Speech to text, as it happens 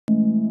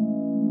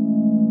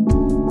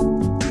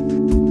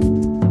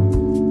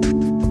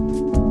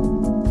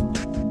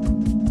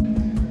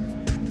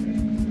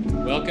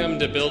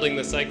to Building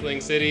the Cycling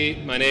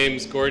City. My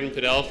name's Gordon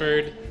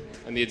Padelford.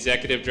 I'm the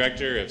Executive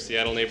Director of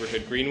Seattle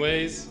Neighborhood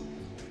Greenways.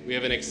 We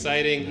have an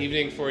exciting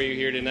evening for you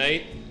here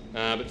tonight.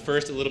 But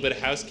first, a little bit of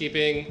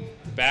housekeeping.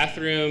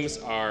 Bathrooms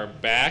are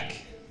back.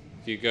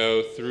 If you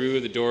go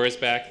through the doors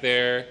back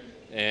there,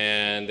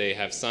 and they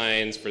have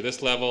signs for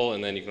this level,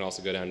 and then you can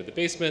also go down to the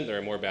basement. There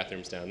are more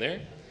bathrooms down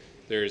there.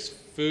 There's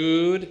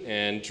food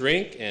and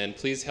drink, and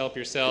please help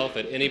yourself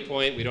at any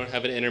point. We don't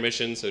have an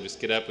intermission, so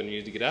just get up when you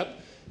need to get up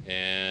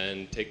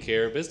and take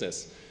care of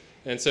business.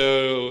 And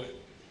so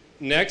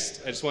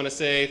next, I just want to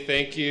say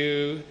thank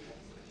you.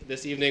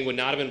 This evening would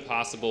not have been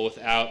possible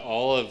without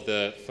all of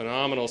the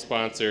phenomenal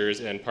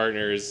sponsors and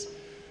partners.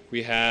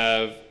 We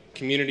have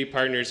community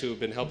partners who have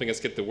been helping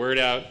us get the word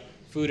out,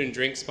 food and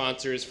drink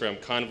sponsors from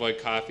Convoy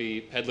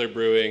Coffee, Peddler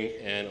Brewing,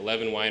 and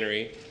 11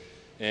 Winery.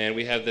 And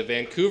we have the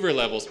Vancouver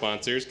level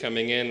sponsors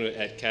coming in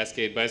at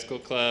Cascade Bicycle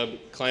Club,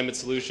 Climate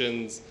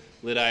Solutions,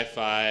 Lit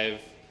I-5,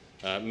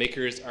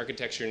 Makers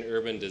Architecture and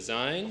Urban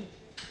Design,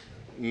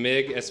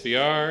 MIG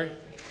SVR,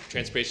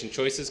 Transportation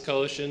Choices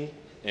Coalition,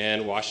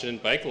 and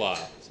Washington Bike Law.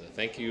 So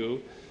thank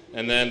you.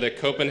 And then the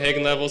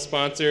Copenhagen level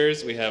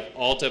sponsors, we have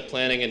Alta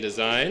Planning and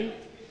Design,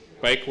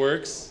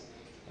 Bikeworks,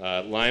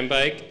 Lime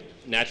Bike,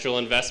 Natural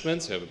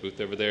Investments, we have a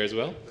booth over there as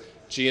well,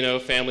 G&O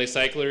Family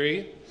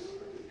Cyclery,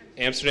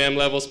 Amsterdam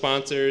level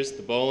sponsors,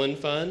 the Bolin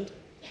Fund,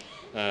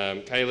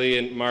 Kylie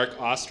and Mark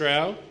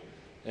Ostrow,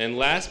 and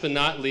last but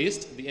not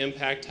least, the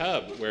Impact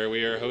Hub, where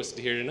we are hosted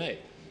here tonight.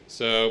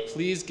 So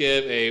please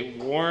give a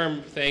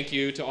warm thank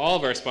you to all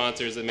of our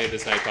sponsors that made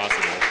this night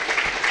possible.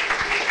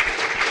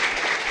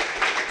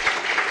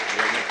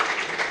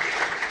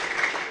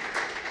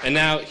 And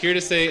now, here to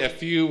say a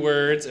few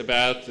words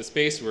about the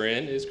space we're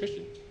in is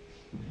Christian.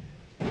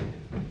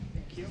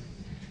 Thank you.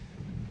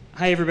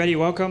 Hi, everybody.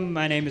 Welcome.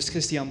 My name is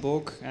Christian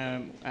Bolk.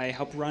 I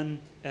help run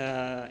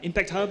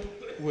Impact Hub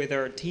with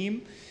our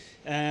team.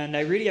 And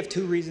I really have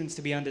two reasons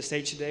to be on the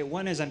stage today.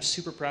 One is I'm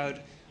super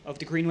proud of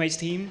the Greenways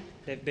team.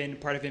 They've been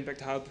part of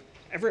Impact Hub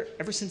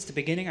ever since the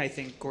beginning, I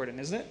think, Gordon,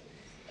 isn't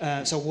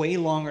it? So way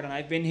longer than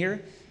I've been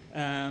here.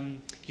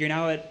 You're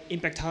now at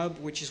Impact Hub,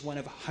 which is one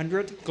of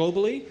 100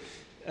 globally.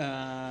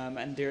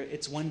 And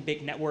it's one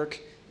big network.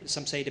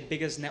 Some say the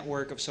biggest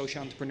network of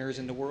social entrepreneurs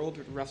in the world,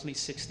 with roughly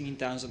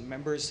 16,000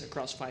 members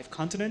across 5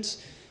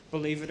 continents.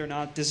 Believe it or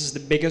not, this is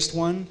the biggest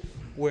one,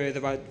 with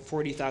about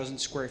 40,000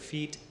 square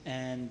feet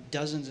and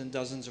dozens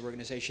of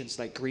organizations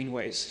like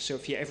Greenways. So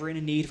if you're ever in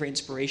a need for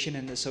inspiration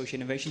in the social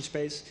innovation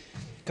space,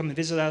 come and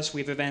visit us.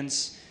 We have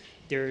events.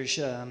 There's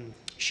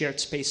shared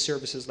space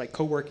services like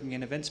co-working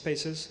and event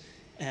spaces,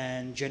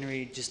 and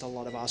generally just a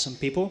lot of awesome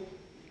people.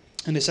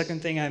 And the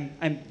second thing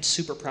I'm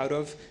super proud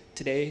of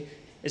today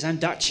is I'm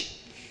Dutch,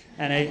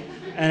 and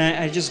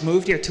I just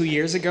moved here 2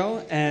 years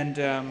ago,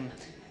 and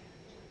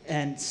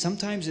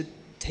sometimes it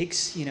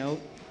takes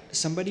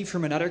somebody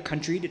from another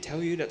country to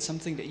tell you that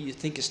something that you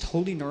think is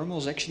totally normal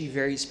is actually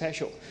very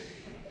special.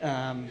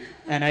 And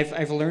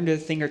I've learned a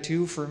thing or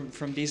two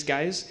from these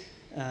guys,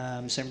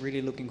 so I'm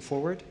really looking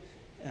forward.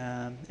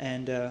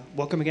 And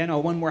welcome again. Oh,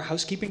 one more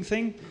housekeeping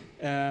thing.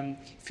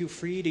 Feel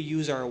free to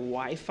use our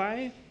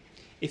Wi-Fi.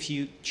 If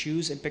you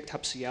choose Impact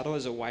Hub Seattle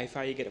as a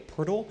Wi-Fi, you get a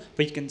portal,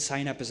 but you can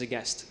sign up as a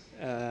guest,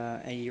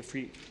 and you're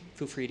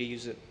feel free to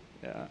use it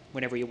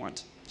whenever you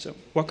want. So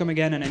welcome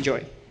again and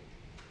enjoy.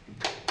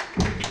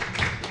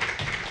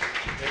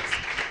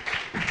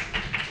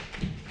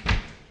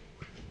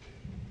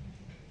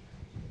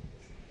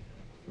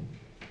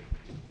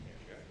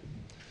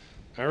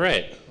 All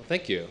right, well,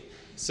 thank you.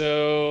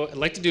 So I'd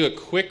like to do a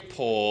quick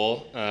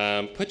poll.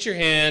 Put your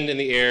hand in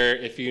the air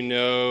if you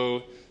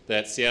know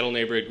that Seattle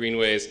Neighborhood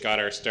Greenways got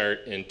our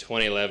start in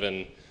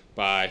 2011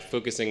 by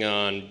focusing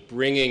on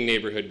bringing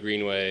neighborhood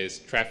greenways,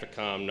 traffic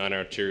calm,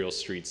 non-arterial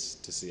streets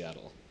to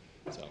Seattle.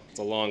 So it's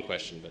a long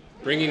question, but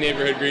bringing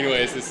neighborhood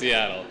greenways to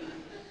Seattle.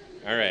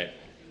 All right,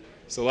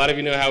 so a lot of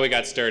you know how we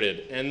got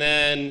started. And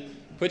then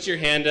put your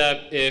hand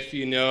up if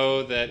you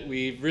know that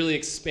we've really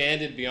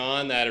expanded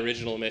beyond that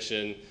original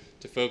mission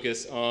to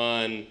focus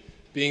on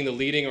being the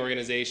leading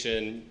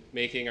organization,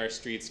 making our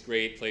streets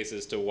great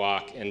places to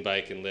walk and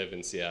bike and live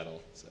in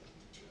Seattle. So,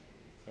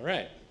 all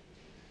right.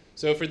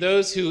 So for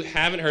those who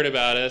haven't heard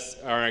about us,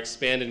 our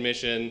expanded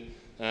mission,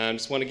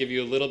 just want to give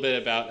you a little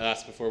bit about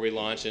us before we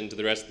launch into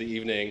the rest of the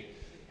evening.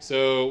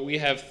 So we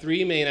have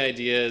 3 main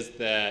ideas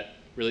that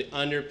really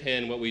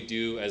underpin what we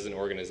do as an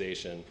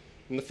organization.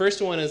 And the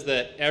first one is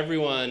that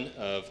everyone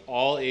of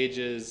all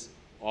ages,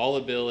 all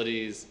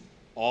abilities,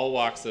 all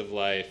walks of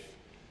life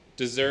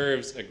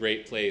deserves a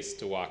great place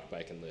to walk,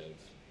 bike, and live.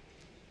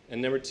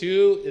 And number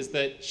 2 is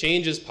that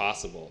change is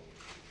possible,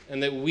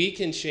 and that we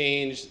can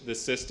change the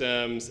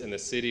systems and the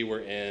city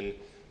we're in.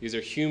 These are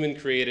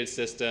human-created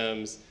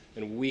systems,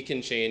 and we can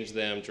change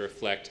them to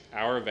reflect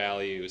our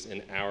values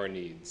and our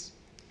needs.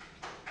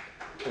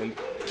 And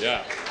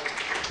yeah,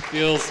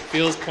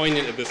 feels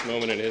poignant at this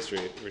moment in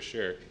history, for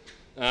sure.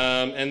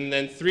 And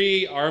then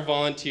 3, our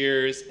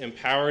volunteers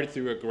empowered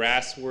through a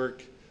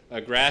grassroots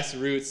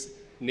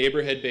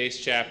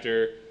neighborhood-based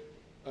chapter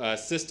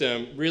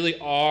system really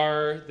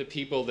are the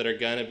people that are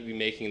going to be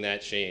making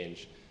that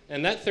change.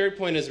 And that third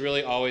point has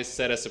really always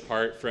set us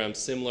apart from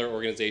similar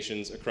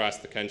organizations across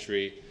the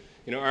country.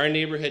 You know, our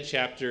neighborhood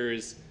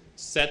chapters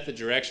set the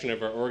direction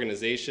of our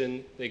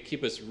organization. They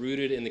keep us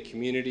rooted in the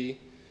community,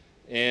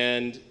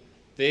 and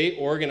they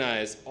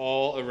organize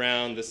all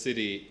around the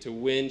city to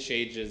win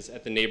changes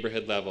at the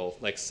neighborhood level,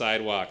 like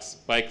sidewalks,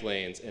 bike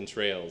lanes, and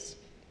trails.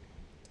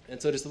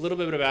 And so just a little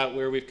bit about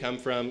where we've come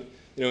from.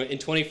 You know, in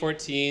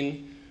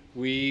 2014,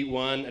 we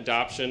won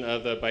adoption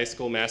of the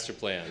Bicycle Master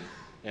Plan.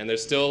 And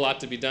there's still a lot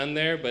to be done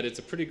there, but it's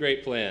a pretty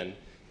great plan.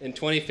 In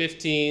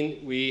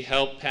 2015, we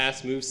helped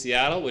pass Move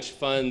Seattle, which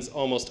funds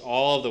almost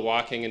all of the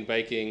walking and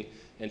biking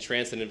and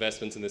transit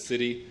investments in the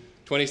city.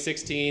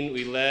 2016,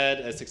 we led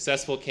a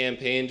successful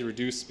campaign to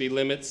reduce speed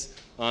limits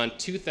on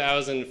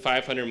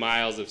 2,500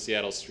 miles of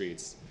Seattle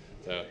streets.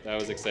 So that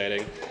was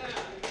exciting.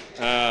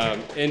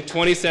 In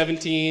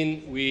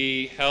 2017,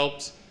 we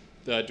helped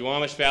the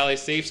Duwamish Valley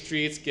Safe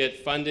Streets get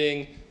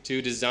funding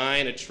to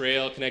design a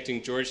trail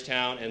connecting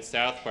Georgetown and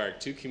South Park,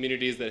 two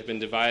communities that have been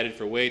divided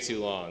for way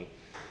too long.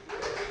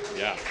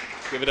 Yeah,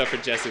 give it up for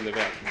Jesse in the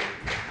back.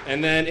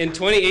 And then in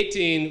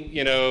 2018,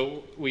 you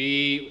know,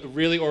 we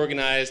really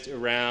organized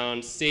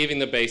around saving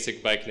the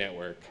basic bike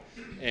network.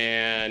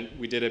 And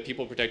we did a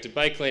people protected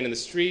bike lane in the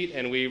street,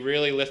 and we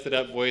really lifted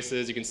up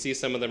voices. You can see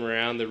some of them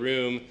around the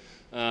room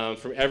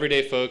from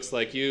everyday folks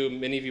like you.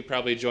 Many of you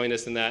probably joined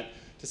us in that,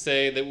 to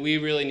say that we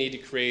really need to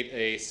create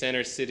a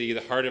center city,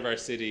 the heart of our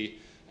city,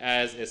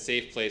 as a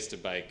safe place to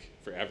bike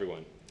for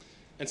everyone.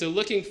 And so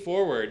looking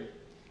forward,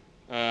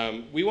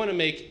 we want to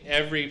make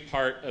every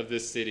part of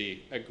this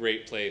city a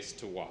great place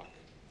to walk.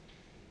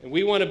 And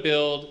we want to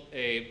build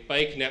a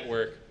bike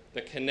network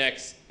that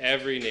connects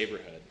every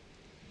neighborhood.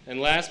 And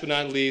last but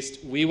not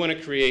least, we want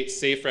to create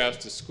safe routes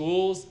to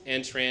schools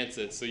and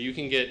transit so you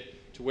can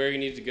get to where you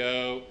need to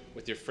go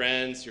with your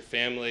friends, your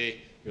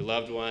family, your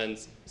loved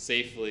ones,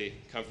 safely,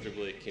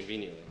 comfortably,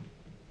 conveniently.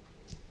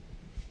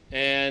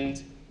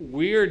 And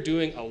we're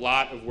doing a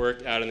lot of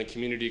work out in the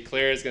community.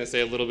 Claire is going to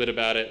say a little bit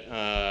about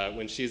it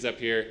when she's up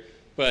here.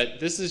 But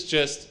this is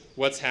just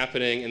what's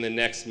happening in the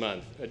next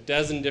month. A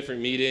dozen different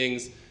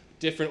meetings,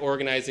 different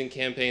organizing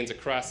campaigns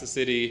across the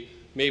city.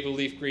 Maple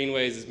Leaf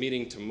Greenways is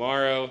meeting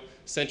tomorrow.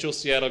 Central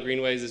Seattle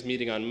Greenways is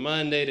meeting on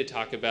Monday to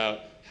talk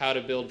about how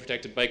to build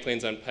protected bike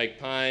lanes on Pike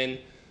Pine.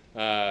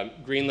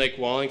 Green Lake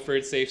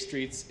Wallingford Safe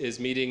Streets is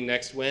meeting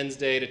next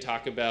Wednesday to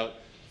talk about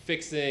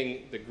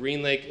fixing the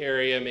Green Lake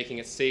area, making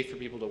it safe for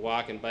people to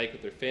walk and bike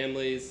with their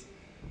families.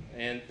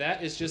 And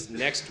that is just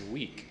next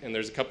week. And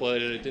there's a couple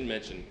others I didn't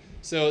mention.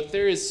 So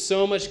there is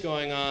so much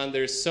going on.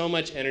 There's so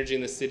much energy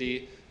in the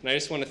city. And I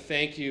just want to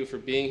thank you for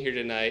being here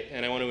tonight.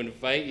 And I want to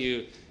invite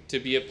you to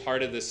be a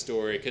part of this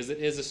story, because it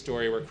is a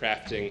story we're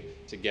crafting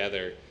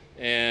together.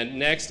 And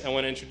next, I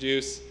want to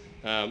introduce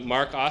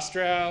Mark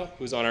Ostrow,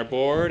 who's on our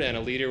board and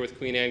a leader with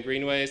Queen Anne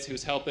Greenways,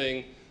 who's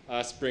helping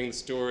us bring the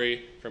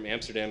story from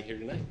Amsterdam here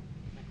tonight.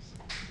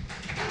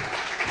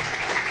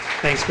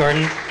 Thanks,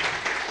 Gordon.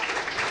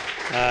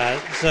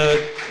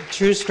 So,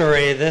 true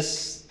story,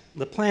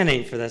 the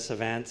planning for this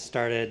event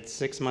started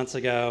 6 months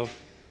ago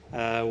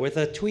with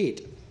a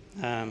tweet.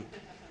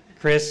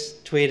 Chris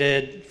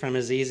tweeted from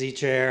his easy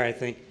chair. I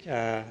think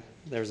there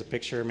was a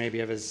picture maybe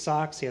of his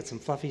socks. He had some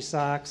fluffy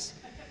socks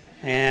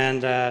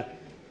and a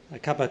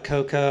cup of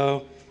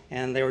cocoa.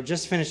 And they were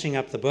just finishing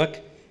up the book.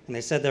 And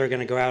they said they were going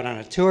to go out on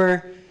a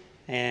tour.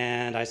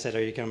 And I said,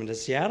 "Are you coming to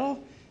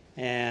Seattle?"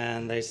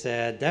 And they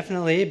said,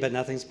 "Definitely, but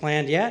nothing's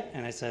planned yet."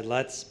 And I said,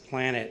 "Let's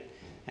plan it."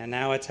 And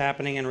now it's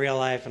happening in real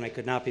life, and I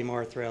could not be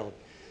more thrilled.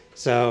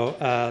 So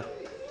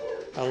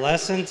a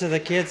lesson to the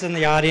kids in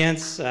the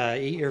audience: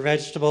 eat your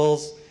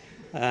vegetables,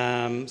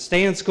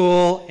 stay in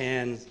school,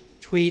 and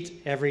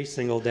tweet every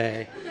single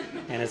day.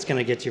 And it's going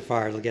to get you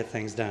far. It'll get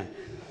things done.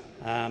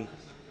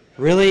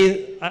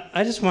 Really,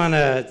 I just want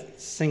to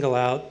single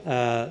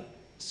out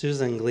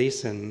Susan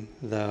Gleason,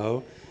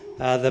 though.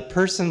 The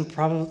person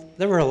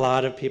there were a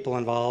lot of people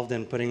involved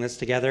in putting this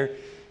together,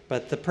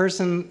 but the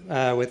person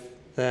with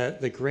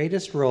the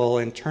greatest role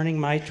in turning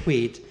my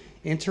tweet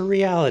into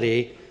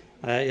reality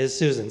is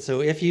Susan.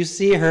 So if you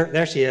see her,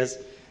 there she is.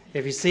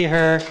 If you see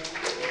her,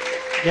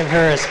 give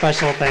her a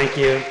special thank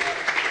you.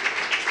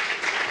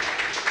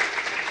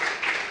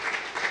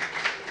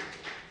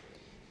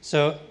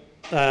 So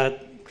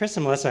Chris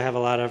and Melissa have a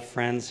lot of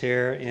friends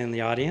here in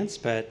the audience,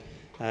 but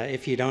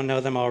if you don't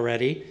know them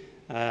already,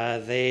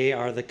 they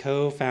are the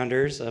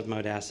co-founders of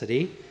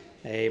Modacity,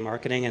 a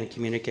marketing and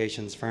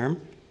communications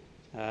firm.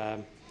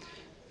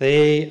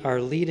 They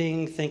are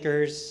leading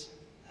thinkers,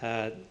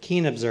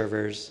 keen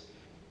observers,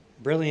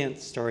 brilliant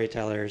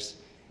storytellers,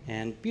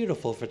 and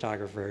beautiful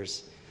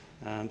photographers.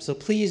 So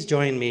please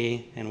join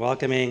me in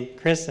welcoming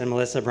Chris and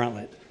Melissa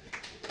Bruntlett.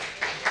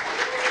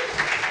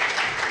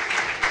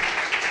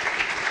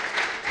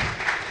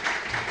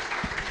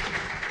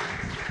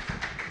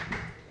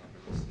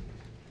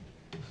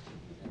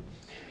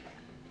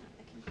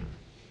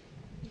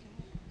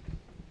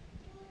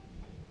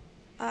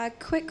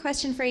 Quick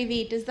question for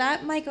AV. Does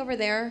that mic over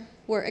there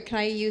work? Can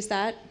I use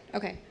that?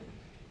 Okay.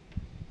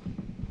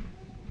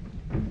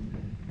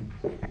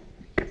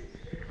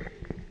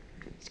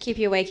 To keep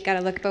you awake, you got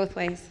to look both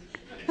ways.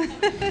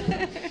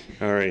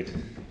 All right.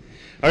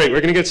 All right,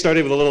 we're going to get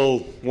started with a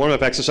little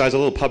warm-up exercise, a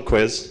little pub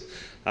quiz,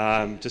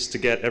 just to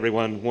get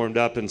everyone warmed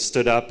up and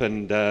stood up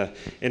and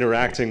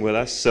interacting with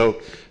us.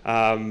 So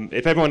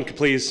if everyone could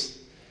please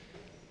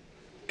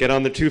get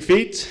on their 2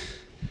 feet.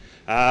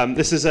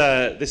 This is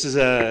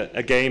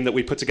a game that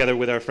we put together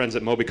with our friends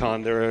at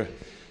Mobicon. They're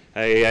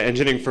a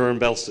engineering firm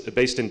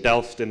based in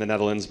Delft in the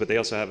Netherlands, but they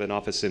also have an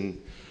office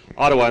in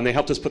Ottawa, and they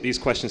helped us put these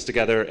questions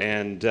together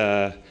and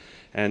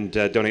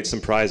donate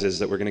some prizes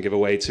that we're going to give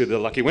away to the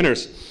lucky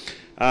winners.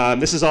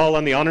 This is all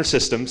on the honor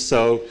system,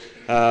 so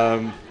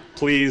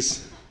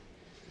please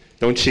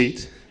don't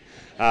cheat.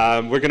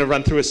 We're going to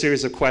run through a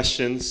series of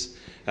questions.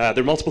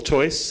 They're multiple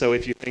choice, so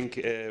if you think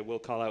we'll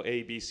call out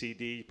A, B, C,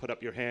 D, put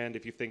up your hand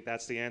if you think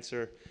that's the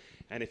answer.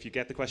 And if you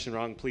get the question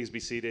wrong, please be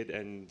seated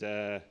and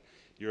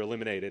you're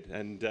eliminated.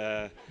 And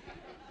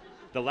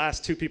the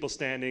last 2 people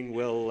standing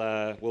will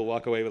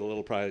walk away with a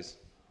little prize.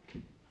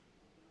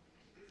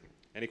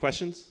 Any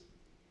questions?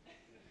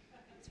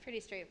 It's pretty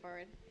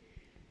straightforward.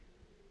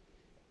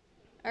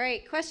 All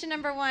right, question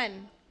number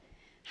 1.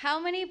 How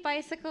many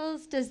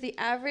bicycles does the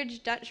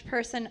average Dutch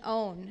person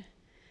own?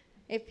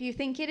 If you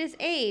think it is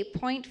A,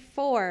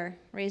 0.4,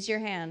 raise your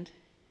hand.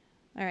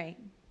 All right,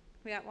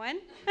 we got 1?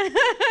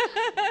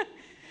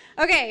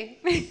 Okay,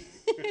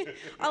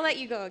 I'll let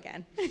you go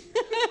again. He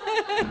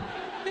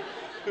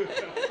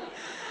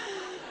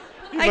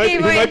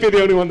might be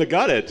the only one that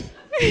got it.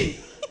 We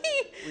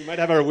might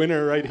have our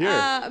winner right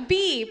here.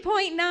 B,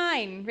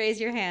 0.9,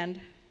 raise your hand.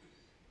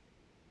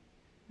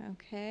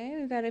 Okay,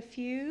 we've got a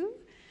few.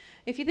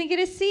 If you think it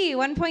is C,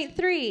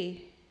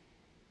 1.3.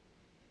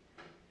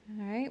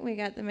 All right, we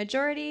got the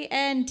majority.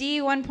 And D,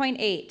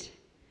 1.8.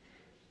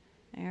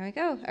 There we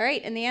go. All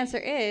right, and the answer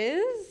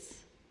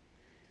is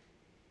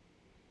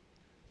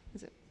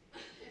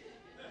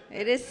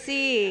it is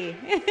C.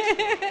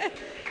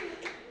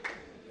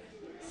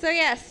 So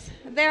yes,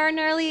 there are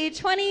nearly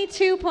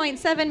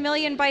 22.7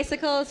 million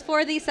bicycles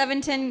for the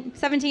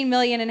 17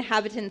 million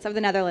inhabitants of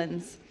the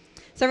Netherlands.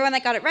 So everyone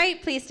that got it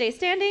right, please stay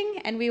standing,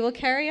 and we will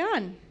carry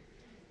on.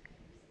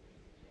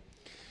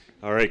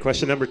 All right,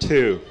 question number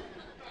 2.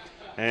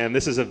 And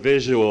this is a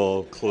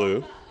visual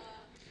clue.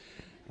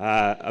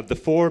 Of the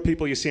 4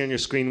 people you see on your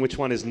screen, which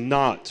one is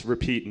not,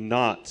 repeat,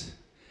 not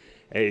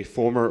a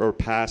former or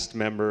past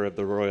member of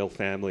the royal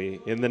family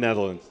in the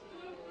Netherlands?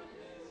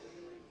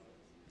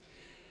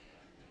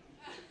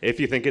 If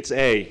you think it's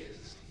A,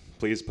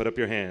 please put up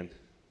your hand.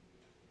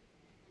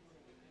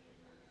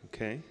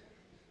 Okay,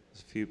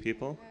 there's a few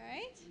people. All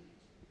right.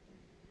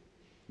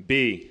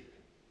 B,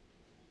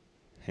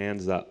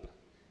 hands up.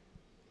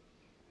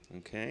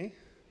 Okay.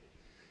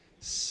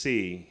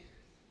 C.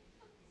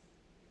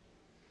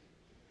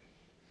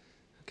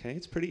 Okay,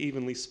 it's pretty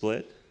evenly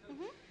split.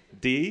 Mm-hmm.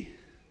 D.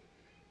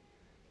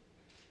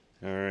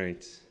 All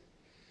right.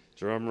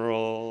 Drum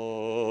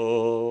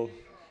roll.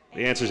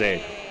 The answer's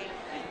A.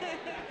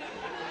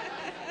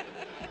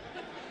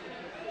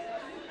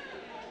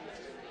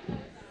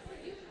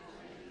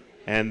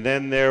 And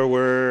then there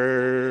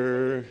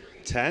were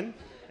 10,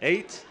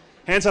 8.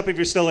 Hands up if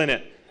you're still in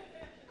it.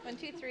 1,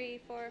 2, 3,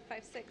 4,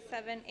 5, 6,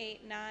 7,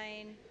 8,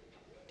 9.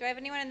 Do I have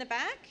anyone in the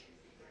back?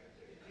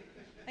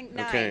 I think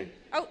 9. Okay.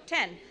 Oh,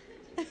 10.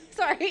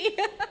 Sorry.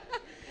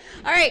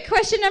 All right,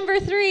 question number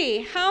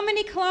 3. How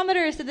many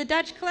kilometers did the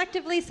Dutch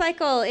collectively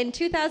cycle in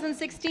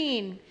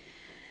 2016?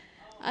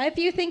 If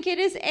you think it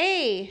is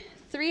A,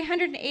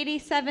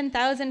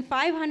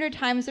 387,500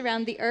 times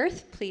around the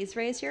Earth, please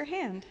raise your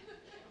hand.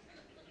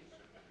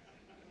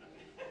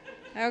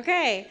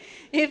 Okay.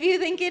 If you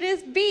think it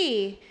is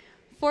B,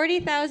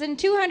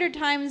 40,200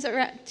 times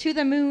to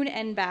the moon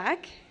and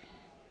back.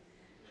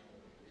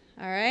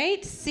 All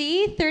right.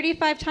 C,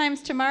 35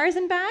 times to Mars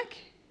and back.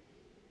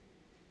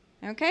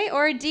 Okay.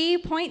 Or D,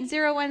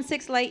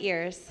 0.016 light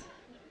years.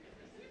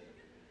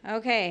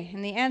 Okay.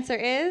 And the answer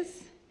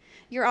is,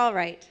 you're all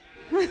right.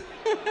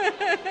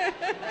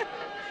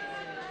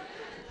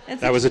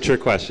 That was a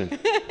trick question.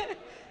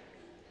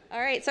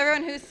 All right. So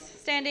everyone who's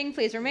standing,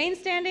 please remain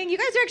standing. You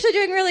guys are actually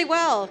doing really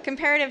well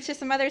comparative to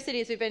some other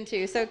cities we've been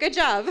to. So good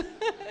job.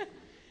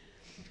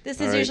 This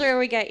is usually where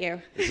we get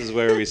you. This is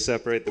where we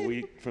separate the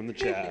wheat from the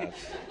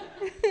chaff.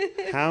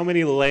 How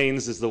many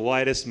lanes is the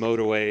widest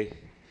motorway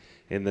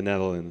in the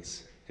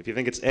Netherlands? If you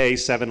think it's A,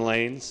 7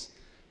 lanes,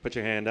 put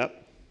your hand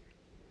up.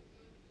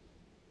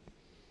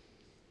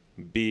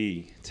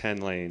 B, 10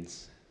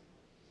 lanes.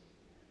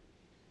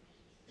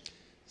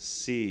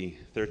 C,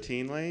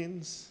 13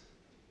 lanes.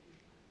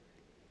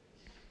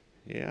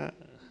 Yeah.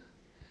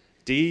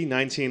 D,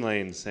 19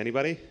 lanes.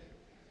 Anybody?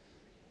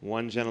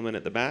 One gentleman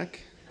at the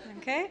back.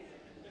 Okay.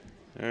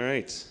 All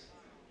right.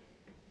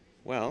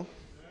 Well,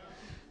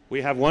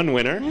 we have one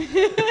winner.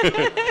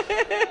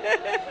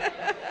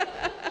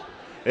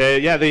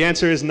 Yeah, the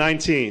answer is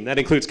 19. That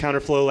includes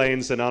counterflow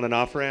lanes and on and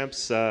off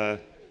ramps for a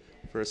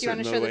certain motorway. Do you want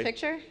to show the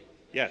picture?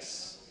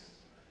 Yes.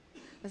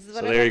 This is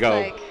what So it there you looks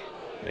go. like.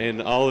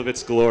 in all of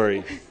its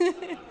glory.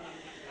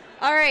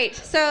 All right,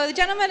 so the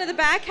gentleman in the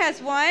back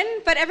has won,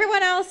 but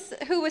everyone else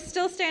who was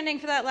still standing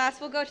for that last,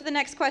 we'll go to the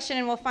next question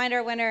and we'll find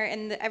our winner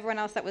and everyone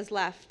else that was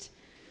left.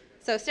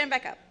 So stand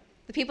back up.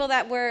 The people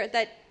that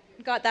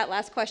got that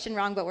last question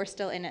wrong but were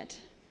still in it.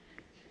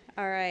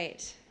 All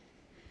right.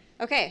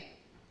 Okay.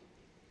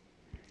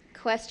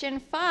 Question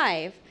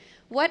 5.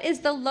 What is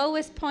the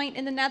lowest point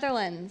in the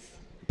Netherlands?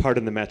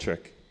 Pardon the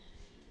metric.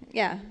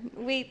 Yeah,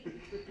 we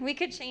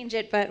could change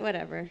it, but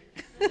whatever.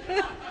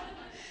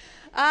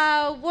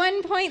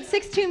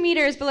 1.62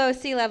 meters below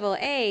sea level.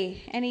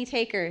 A, any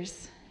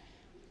takers?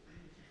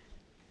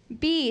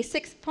 B,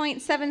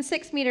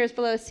 6.76 meters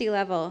below sea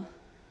level.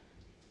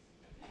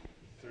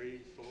 3,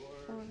 4,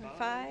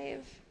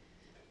 5.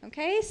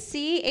 Okay,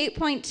 C,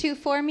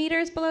 8.24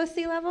 meters below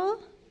sea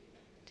level.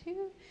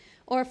 2.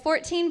 Or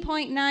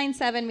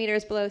 14.97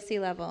 meters below sea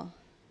level.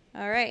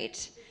 All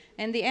right,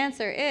 and the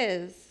answer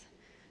is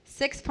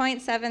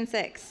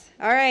 6.76.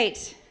 All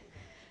right.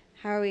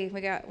 How are we?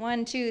 We got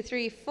 1, 2,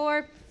 3,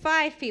 4,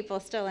 5 people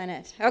still in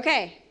it.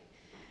 Okay.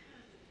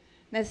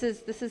 This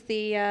is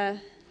the.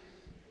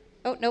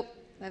 Oh nope,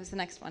 that was the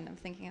next one I'm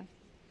thinking of.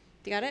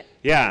 You got it?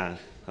 Yeah.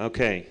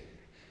 Okay.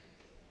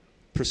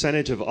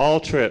 Percentage of all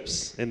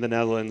trips in the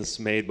Netherlands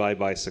made by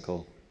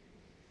bicycle.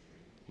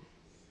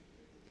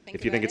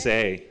 If you think it's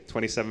A,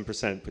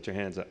 27%, put your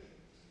hands up.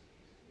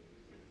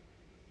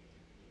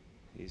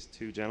 These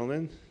two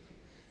gentlemen.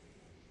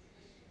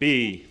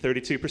 B,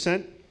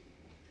 32%.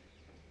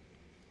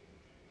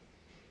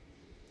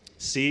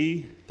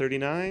 C,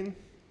 39.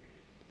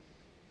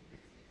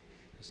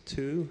 That's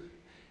 2.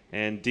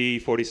 And D,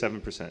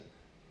 47%.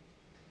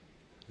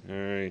 All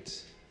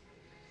right.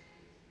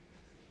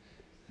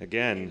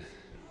 Again,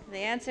 The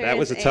answer that is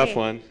was a tough A.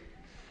 one.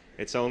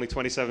 It's only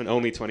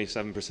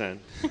 27%.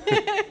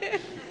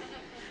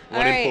 All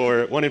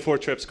right. One in four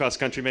trips cross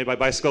country made by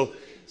bicycle.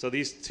 So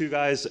these two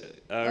guys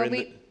are in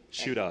the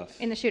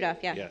shoot-off. In the shoot-off,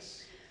 yeah.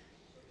 Yes.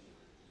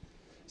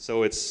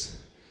 So this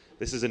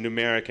is a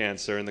numeric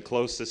answer, and the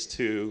closest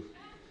two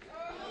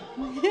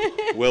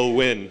will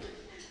win.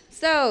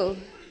 So,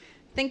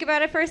 think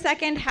about it for a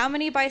second. How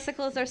many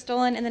bicycles are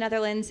stolen in the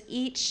Netherlands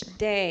each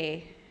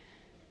day?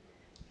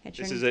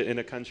 This is in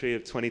a country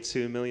of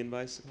 22 million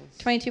bicycles.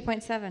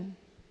 22.7.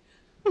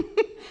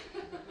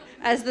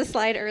 As the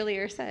slide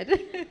earlier said.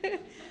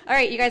 All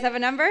right, you guys have a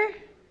number? Is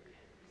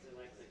it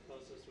like the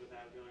closest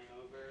without going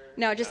over?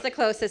 No, just the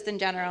closest in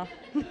general.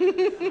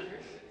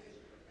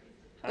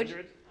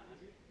 100?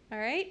 All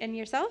right, and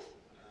yourself?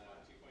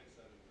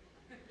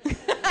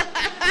 2.7.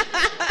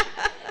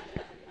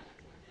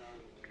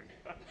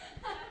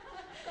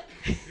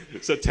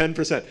 So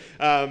 10%.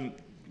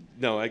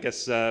 No, I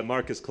guess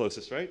Mark is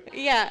closest, right?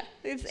 Yeah,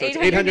 it's So it's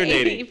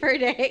 880 per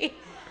day.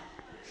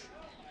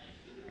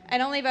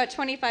 And only about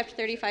 25 to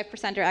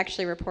 35% are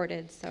actually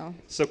reported. So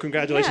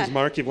Congratulations, Yeah.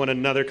 Mark. You've won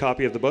another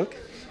copy of the book.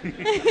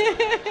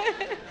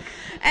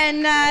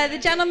 And the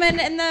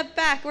gentleman in the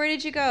back, where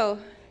did you go?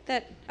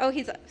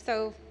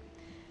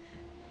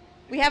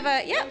 We have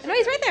he's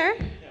right there.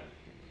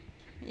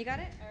 You got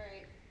it? All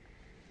right.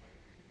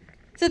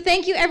 So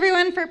thank you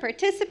everyone for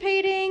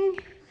participating.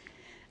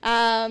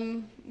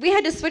 We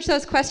had to switch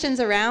those questions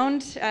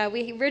around.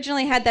 We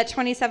originally had that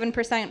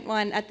 27%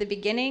 one at the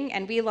beginning,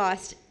 and we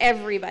lost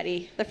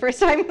everybody the first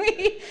time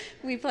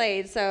we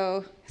played.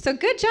 So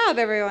good job,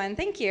 everyone.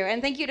 Thank you.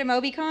 And thank you to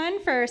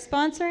MobiCon for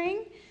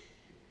sponsoring.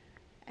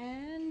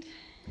 And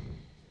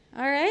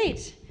all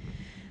right.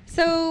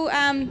 So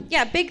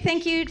big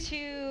thank you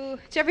to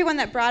everyone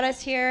that brought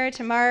us here,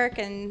 to Mark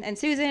and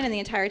Susan and the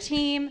entire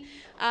team.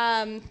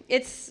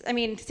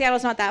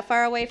 Seattle's not that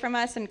far away from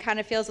us and kind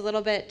of feels a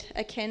little bit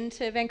akin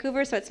to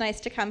Vancouver, so it's nice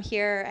to come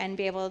here and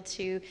be able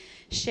to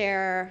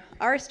share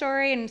our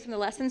story and some of the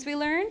lessons we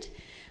learned.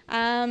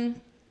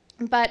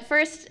 But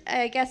first,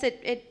 I guess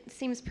it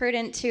seems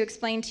prudent to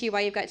explain to you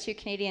why you've got two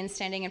Canadians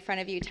standing in front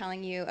of you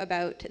telling you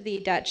about the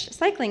Dutch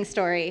cycling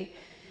story.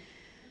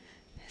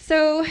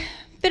 So,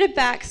 bit of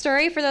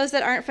backstory for those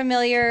that aren't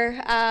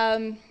familiar.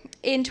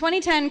 In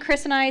 2010,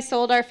 Chris and I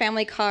sold our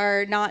family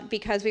car not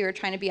because we were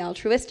trying to be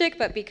altruistic,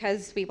 but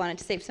because we wanted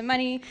to save some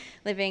money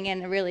living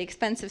in a really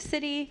expensive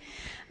city.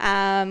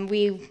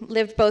 We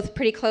lived both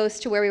pretty close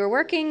to where we were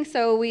working,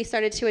 so we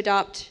started to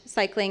adopt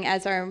cycling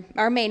as our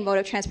main mode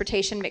of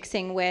transportation,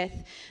 mixing with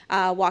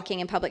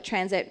walking and public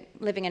transit,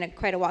 living in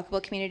quite a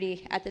walkable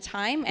community at the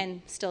time,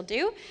 and still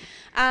do.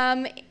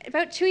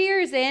 About 2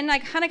 years in, I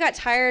kind of got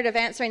tired of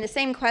answering the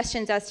same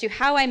questions as to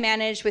how I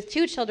managed with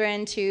 2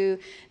 children to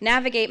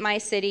navigate my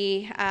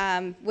city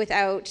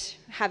without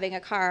having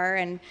a car,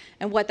 and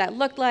what that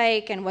looked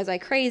like, and was I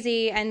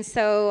crazy? And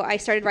so I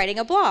started writing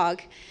a blog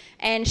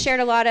and shared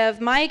a lot of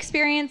my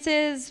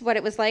experiences, what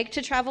it was like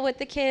to travel with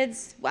the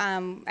kids.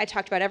 I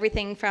talked about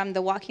everything from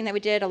the walking that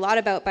we did, a lot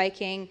about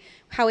biking,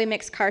 how we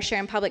mixed car share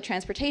and public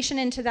transportation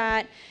into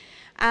that,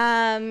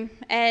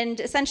 and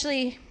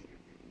essentially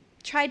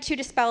tried to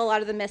dispel a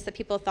lot of the myths that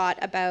people thought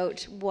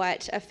about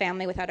what a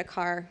family without a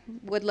car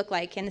would look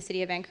like in the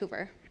city of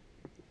Vancouver.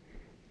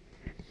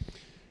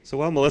 So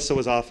while Melissa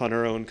was off on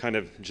her own kind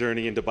of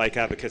journey into bike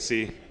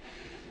advocacy,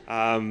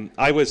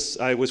 I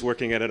was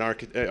working at an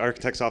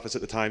architect's office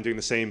at the time doing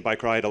the same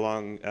bike ride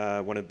along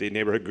one of the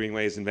neighborhood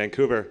greenways in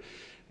Vancouver,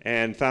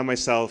 and found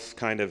myself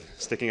kind of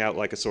sticking out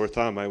like a sore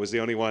thumb. I was the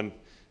only one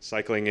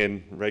cycling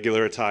in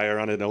regular attire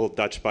on an old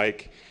Dutch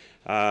bike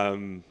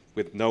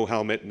with no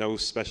helmet, no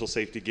special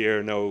safety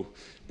gear, no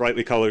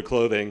brightly colored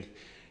clothing,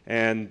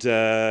 and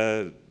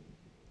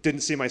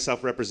didn't see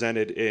myself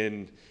represented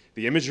in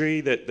the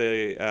imagery that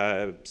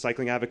the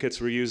cycling advocates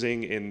were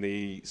using, in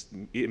the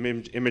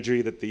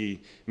imagery that the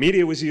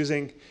media was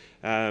using,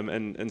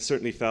 and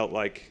certainly felt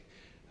like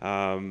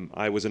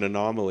I was an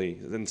anomaly.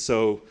 And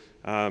so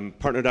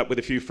partnered up with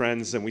a few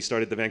friends, and we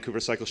started the Vancouver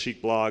Cycle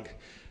Chic blog,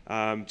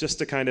 just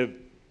to kind of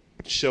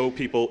show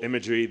people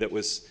imagery that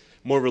was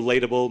more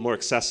relatable, more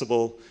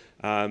accessible.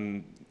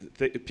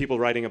 People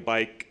riding a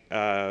bike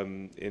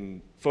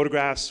in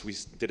photographs. We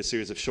did a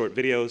series of short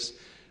videos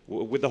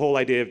with the whole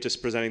idea of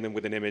just presenting them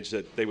with an image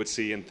that they would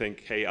see and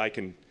think, hey, I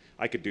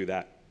could do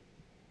that.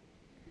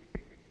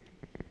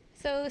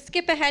 So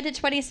skip ahead to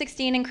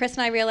 2016, and Chris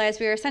and I realized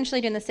we were essentially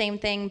doing the same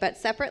thing but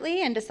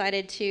separately, and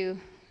decided to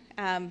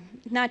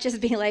not just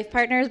be life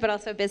partners but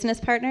also business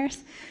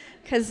partners,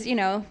 because, you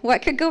know,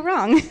 what could go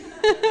wrong?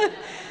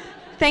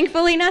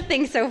 Thankfully,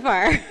 nothing so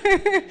far.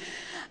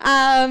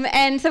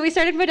 And so we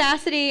started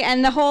Modacity,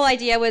 and the whole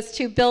idea was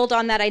to build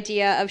on that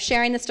idea of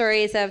sharing the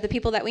stories of the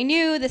people that we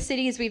knew, the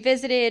cities we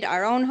visited,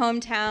 our own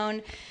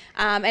hometown,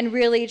 and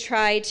really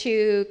try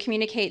to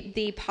communicate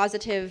the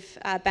positive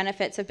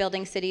benefits of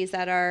building cities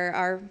that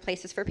are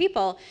places for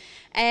people.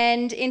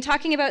 And in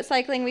talking about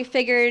cycling, we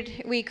figured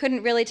we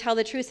couldn't really tell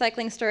the true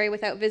cycling story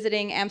without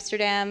visiting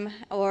Amsterdam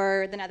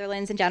or the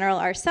Netherlands in general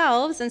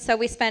ourselves, and so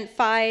we spent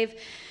 5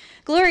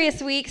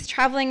 glorious weeks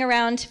traveling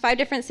around 5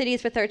 different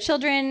cities with our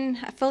children,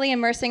 fully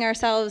immersing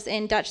ourselves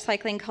in Dutch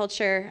cycling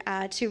culture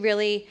to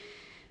really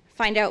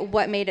find out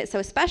what made it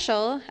so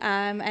special.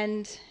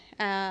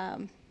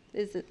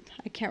 Is it?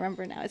 I can't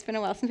remember now. It's been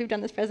a while since we've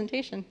done this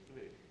presentation.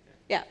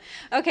 Yeah.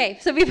 Okay.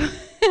 So we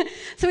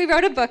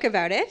wrote a book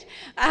about it,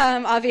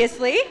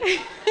 obviously.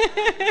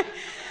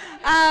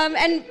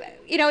 And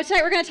you know,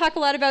 tonight we're going to talk a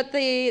lot about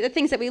the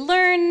things that we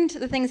learned, a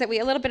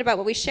little bit about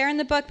what we share in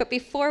the book. But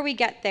before we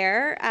get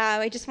there,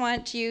 I just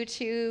want you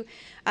to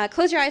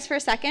close your eyes for a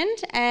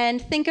second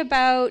and think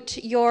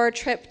about your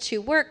trip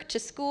to work, to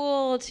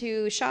school,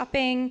 to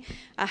shopping,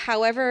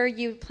 however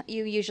you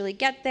usually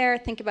get there.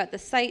 Think about the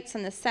sights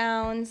and the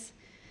sounds.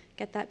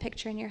 Get that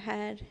picture in your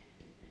head.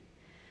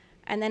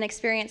 And then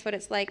experience what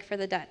it's like for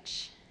the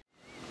Dutch.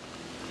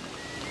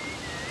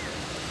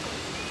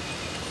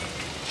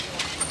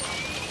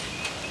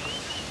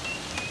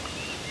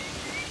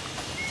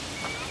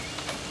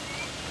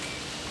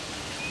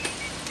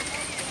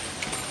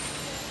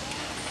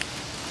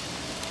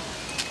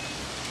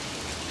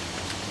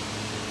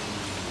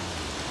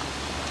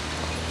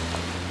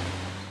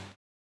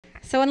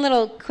 So one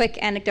little quick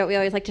anecdote we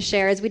always like to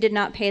share is we did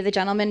not pay the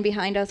gentleman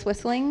behind us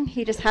whistling.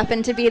 He just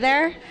happened to be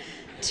there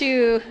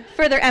to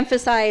further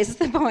emphasize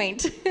the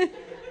point.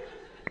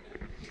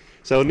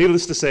 So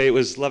needless to say, it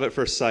was love at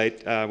first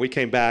sight. We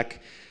came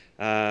back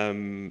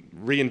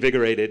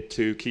reinvigorated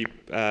to keep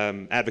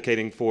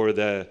advocating for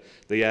the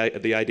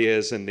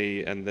ideas and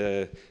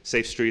the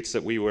safe streets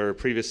that we were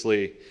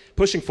previously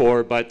pushing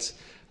for, but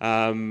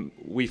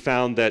we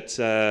found that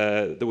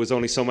there was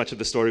only so much of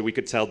the story we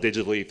could tell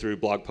digitally through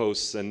blog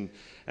posts and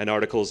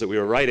articles that we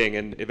were writing,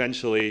 and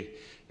eventually,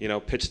 you know,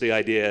 pitched the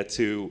idea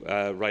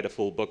to write a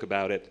full book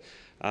about it.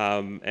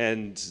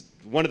 And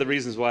one of the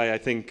reasons why I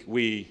think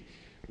we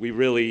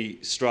really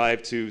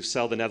strive to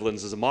sell the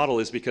Netherlands as a model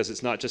is because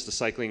it's not just a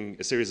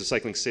series of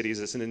cycling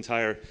cities, it's an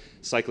entire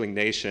cycling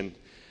nation.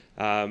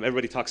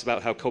 Everybody talks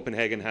about how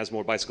Copenhagen has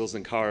more bicycles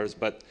than cars,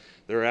 but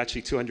there are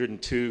actually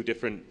 202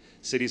 different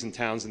cities and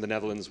towns in the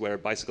Netherlands where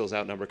bicycles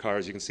outnumber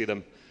cars. You can see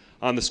them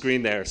on the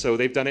screen there. So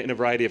they've done it in a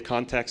variety of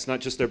contexts, not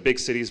just their big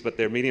cities, but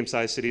their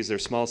medium-sized cities, their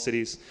small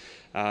cities,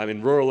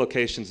 in rural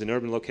locations, in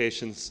urban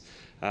locations,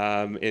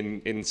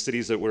 in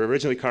cities that were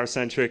originally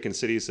car-centric, in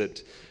cities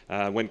that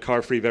went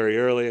car-free very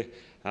early,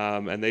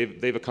 and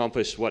they've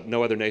accomplished what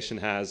no other nation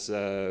has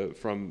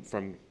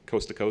from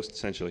coast to coast,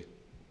 essentially.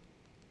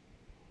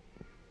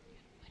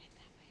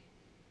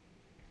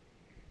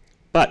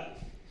 But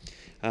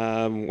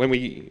when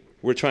we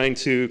were trying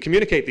to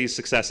communicate these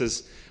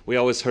successes, we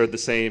always heard the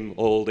same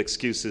old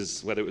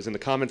excuses, whether it was in the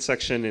comments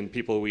section and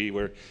people we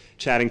were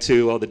chatting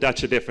to. Oh, the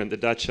Dutch are different. The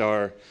Dutch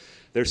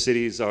their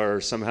cities are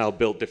somehow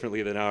built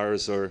differently than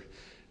ours, or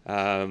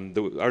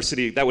our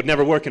city, that would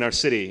never work in our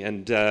city.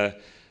 And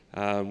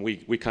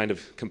we kind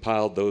of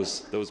compiled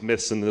those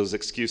myths and those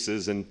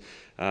excuses and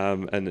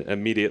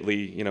immediately,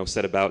 you know,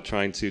 set about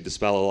trying to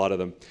dispel a lot of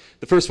them.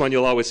 The first one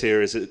you'll always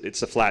hear is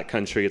it's a flat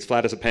country. It's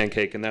flat as a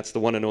pancake, and that's the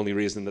one and only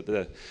reason that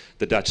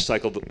the Dutch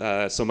cycled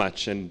so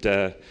much.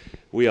 And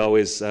we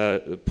always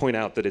point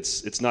out that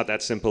it's not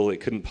that simple.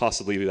 It couldn't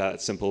possibly be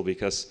that simple,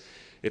 because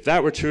if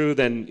that were true,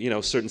 then, you know,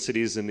 certain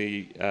cities in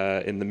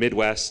the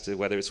Midwest,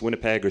 whether it's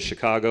Winnipeg or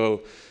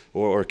Chicago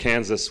or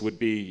Kansas would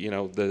be,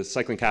 the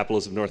cycling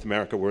capitals of North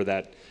America were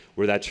that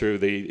true.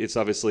 It's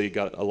obviously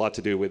got a lot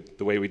to do with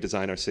the way we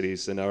design our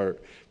cities and our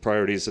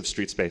priorities of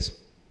street space.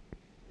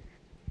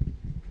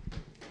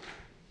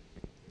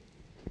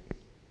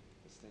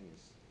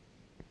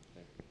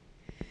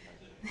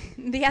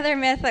 The other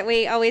myth that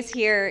we always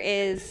hear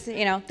is,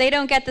 they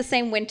don't get the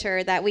same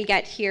winter that we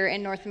get here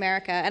in North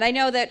America. And I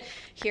know that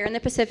here in the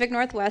Pacific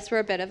Northwest, we're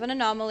a bit of an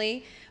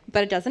anomaly,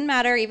 but it doesn't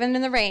matter, even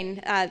in the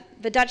rain.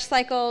 The Dutch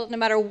cycle, no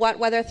matter what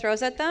weather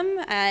throws at them.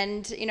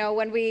 And,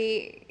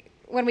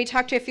 when we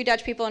talk to a few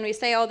Dutch people and we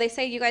say, oh, they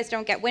say you guys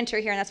don't get winter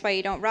here and that's why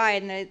you don't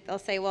ride. And they'll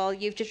say, well,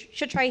 you just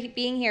should try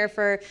being here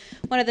for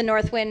one of the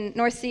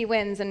North Sea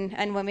winds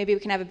and well, maybe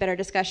we can have a better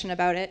discussion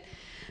about it.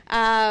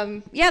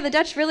 The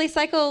Dutch really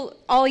cycle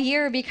all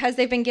year because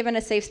they've been given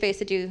a safe space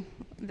to do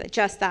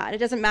just that. It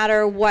doesn't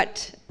matter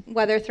what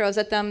weather throws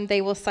at them;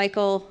 they will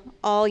cycle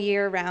all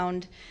year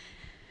round,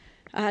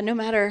 no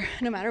matter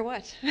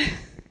what.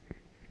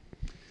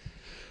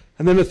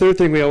 And then the third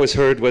thing we always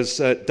heard was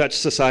Dutch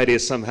society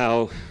is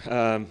somehow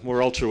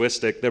more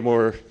altruistic. They're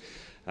more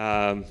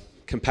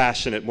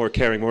compassionate, more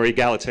caring, more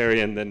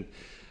egalitarian than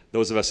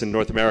those of us in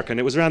North America. And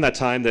it was around that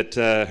time that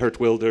Geert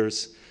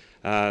Wilders,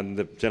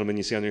 the gentleman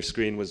you see on your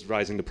screen, was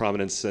rising to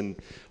prominence. And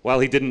while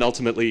he didn't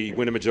ultimately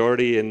win a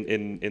majority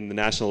in the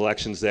national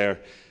elections there,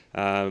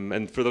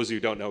 and for those of you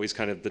who don't know, he's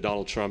kind of the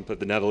Donald Trump of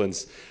the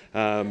Netherlands.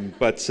 I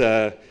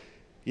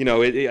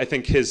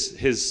think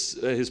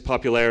his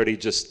popularity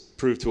just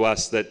proved to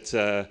us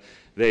that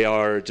they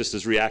are just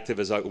as reactive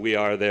as we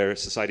are. Their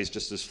society's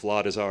just as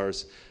flawed as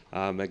ours.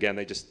 Again,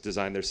 they just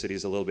design their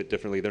cities a little bit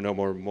differently. They're no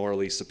more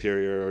morally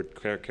superior or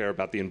care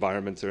about the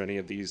environment or any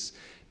of these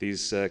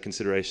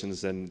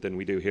considerations than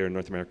we do here in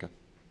North America.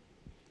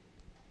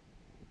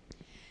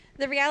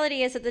 The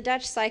reality is that the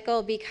Dutch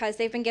cycle because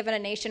they've been given a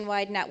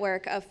nationwide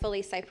network of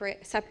fully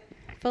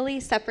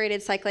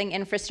separated cycling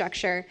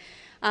infrastructure.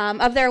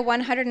 Of their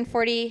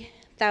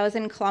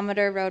 140,000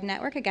 kilometer road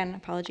network, again,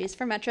 apologies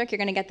for metric, you're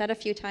going to get that a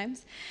few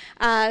times,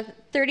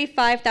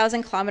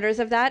 35,000 kilometers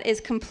of that is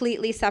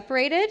completely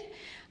separated.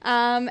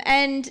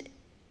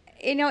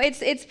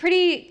 It's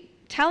pretty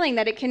telling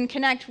that it can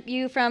connect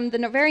you from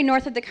the very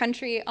north of the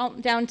country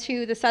down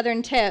to the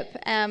southern tip,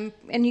 and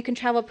you can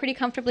travel pretty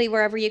comfortably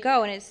wherever you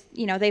go. And it's,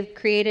 they've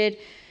created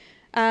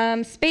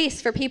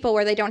space for people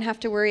where they don't have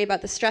to worry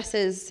about the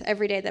stresses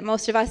every day that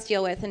most of us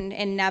deal with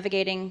in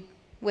navigating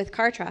with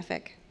car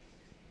traffic.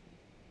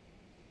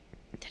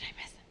 Did I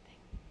miss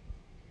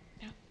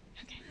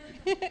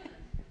something? No? Okay.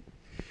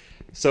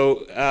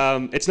 So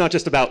it's not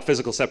just about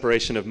physical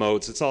separation of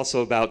modes, it's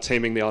also about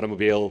taming the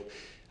automobile.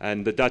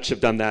 And the Dutch have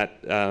done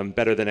that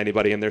better than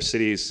anybody in their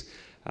cities.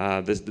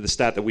 The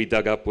stat that we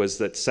dug up was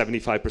that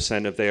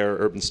 75% of their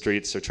urban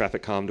streets are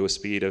traffic calmed to a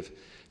speed of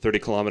 30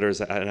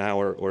 kilometers an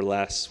hour or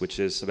less, which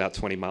is about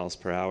 20 miles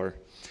per hour.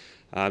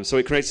 So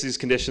it creates these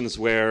conditions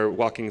where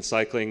walking and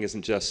cycling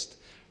isn't just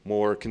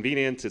more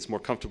convenient, it's more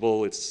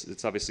comfortable,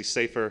 it's obviously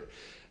safer,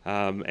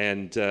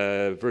 and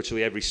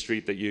virtually every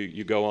street that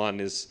you go on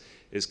is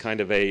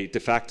kind of a de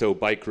facto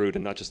bike route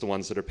and not just the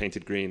ones that are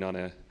painted green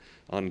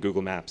on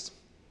Google Maps.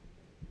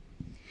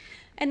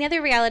 And the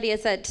other reality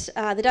is that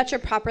the Dutch are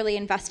properly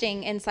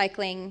investing in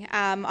cycling.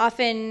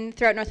 Often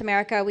throughout North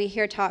America, we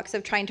hear talks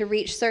of trying to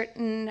reach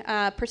certain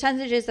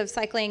percentages of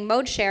cycling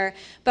mode share,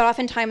 but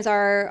oftentimes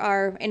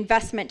our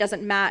investment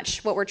doesn't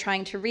match what we're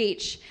trying to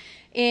reach.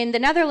 In the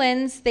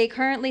Netherlands, they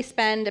currently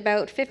spend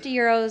about 30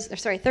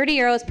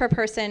 euros per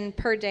person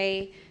per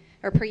day,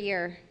 or per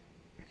year,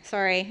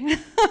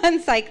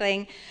 on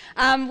cycling,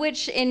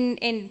 which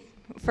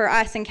for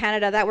us in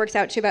Canada, that works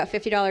out to about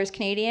 $50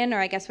 Canadian, or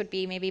I guess would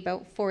be maybe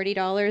about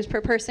 $40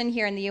 per person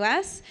here in the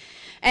US.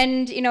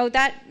 And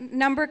that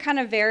number kind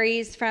of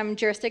varies from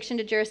jurisdiction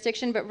to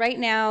jurisdiction, but right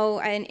now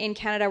in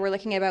Canada, we're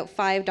looking at about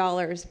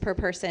 $5 per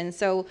person.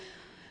 So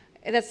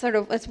that's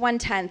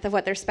 1/10 of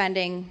what they're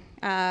spending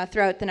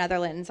throughout the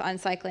Netherlands on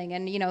cycling.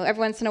 And every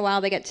once in a while,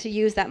 they get to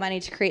use that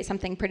money to create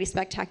something pretty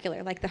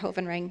spectacular, like the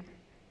Hovenring.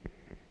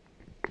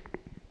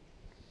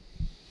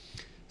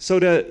 So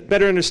to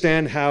better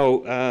understand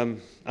how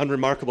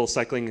unremarkable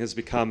cycling has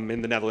become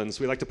in the Netherlands,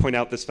 we like to point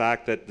out this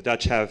fact that the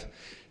Dutch have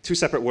two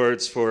separate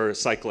words for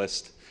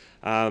cyclist.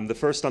 The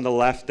first on the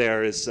left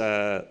there is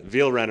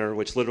wielrenner,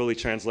 which literally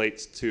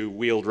translates to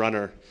wheeled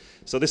runner.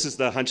 So this is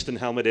the hunched and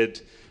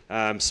helmeted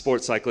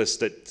sport cyclist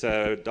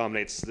that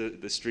dominates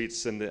the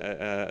streets and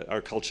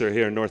our culture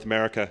here in North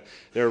America.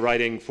 They're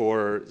riding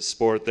for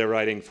sport, they're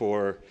riding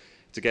to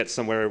get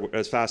somewhere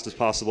as fast as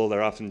possible.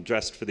 They're often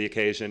dressed for the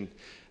occasion.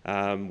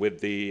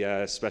 With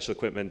the special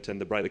equipment and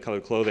the brightly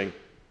colored clothing.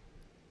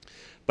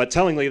 But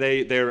tellingly,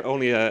 they're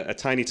only a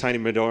tiny, tiny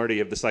minority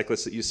of the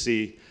cyclists that you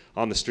see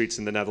on the streets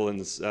in the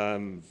Netherlands.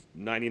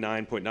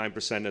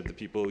 99.9% of the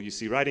people you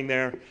see riding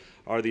there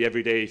are the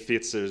everyday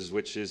fietsers,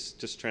 which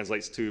just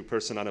translates to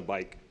person on a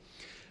bike.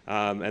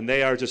 And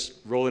they are just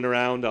rolling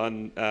around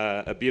on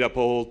a beat-up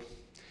old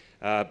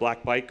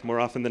black bike more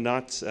often than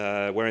not,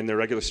 wearing their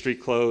regular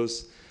street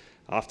clothes,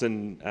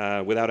 often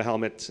without a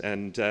helmet,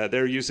 and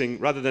they're using,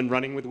 rather than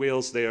running with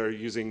wheels, they are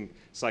using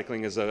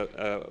cycling as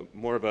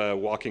more of a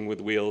walking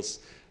with wheels,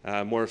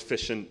 more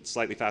efficient,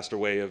 slightly faster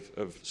way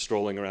of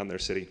strolling around their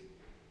city.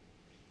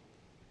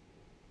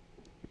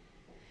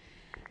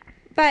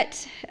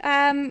 But,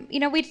 you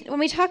know, when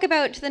we talk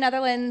about the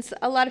Netherlands,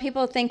 a lot of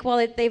people think,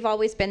 well, they've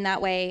always been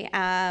that way.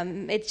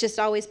 It's just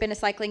always been a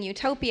cycling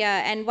utopia.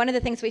 And one of the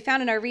things we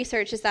found in our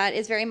research is that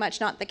is very much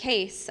not the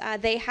case.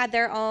 They had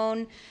their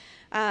own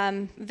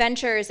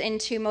ventures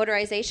into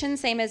motorization,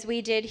 same as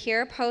we did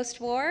here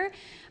post-war.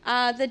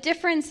 The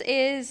difference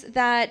is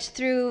that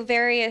through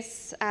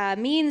various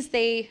means,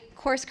 they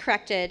course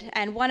corrected,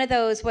 and one of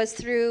those was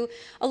through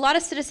a lot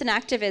of citizen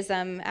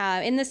activism.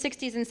 In the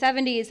 60s and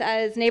 70s,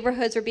 as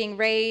neighborhoods were being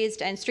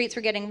raised and streets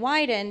were getting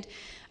widened,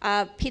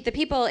 the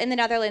people in the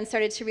Netherlands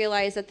started to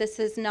realize that this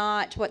is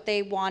not what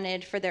they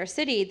wanted for their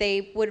city.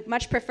 They would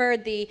much prefer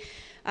the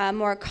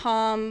more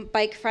calm,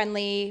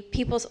 bike-friendly,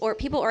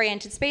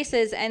 people-oriented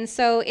spaces, and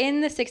so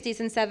in the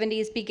 60s and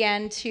 70s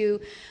began to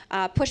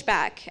push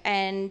back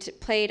and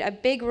played a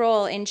big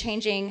role in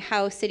changing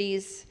how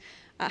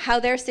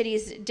their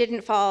cities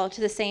didn't fall to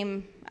the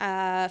same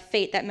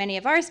fate that many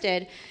of ours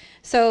did.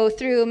 So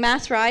through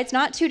mass rides,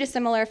 not too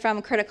dissimilar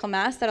from critical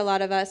mass that a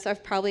lot of us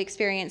have probably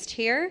experienced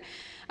here,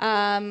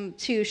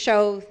 to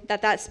show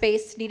that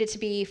space needed to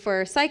be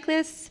for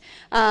cyclists,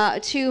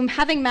 to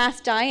having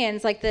mass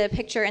die-ins like the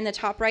picture in the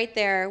top right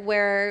there,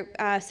 where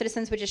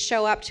citizens would just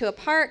show up to a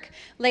park,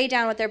 lay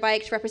down with their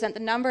bike to represent the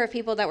number of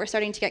people that were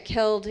starting to get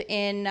killed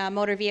in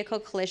motor vehicle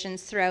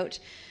collisions throughout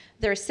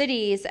their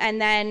cities. And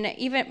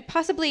then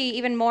possibly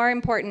even more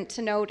important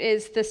to note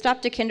is the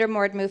Stop de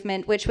Kindermoord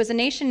movement, which was a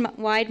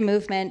nationwide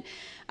movement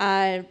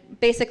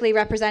basically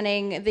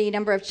representing the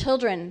number of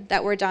children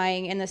that were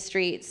dying in the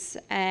streets,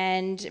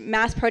 and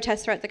mass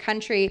protests throughout the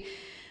country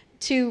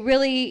to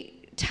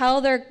really tell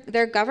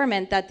their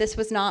government that this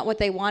was not what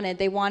they wanted.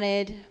 They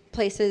wanted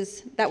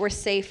places that were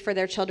safe for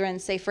their children,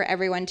 safe for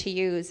everyone to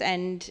use,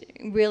 and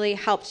really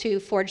help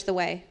to forge the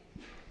way.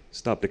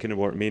 Stop de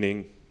Kindermoord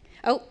meaning?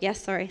 Oh,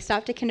 yes, sorry.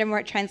 Stop de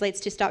Kindermoord translates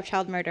to stop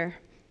child murder.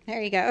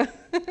 There you go.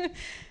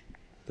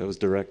 Those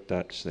direct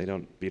Dutch, they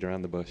don't beat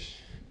around the bush.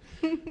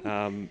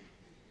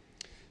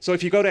 So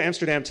if you go to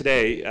Amsterdam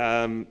today,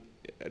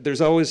 there's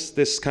always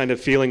this kind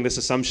of feeling, this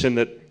assumption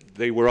that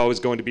they were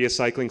always going to be a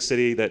cycling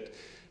city, that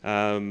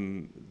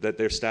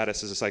their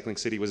status as a cycling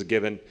city was a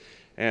given.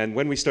 And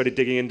when we started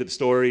digging into the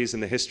stories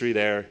and the history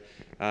there,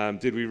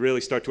 did we really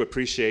start to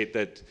appreciate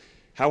that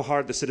how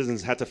hard the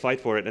citizens had to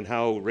fight for it and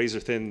how razor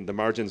thin the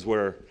margins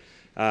were.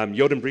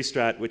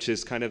 Jodenbrieststraat, which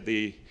is kind of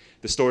the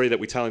story that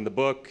we tell in the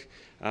book,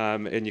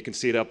 and you can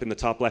see it up in the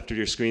top left of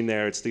your screen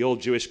there. It's the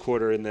old Jewish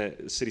quarter in the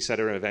city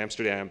center of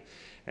Amsterdam.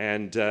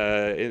 And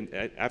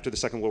after the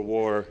Second World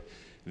War,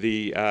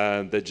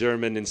 the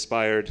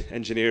German-inspired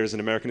engineers and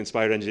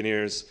American-inspired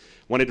engineers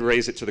wanted to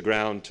raise it to the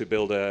ground to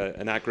build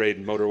an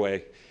at-grade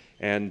motorway.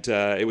 And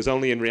it was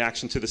only in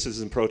reaction to the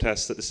citizen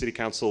protests that the city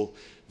council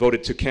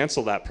voted to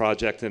cancel that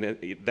project, and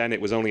then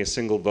it was only a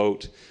single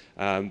vote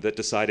that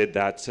decided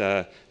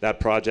that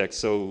project.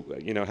 So,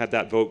 you know, had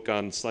that vote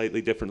gone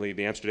slightly differently,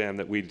 the Amsterdam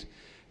that we'd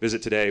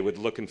visit today would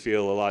look and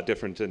feel a lot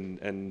different,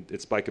 and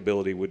its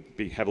bikeability would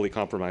be heavily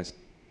compromised.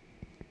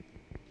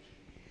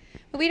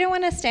 We don't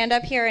want to stand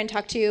up here and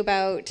talk to you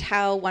about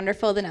how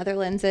wonderful the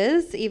Netherlands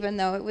is, even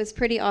though it was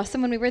pretty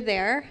awesome when we were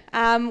there.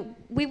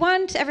 We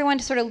want everyone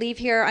to sort of leave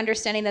here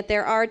understanding that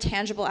there are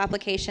tangible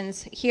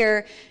applications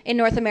here in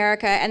North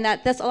America, and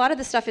that a lot of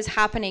this stuff is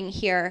happening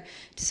here,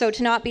 so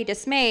to not be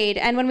dismayed.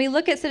 And when we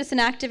look at citizen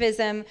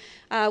activism,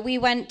 we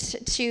went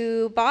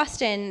to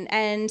Boston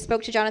and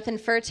spoke to Jonathan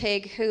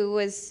Fertig, who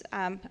was,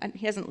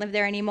 he doesn't live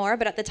there anymore,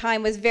 but at the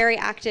time was very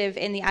active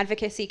in the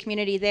advocacy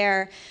community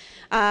there.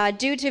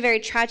 Due to a very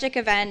tragic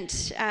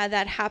event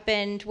that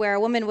happened where a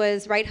woman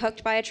was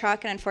right-hooked by a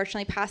truck and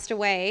unfortunately passed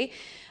away,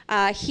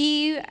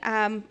 he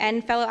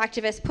and fellow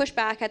activists pushed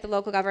back at the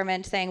local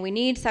government saying, we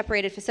need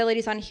separated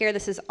facilities on here.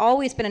 This has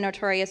always been a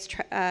notorious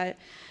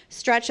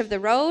stretch of the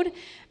road,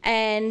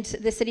 and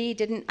the city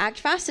didn't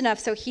act fast enough.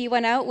 So he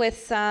went out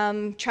with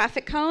some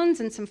traffic cones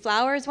and some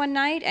flowers one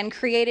night and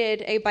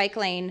created a bike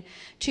lane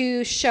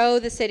to show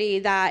the city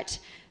that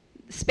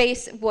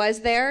space was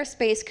there,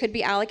 space could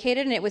be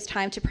allocated, and it was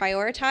time to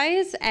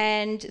prioritize.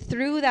 And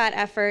through that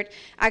effort,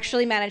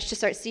 actually managed to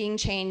start seeing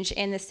change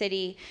in the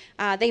city.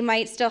 They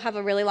might still have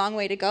a really long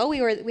way to go.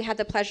 We had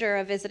the pleasure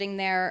of visiting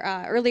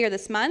there earlier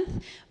this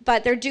month,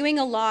 but they're doing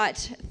a lot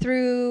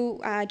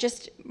through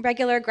just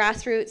regular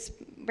grassroots,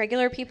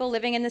 regular people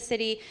living in the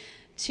city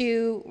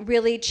to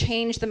really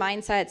change the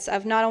mindsets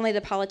of not only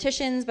the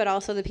politicians, but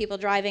also the people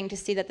driving, to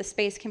see that the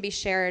space can be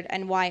shared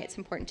and why it's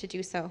important to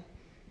do so.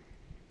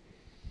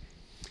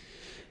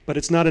 But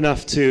it's not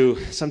enough to,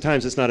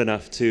 sometimes it's not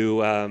enough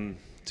to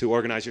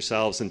organize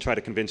yourselves and try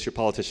to convince your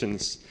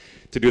politicians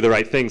to do the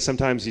right thing.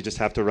 Sometimes you just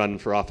have to run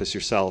for office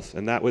yourself.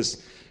 And that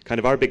was kind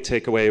of our big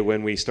takeaway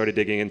when we started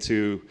digging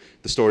into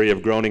the story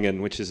of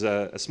Groningen, which is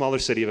a smaller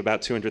city of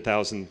about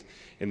 200,000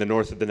 in the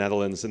north of the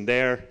Netherlands. And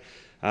there,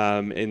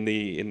 In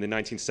the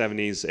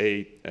 1970s,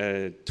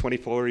 a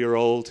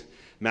 24-year-old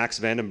Max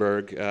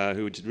Vandenberg,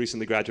 who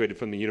recently graduated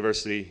from the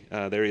university,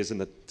 there he is in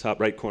the top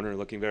right corner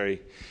looking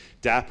very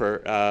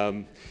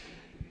dapper,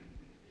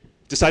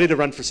 decided to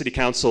run for city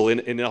council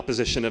in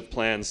opposition of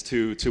plans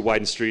to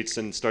widen streets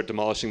and start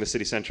demolishing the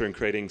city center and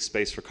creating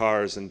space for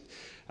cars. And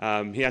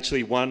he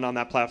actually won on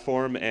that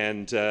platform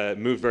and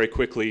moved very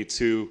quickly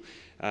to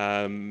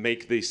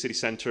make the city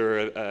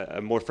center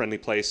a more friendly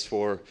place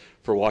for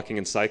walking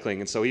and cycling.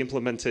 And so he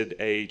implemented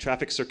a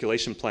traffic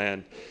circulation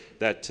plan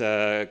that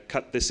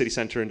cut the city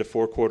center into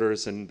 4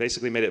 quarters and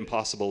basically made it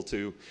impossible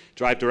to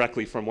drive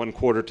directly from one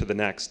quarter to the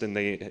next.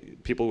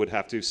 And people would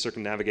have to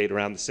circumnavigate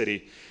around the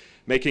city,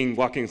 making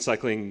walking and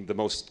cycling the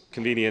most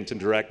convenient and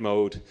direct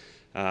mode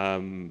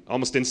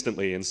almost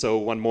instantly. And so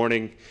one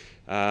morning,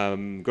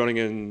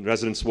 Groningen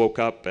residents woke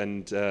up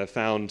and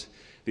found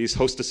these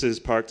hostesses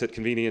parked at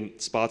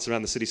convenient spots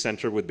around the city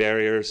center with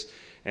barriers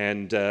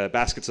and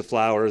baskets of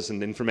flowers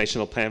and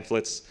informational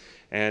pamphlets.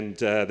 And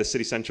the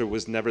city center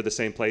was never the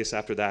same place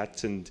after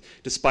that. And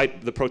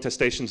despite the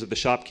protestations of the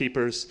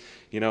shopkeepers,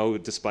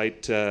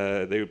 despite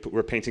they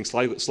were painting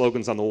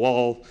slogans on the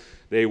wall,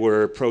 they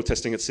were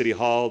protesting at City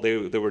Hall,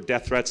 there were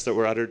death threats that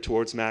were uttered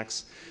towards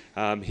Max.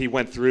 He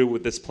went through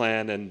with this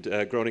plan, and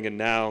Groningen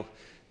now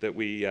that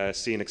we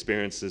see and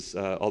experience is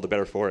all the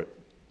better for it.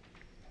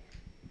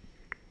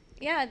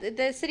 Yeah,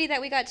 the city that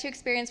we got to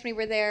experience when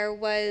we were there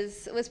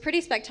was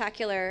pretty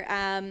spectacular.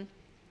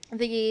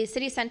 The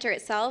city center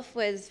itself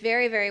was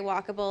very, very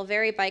walkable,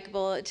 very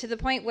bikeable, to the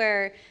point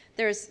where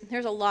there's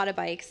a lot of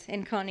bikes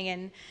in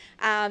Groningen.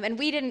 And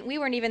we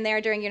weren't even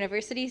there during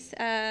university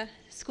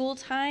school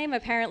time.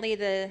 Apparently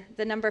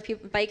the number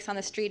of bikes on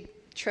the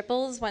street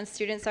triples once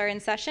students are in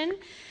session.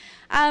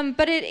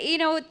 But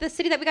the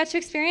city that we got to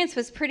experience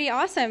was pretty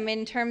awesome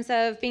in terms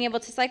of being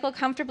able to cycle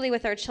comfortably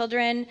with our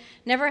children,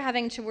 never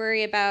having to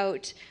worry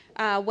about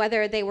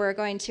whether they were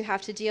going to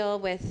have to deal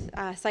with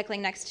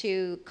cycling next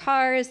to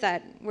cars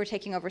that were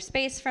taking over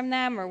space from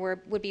them or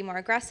would be more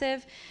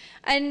aggressive.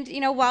 And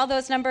while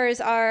those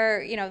numbers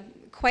are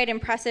quite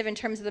impressive in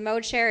terms of the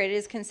mode share, it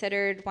is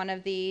considered one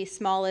of the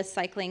smallest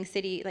cycling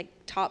city,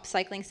 top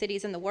cycling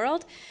cities in the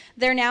world.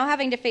 They're now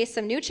having to face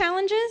some new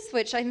challenges,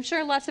 which I'm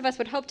sure lots of us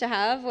would hope to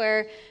have,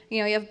 where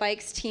you have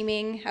bikes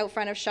teeming out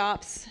front of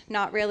shops,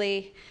 not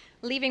really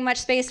leaving much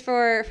space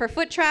for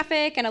foot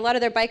traffic, and a lot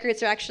of their bike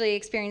routes are actually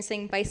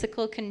experiencing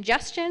bicycle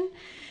congestion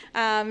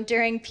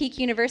during peak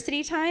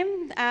university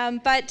time.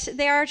 But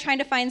they are trying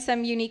to find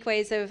some unique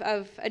ways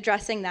of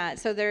addressing that.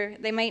 So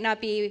they might not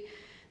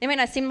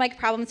seem like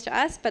problems to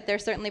us, but they're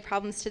certainly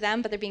problems to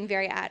them, but they're being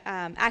very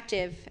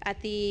active at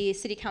the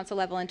city council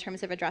level in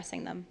terms of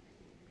addressing them.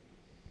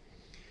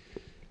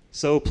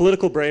 So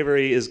political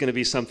bravery is going to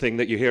be something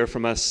that you hear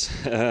from us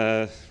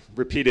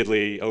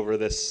repeatedly over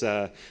this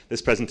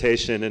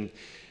presentation. And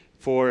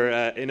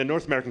in a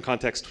North American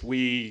context,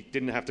 we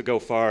didn't have to go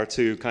far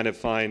to kind of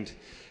find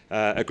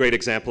a great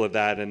example of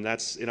that, and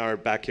that's in our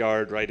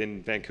backyard right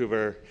in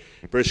Vancouver,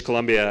 British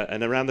Columbia.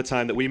 And around the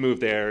time that we moved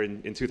there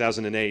in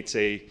 2008,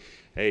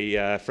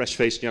 a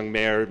fresh-faced young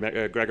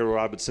mayor, Gregor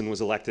Robertson,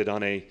 was elected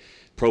on a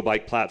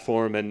pro-bike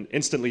platform and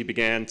instantly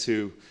began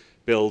to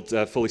build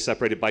fully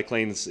separated bike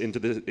lanes in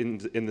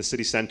the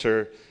city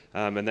center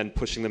and then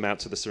pushing them out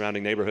to the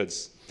surrounding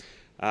neighborhoods.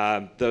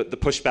 The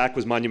pushback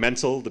was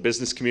monumental. The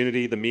business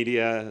community, the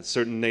media,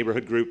 certain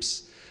neighborhood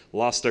groups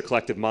lost their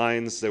collective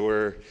minds. There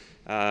were,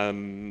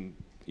 the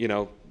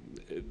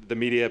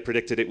media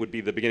predicted it would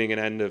be the beginning and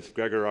end of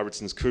Gregor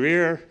Robertson's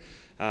career.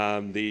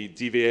 The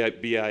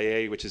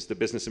DVBIA, which is the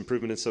Business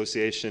Improvement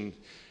Association,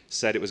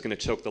 said it was going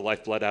to choke the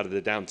lifeblood out of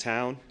the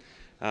downtown.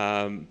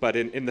 But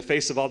in the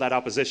face of all that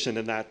opposition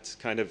and that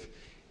kind of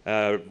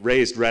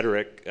raised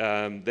rhetoric,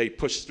 they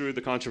pushed through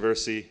the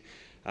controversy.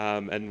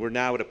 And we're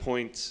now at a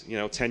point,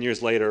 10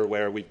 years later,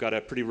 where we've got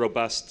a pretty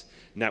robust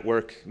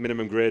network,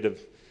 minimum grid of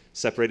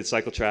separated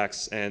cycle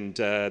tracks, and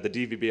the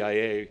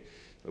DVBIA,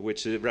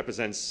 which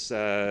represents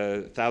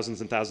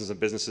thousands and thousands of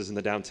businesses in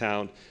the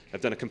downtown,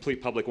 have done a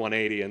complete public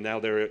 180, and now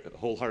they're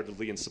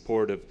wholeheartedly in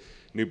support of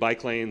new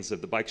bike lanes,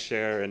 of the bike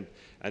share,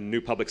 and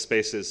new public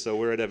spaces. So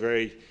we're at a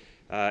very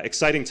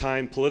exciting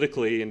time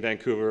politically in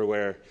Vancouver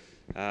where,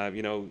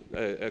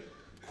 a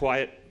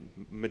quiet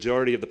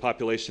majority of the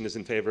population is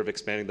in favor of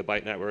expanding the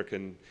bike network,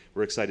 and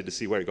we're excited to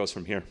see where it goes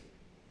from here.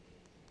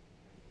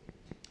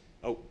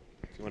 Oh, do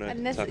you want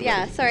to talk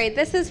about it? Sorry.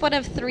 This is one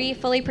of 3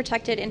 fully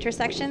protected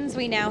intersections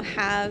we now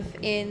have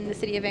in the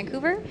city of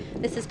Vancouver.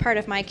 This is part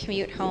of my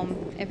commute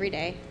home every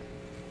day.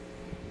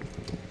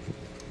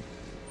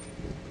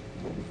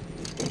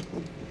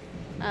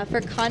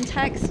 For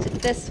context,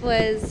 this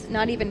was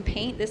not even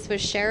paint, this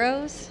was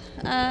sharrows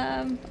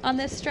on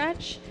this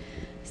stretch.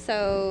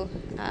 So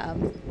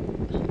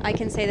I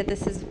can say that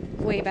this is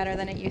way better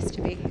than it used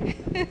to be.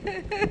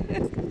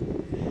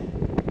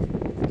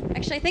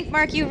 Actually, I think,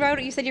 Mark, you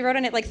said you wrote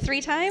on it like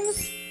 3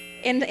 times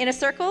in a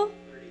circle?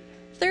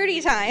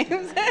 30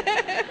 times.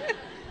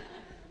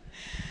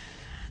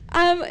 So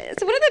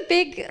one of the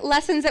big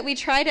lessons that we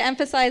try to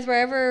emphasize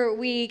wherever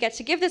we get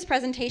to give this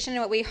presentation,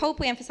 and what we hope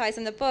we emphasize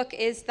in the book,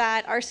 is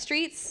that our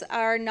streets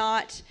are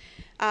not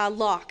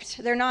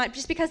locked. They're not,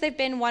 just because they've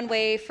been one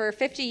way for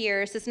 50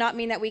 years does not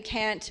mean that we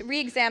can't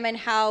re-examine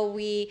how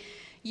we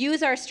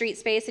use our street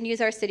space and use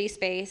our city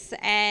space.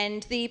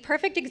 And the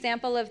perfect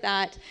example of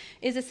that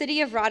is the city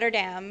of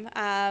Rotterdam.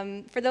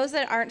 For those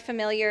that aren't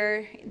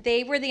familiar,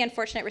 they were the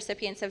unfortunate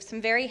recipients of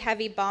some very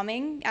heavy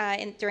bombing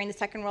during the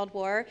Second World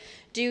War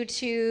due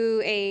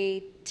to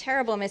a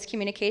terrible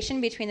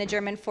miscommunication between the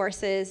German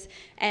forces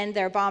and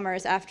their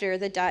bombers after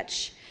the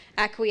Dutch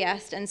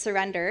acquiesced and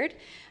surrendered.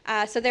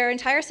 So their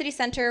entire city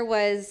center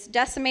was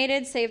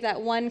decimated, save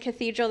that one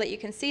cathedral that you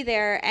can see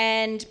there.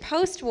 And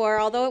post-war,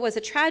 although it was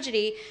a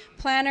tragedy,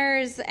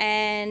 planners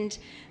and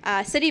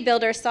city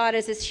builders saw it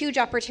as this huge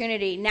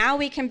opportunity. Now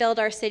we can build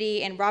our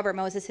city in Robert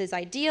Moses's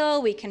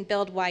ideal. We can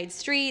build wide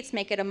streets,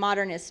 make it a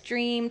modernist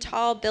dream,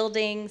 tall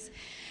buildings,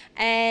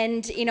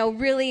 and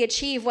really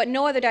achieve what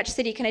no other Dutch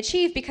city can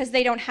achieve because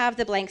they don't have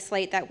the blank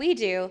slate that we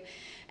do.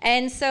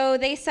 And so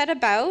they set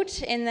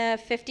about in the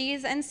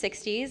 50s and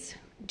 60s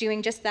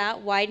doing just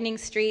that, widening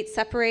streets,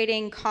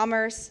 separating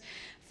commerce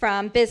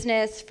from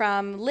business,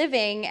 from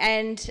living,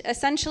 and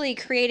essentially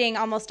creating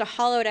almost a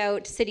hollowed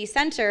out city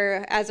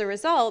center as a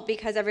result,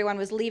 because everyone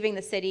was leaving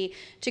the city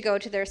to go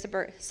to their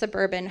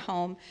suburban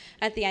home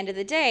at the end of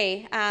the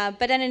day.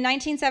 But then in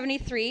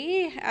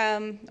 1973,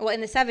 well,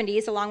 in the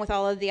 70s, along with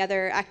all of the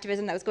other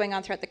activism that was going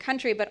on throughout the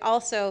country, but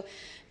also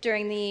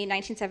during the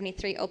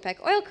 1973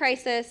 OPEC oil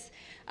crisis,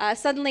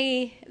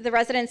 suddenly the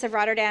residents of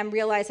Rotterdam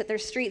realized that their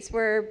streets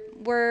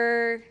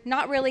were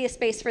not really a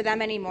space for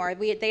them anymore.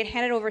 They had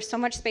handed over so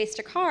much space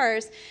to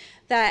cars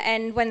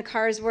and when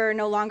cars were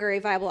no longer a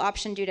viable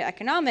option due to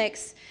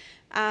economics,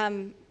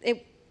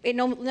 it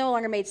no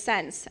longer made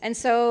sense. And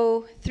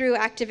so through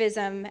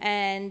activism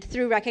and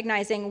through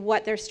recognizing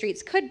what their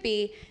streets could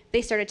be,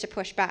 they started to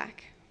push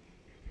back.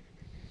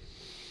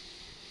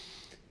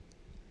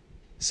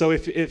 So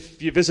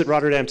if you visit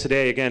Rotterdam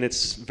today, again,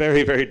 it's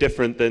very, very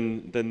different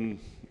than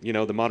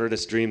the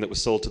modernist dream that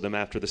was sold to them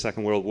after the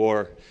Second World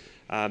War.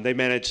 They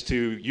managed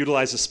to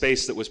utilize the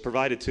space that was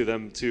provided to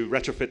them to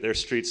retrofit their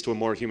streets to a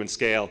more human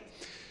scale.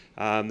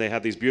 They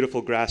have these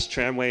beautiful grass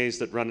tramways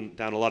that run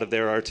down a lot of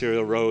their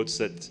arterial roads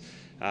that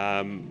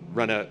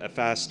run a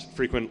fast,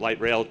 frequent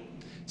light rail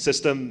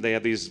system. They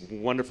have these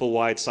wonderful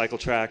wide cycle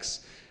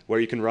tracks where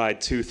you can ride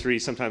 2, 3,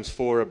 sometimes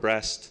 4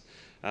 abreast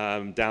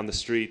down the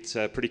street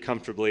pretty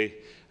comfortably.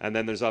 And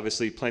then there's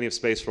obviously plenty of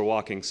space for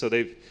walking. So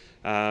they've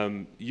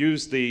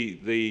used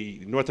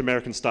the North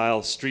American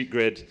style street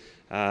grid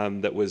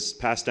that was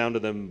passed down to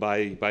them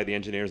by the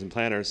engineers and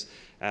planners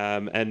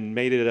and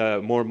made it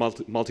a more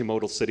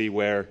multimodal city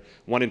where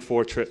 1 in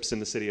 4 trips in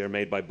the city are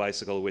made by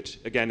bicycle, which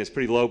again is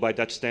pretty low by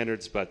Dutch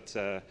standards, but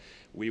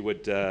we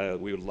would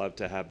love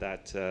to have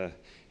that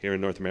here in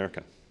North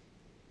America.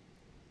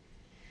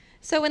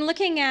 So when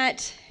looking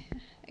at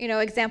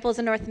examples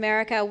in North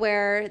America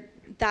where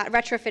that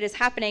retrofit is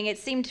happening, it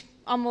seemed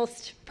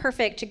almost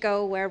perfect to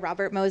go where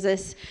Robert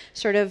Moses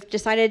sort of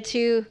decided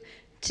to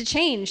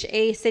change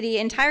a city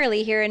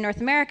entirely here in North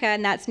America,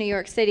 and that's New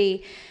York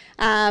City.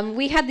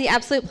 We had the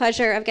absolute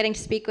pleasure of getting to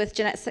speak with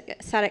Jeanette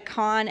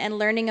Sadik-Khan and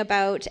learning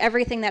about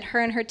everything that her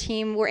and her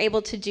team were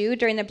able to do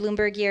during the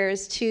Bloomberg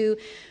years to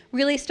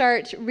really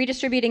start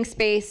redistributing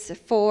space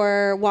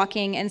for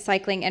walking and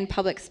cycling and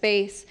public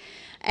space.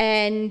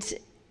 And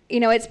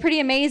it's pretty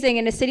amazing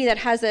in a city that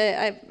has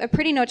a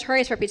pretty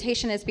notorious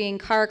reputation as being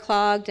car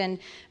clogged and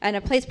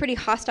a place pretty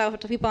hostile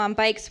to people on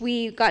bikes.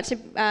 We got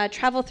to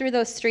travel through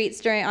those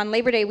streets on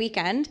Labor Day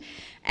weekend,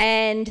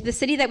 and the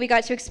city that we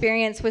got to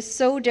experience was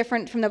so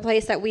different from the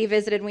place that we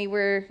visited when we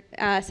were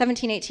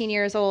 17, 18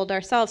 years old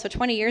ourselves, so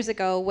 20 years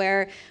ago,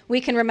 where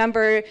we can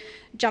remember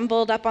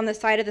jumbled up on the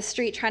side of the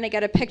street trying to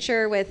get a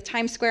picture with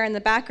Times Square in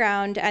the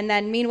background, and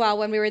then meanwhile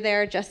when we were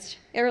there just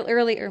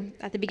earlier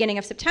at the beginning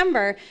of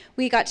September,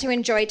 we got to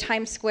enjoy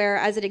Times Square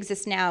as it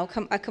exists now,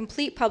 a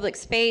complete public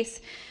space,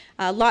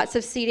 lots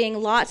of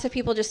seating, lots of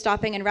people just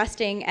stopping and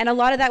resting, and a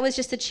lot of that was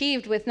just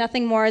achieved with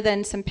nothing more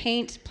than some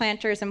paint,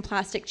 planters, and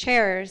plastic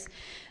chairs.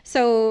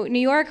 So New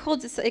York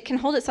can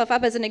hold itself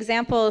up as an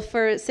example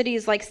for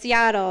cities like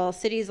Seattle,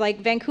 cities like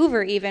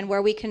Vancouver even,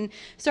 where we can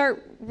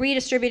start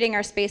redistributing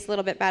our space a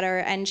little bit better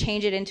and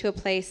change it into a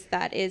place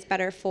that is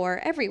better for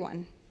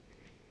everyone.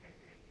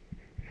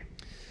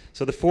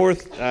 So the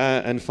fourth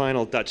and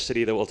final Dutch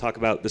city that we'll talk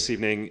about this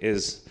evening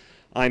is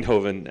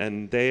Eindhoven,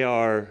 and they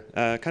are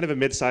kind of a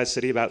mid-sized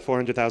city, about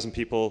 400,000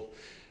 people,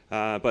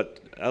 but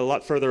a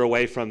lot further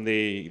away from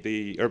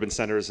the urban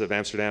centers of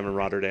Amsterdam and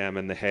Rotterdam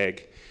and The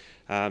Hague.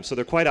 So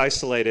they're quite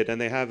isolated, and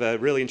they have a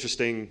really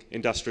interesting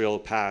industrial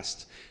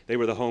past. They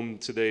were the home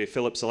to the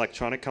Philips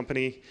Electronic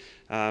Company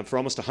for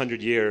almost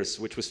 100 years,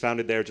 which was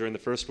founded there during the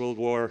First World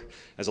War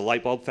as a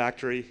light bulb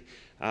factory,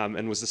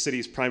 and was the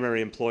city's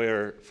primary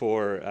employer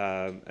for,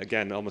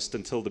 again, almost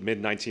until the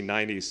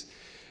mid-1990s.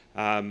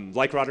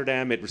 Like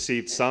Rotterdam, it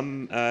received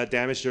some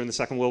damage during the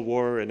Second World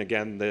War, and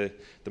again, the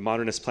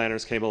modernist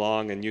planners came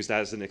along and used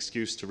that as an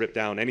excuse to rip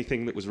down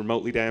anything that was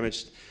remotely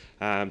damaged,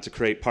 to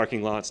create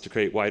parking lots, to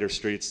create wider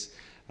streets,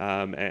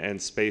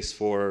 and space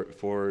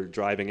for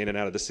driving in and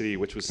out of the city,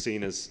 which was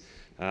seen as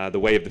the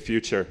way of the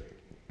future.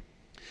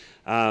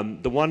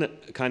 The one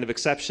kind of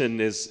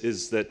exception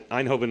is that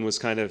Eindhoven was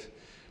kind of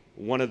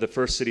one of the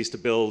first cities to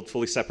build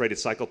fully separated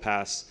cycle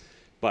paths,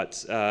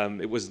 but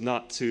it was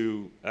not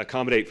to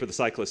accommodate for the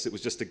cyclists. It was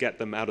just to get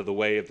them out of the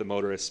way of the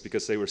motorists,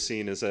 because they were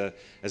seen as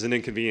an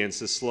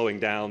inconvenience, as slowing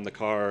down the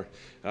car,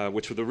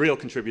 which were the real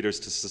contributors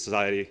to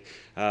society,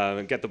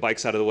 and get the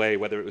bikes out of the way,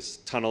 whether it was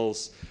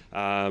tunnels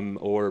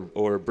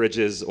or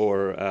bridges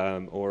or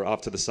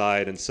off to the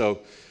side. And so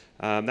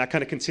that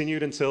kind of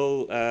continued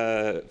until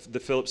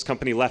the Philips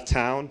company left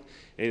town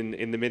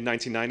in the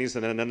mid-1990s,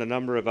 and then a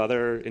number of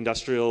other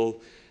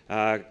industrial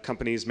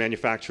companies,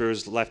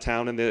 manufacturers left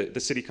town, and the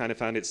city kind of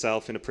found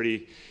itself in a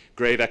pretty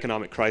grave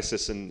economic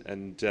crisis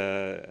and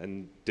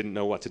didn't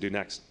know what to do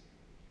next.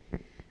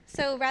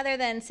 So rather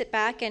than sit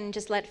back and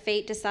just let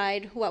fate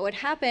decide what would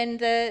happen,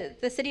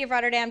 the city of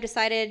Rotterdam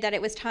decided that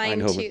it was time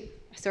Eindhoven.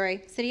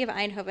 City of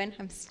Eindhoven,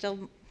 I'm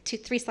still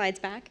 3 slides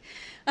back.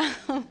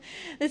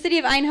 The city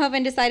of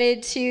Eindhoven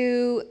decided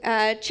to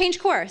change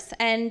course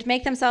and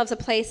make themselves a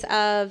place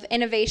of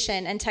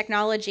innovation and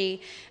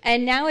technology.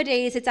 And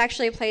nowadays, it's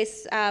actually a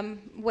place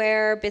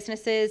where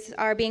businesses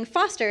are being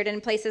fostered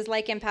in places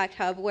like Impact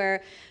Hub,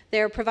 where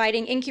they're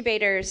providing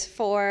incubators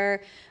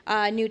for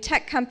new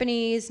tech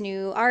companies,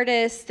 new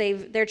artists.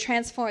 They've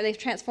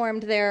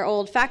transformed their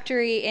old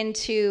factory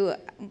into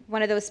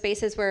one of those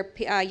spaces where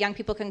young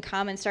people can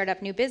come and start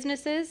up new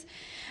businesses.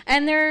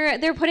 And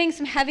they're putting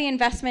some heavy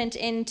investment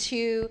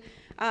into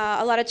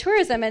a lot of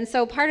tourism, and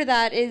so part of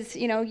that is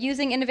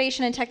using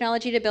innovation and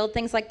technology to build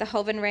things like the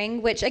Hoven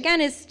Ring, which again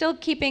is still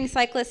keeping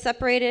cyclists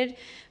separated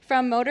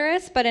from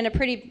motorists, but in a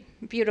pretty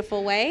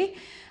beautiful way.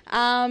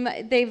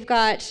 They've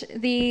got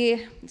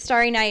the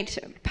Starry Night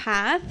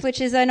Path,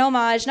 which is an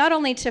homage not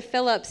only to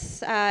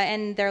Philips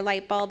and their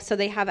light bulbs, so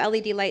they have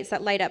LED lights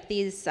that light up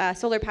these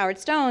solar-powered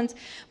stones,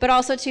 but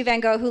also to Van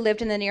Gogh, who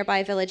lived in the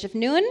nearby village of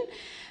Nuon.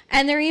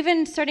 And they're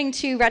even starting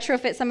to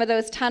retrofit some of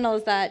those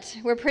tunnels that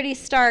were pretty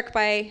stark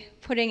by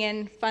putting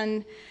in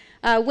fun,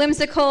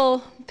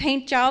 whimsical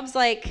paint jobs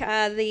like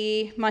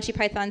the Monty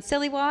Python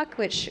Silly Walk,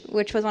 which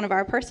was one of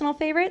our personal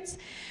favorites.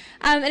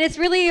 And it's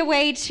really a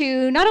way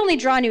to not only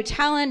draw new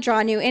talent,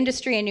 draw new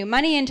industry and new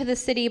money into the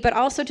city, but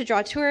also to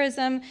draw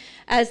tourism.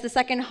 As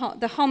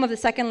the home of the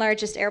second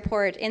largest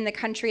airport in the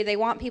country, they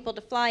want people to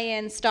fly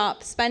in,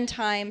 stop, spend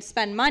time,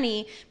 spend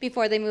money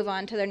before they move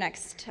on to their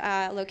next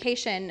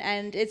location.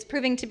 And it's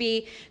proving to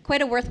be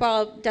quite a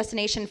worthwhile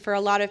destination for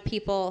a lot of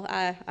people,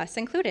 us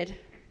included.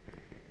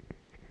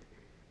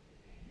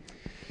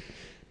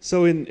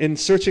 So in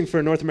searching for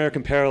a North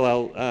American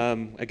parallel,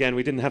 again,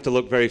 we didn't have to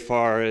look very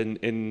far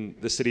in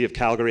the city of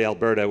Calgary,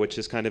 Alberta, which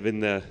is kind of in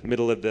the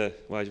middle of the,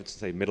 well, I should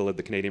say middle of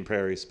the Canadian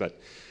prairies, but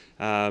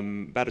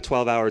about a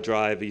 12-hour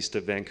drive east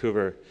of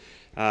Vancouver.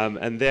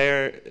 And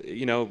there,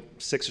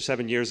 6 or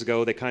 7 years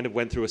ago, they kind of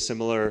went through a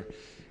similar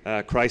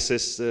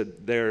crisis.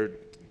 Their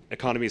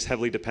economy is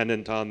heavily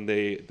dependent on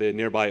the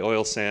nearby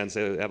oil sands.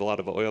 They have a lot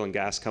of oil and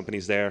gas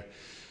companies there.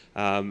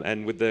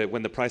 And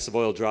when the price of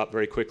oil dropped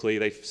very quickly,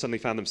 they suddenly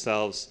found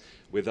themselves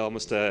with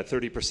almost a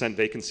 30%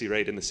 vacancy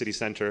rate in the city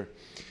center.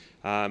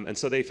 And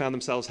so they found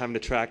themselves having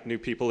to attract new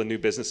people and new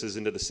businesses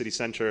into the city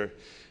center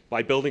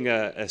by building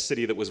a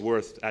city that was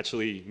worth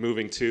actually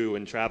moving to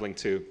and traveling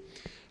to.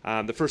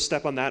 The first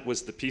step on that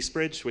was the Peace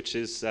Bridge, which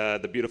is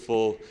the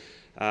beautiful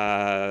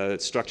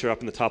structure up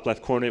in the top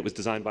left corner. It was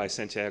designed by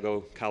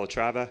Santiago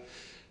Calatrava.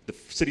 The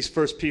city's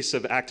first piece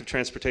of active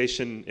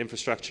transportation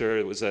infrastructure.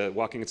 It was a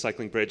walking and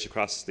cycling bridge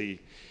across the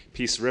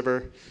Peace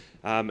River,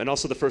 and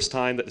also the first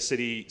time that the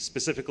city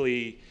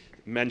specifically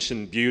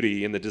mentioned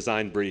beauty in the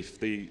design brief.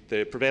 The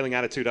prevailing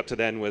attitude up to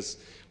then was,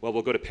 well,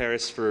 we'll go to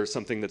Paris for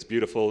something that's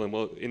beautiful,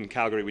 and in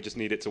Calgary we just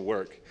need it to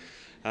work.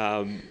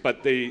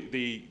 But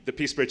the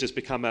Peace Bridge has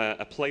become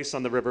a place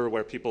on the river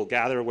where people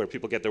gather, where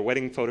people get their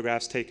wedding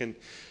photographs taken,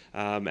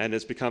 and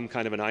has become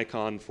kind of an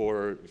icon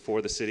for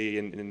the city,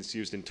 and it's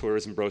used in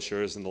tourism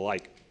brochures and the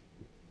like.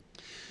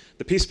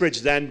 The Peace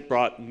Bridge then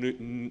brought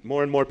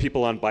more and more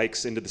people on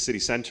bikes into the city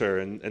center,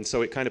 and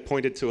so it kind of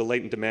pointed to a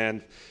latent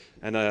demand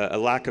and a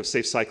lack of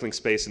safe cycling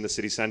space in the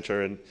city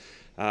center.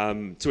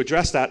 And to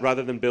address that,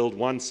 rather than build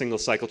one single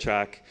cycle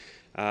track,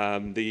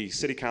 the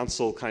city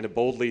council kind of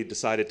boldly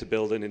decided to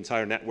build an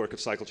entire network of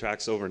cycle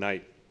tracks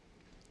overnight.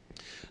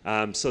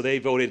 So they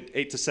voted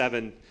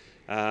 8-7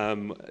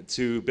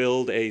 to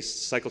build a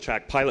cycle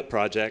track pilot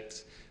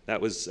project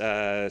that was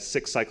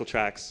 6 cycle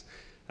tracks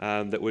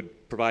that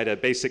would provide a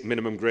basic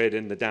minimum grid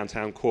in the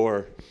downtown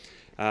core.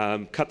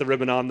 Cut the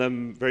ribbon on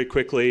them very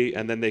quickly,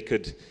 and then they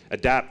could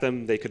adapt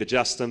them, they could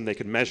adjust them, they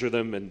could measure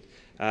them,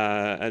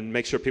 and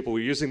make sure people were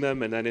using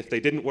them. And then if they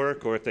didn't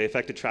work, or if they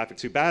affected traffic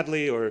too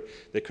badly, or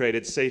they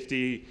created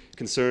safety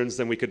concerns,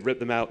 then we could rip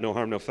them out, no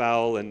harm, no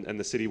foul, and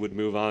the city would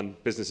move on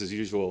business as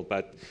usual.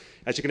 But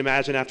as you can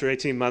imagine, after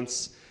 18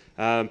 months,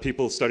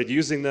 people started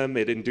using them.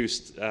 It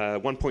induced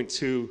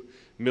 1.2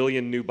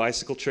 million new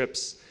bicycle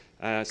trips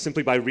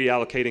simply by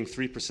reallocating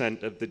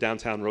 3% of the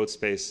downtown road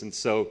space. And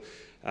so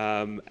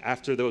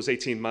after those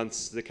 18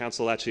 months, the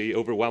council actually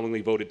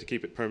overwhelmingly voted to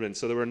keep it permanent.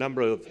 So there were a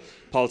number of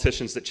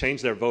politicians that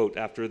changed their vote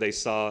after they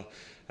saw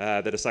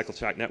that a cycle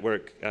track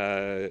network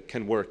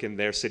can work in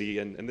their city.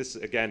 And this,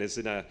 again, is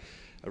in a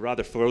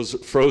rather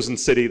frozen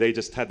city. They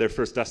just had their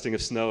first dusting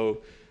of snow.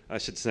 I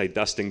should say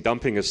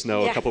dumping of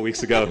snow a couple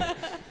weeks ago.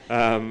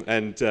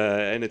 And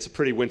it's a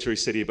pretty wintry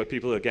city, but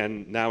people,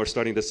 again, now are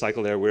starting to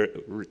cycle there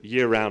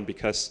year-round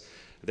because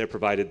they're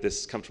provided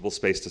this comfortable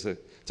space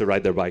to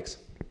ride their bikes.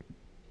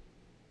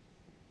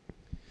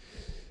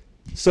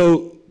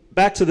 So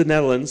back to the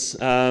Netherlands,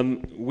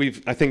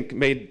 we've, I think,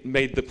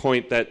 made the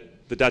point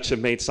that the Dutch have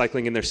made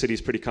cycling in their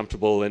cities pretty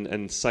comfortable,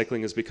 and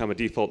cycling has become a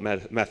default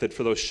method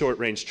for those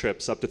short-range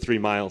trips up to 3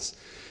 miles.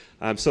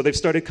 So they've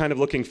started kind of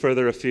looking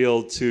further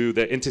afield to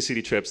the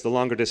intercity trips, the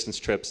longer distance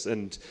trips,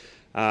 and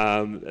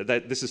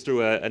this is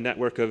through a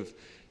network of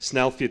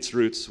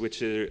snelfietsroutes,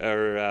 which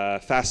are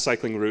fast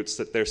cycling routes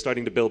that they're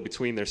starting to build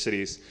between their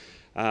cities.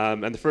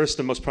 And the first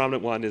and most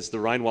prominent one is the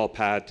Rijnwal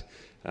pad,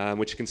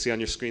 which you can see on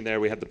your screen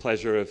there. We had the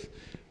pleasure of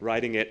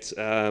riding it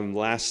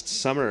last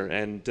summer,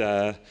 and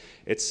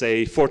it's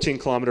a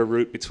 14-kilometer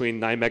route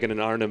between Nijmegen and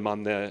Arnhem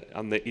on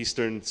the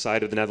eastern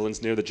side of the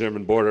Netherlands near the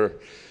German border.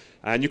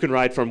 And you can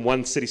ride from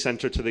one city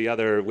center to the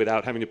other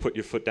without having to put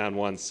your foot down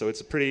once. So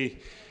it's a pretty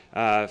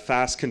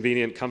fast,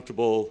 convenient,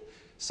 comfortable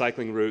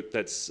cycling route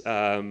that's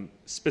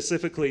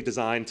specifically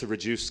designed to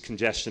reduce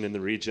congestion in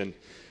the region.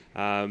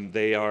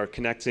 They are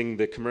connecting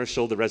the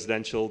commercial, the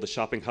residential, the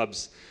shopping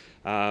hubs,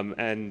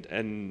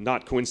 and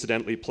not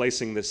coincidentally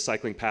placing this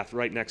cycling path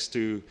right next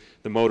to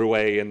the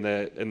motorway and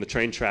the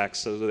train tracks,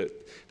 so that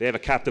they have a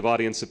captive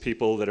audience of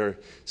people that are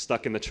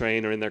stuck in the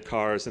train or in their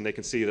cars, and they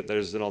can see that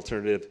there's an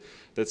alternative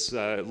that's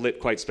lit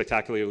quite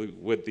spectacularly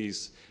with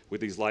these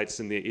lights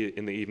in the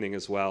evening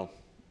as well.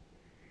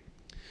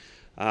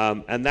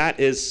 And that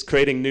is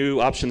creating new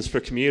options for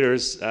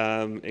commuters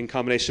in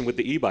combination with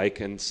the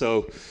e-bike. And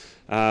so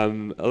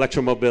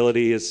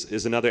electromobility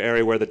is another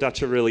area where the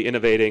Dutch are really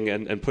innovating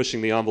and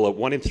pushing the envelope.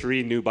 1 in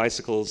 3 new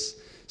bicycles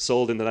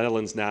sold in the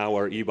Netherlands now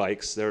are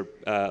e-bikes. They're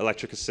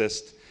electric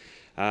assist.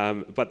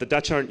 But the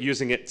Dutch aren't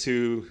using it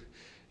to,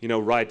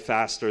 ride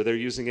faster. They're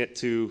using it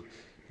to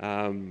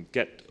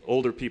get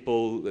older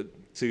people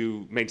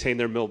to maintain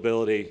their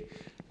mobility.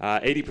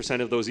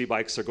 80% of those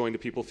e-bikes are going to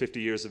people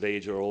 50 years of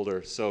age or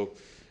older. So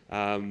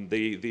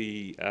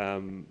the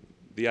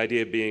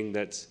idea being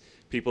that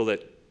people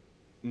that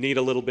need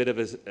a little bit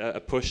of a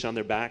push on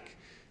their back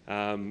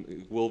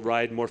will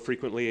ride more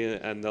frequently,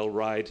 and they'll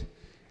ride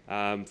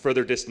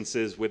further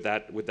distances with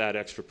that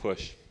extra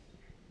push.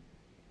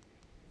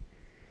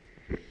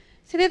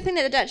 So the other thing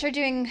that the Dutch are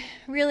doing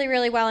really,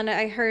 really well, and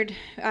I heard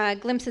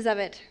glimpses of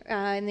it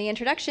in the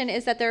introduction,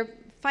 is that they're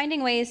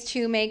finding ways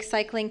to make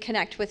cycling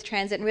connect with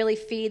transit and really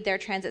feed their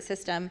transit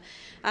system.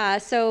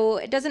 So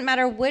it doesn't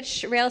matter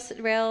which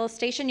rail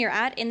station you're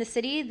at in the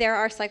city, there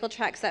are cycle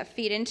tracks that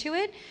feed into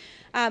it,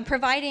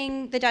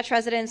 providing the Dutch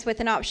residents with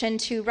an option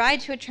to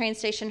ride to a train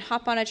station,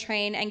 hop on a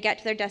train, and get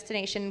to their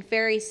destination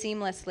very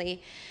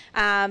seamlessly.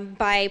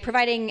 By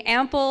providing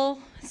ample,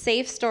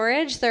 safe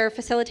storage, they're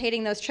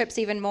facilitating those trips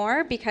even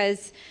more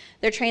because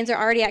their trains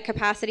are already at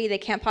capacity. They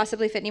can't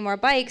possibly fit any more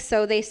bikes,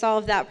 so they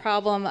solve that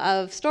problem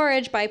of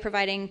storage by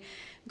providing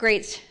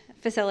great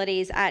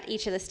facilities at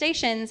each of the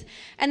stations.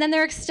 And then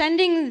they're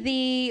extending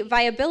the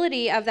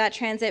viability of that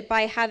transit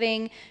by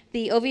having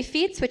the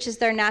OV-Fiets, which is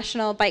their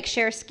national bike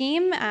share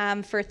scheme,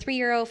 for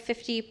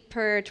 €3.50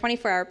 per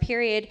 24-hour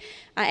period.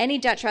 Any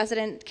Dutch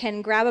resident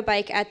can grab a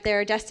bike at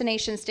their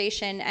destination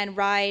station and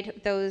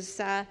ride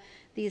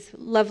these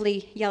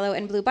lovely yellow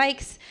and blue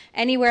bikes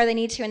anywhere they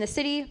need to in the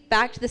city,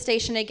 back to the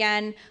station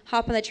again,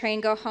 hop on the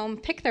train, go home,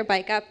 pick their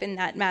bike up in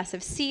that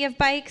massive sea of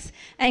bikes,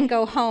 and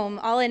go home,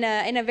 all in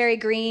a very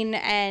green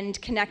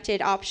and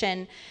connected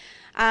option.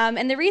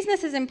 And the reason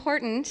this is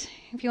important,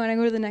 if you want to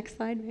go to the next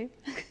slide,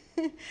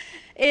 babe,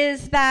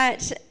 is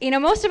that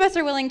most of us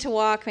are willing to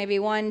walk maybe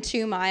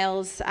 1-2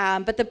 miles,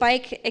 but the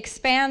bike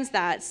expands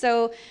that.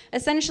 So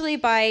essentially,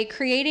 by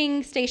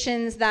creating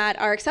stations that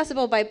are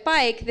accessible by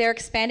bike, they're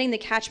expanding the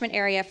catchment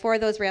area for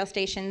those rail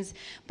stations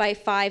by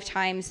 5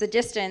 times the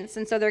distance.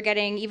 And so they're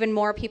getting even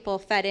more people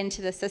fed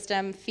into the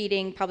system,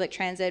 feeding public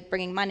transit,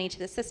 bringing money to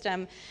the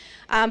system.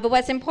 But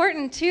what's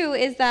important too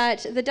is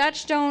that the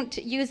Dutch don't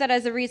use that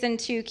as a reason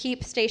to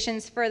keep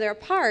stations further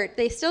apart.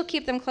 They still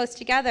keep them close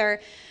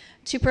together,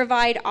 to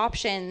provide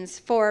options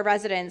for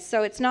residents.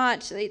 So it's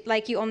not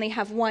like you only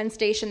have one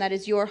station that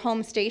is your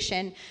home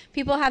station.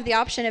 People have the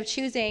option of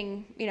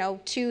choosing,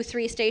 2,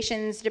 3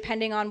 stations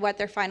depending on what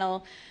their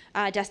final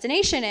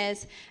destination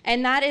is,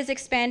 and that is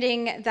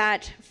expanding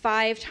that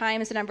 5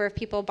 times the number of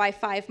people by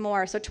 5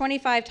 more. So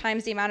 25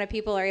 times the amount of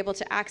people are able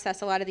to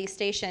access a lot of these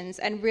stations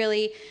and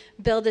really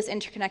build this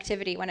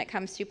interconnectivity when it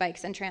comes to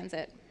bikes and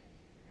transit.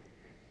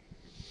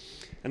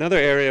 Another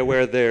area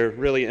where they're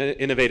really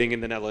innovating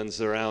in the Netherlands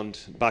is around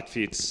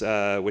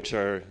bakfiets, which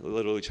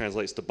literally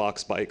translates to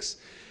box bikes.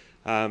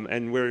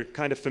 And we're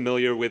kind of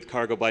familiar with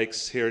cargo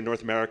bikes here in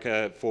North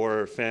America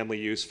for family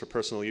use, for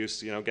personal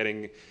use,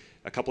 getting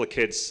a couple of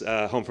kids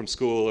home from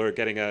school or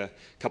getting a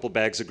couple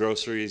bags of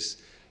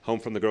groceries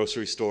home from the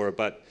grocery store.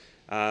 But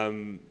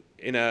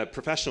in a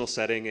professional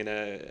setting, in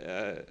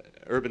a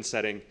urban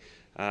setting,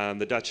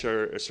 the Dutch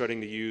are starting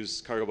to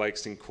use cargo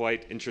bikes in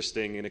quite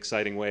interesting and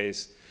exciting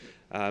ways.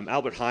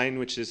 Albert Heijn,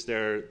 which is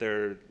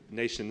their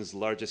nation's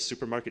largest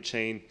supermarket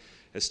chain,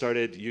 has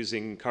started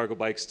using cargo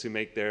bikes to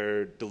make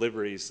their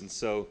deliveries. And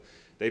so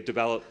they've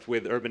developed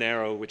with Urban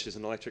Arrow, which is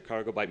an electric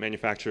cargo bike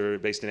manufacturer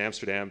based in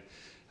Amsterdam,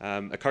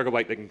 a cargo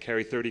bike that can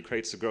carry 30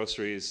 crates of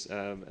groceries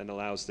and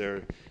allows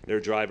their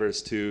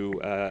drivers to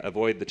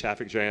avoid the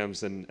traffic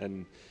jams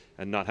and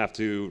not have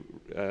to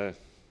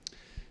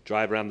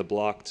drive around the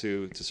block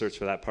to search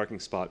for that parking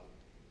spot.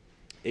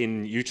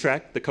 In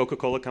Utrecht, the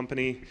Coca-Cola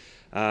company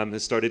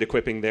has started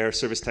equipping their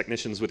service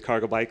technicians with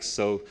cargo bikes.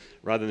 So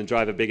rather than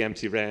drive a big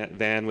empty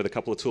van with a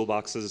couple of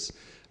toolboxes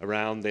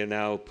around, they're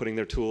now putting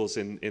their tools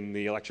in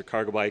the electric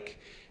cargo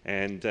bike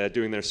and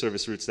doing their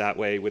service routes that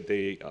way, with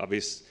the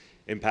obvious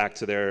impact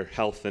to their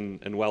health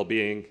and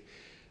well-being.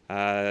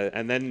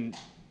 And then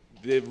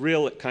the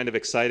real kind of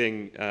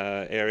exciting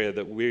area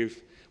that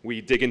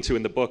we dig into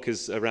in the book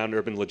is around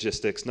urban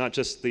logistics, not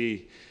just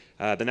the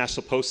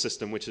National Post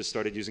System, which has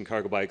started using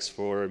cargo bikes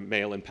for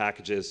mail and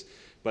packages,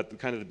 but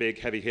kind of the big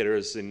heavy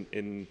hitters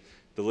in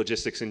the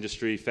logistics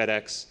industry.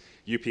 FedEx,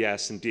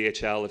 UPS, and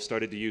DHL have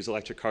started to use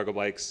electric cargo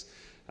bikes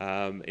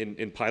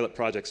in pilot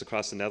projects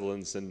across the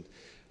Netherlands. And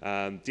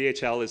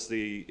DHL is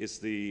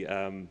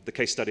the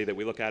case study that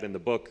we look at in the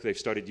book. They've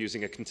started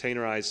using a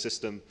containerized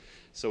system.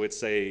 So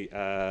it's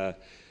 4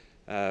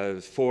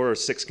 or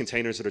 6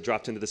 containers that are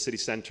dropped into the city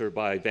center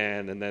by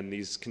van, and then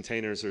these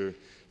containers are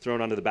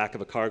thrown onto the back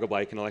of a cargo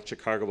bike, an electric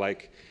cargo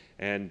bike,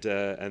 and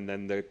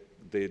then the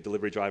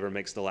delivery driver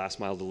makes the last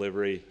mile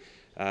delivery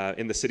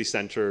in the city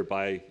center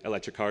by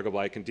electric cargo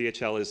bike. And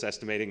DHL is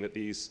estimating that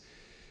these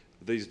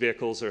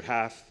vehicles are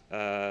half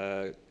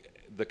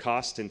the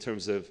cost in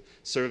terms of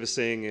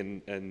servicing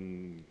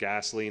and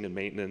gasoline and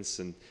maintenance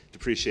and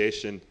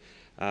depreciation.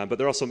 But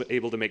they're also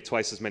able to make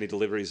twice as many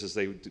deliveries as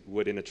they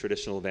would in a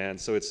traditional van.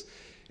 So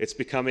it's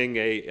becoming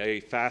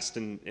a fast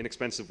and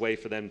inexpensive way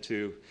for them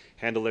to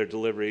handle their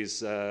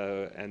deliveries,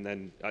 and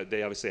then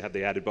they obviously have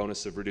the added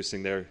bonus of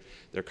reducing their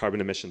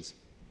carbon emissions.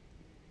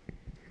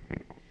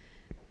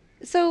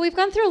 So we've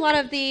gone through a lot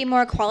of the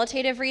more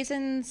qualitative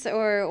reasons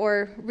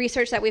or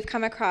research that we've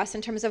come across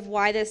in terms of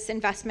why this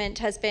investment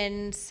has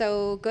been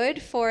so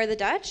good for the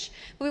Dutch.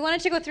 But we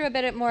wanted to go through a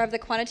bit more of the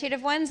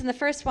quantitative ones, and the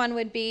first one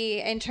would be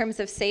in terms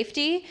of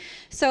safety.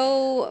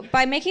 So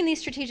by making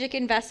these strategic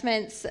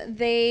investments,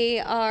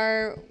 they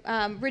are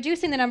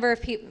reducing the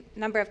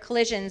number of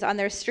collisions on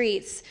their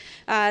streets.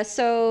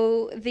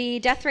 So the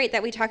death rate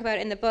that we talk about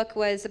in the book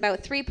was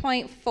about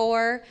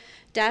 3.4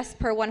 deaths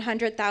per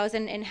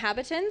 100,000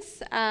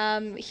 inhabitants.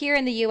 Here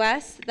in the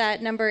US,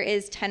 that number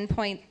is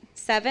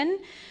 10.7.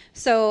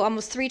 So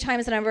almost 3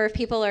 times the number of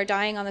people are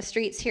dying on the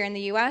streets here in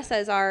the US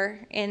as are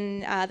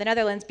in the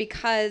Netherlands,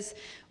 because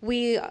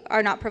we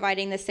are not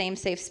providing the same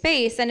safe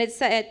space. And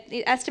it's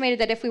estimated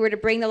that if we were to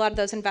bring a lot of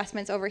those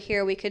investments over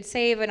here, we could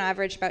save on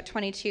average about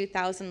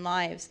 22,000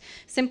 lives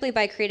simply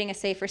by creating a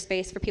safer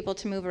space for people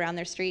to move around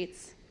their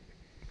streets.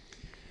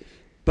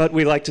 But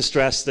we like to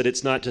stress that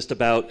it's not just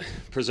about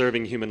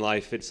preserving human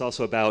life, it's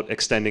also about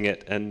extending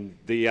it. And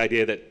the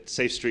idea that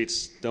safe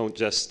streets don't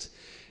just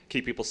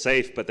keep people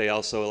safe, but they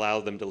also allow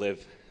them to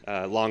live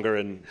longer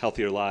and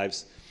healthier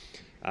lives.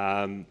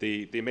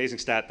 The amazing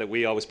stat that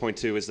we always point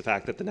to is the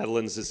fact that the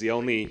Netherlands is the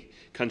only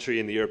country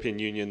in the European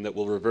Union that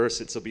will reverse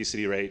its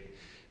obesity rate,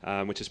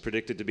 which is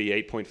predicted to be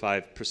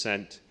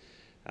 8.5%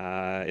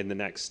 in the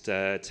next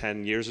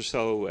 10 years or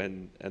so.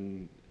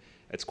 And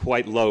it's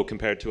quite low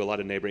compared to a lot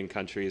of neighboring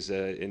countries.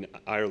 In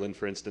Ireland,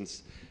 for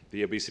instance,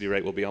 the obesity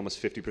rate will be almost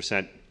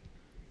 50%.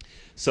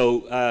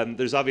 So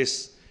there's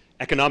obvious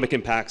economic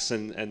impacts,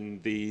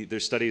 and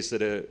there's studies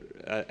that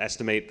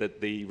estimate that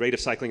the rate of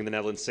cycling in the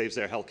Netherlands saves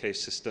their healthcare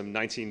system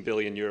 19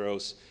 billion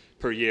euros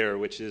per year,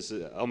 which is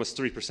almost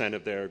 3%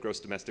 of their gross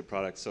domestic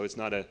product. So it's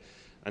not an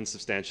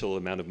unsubstantial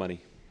amount of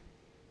money.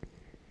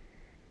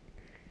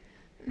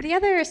 The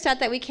other stat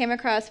that we came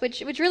across,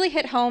 which really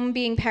hit home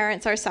being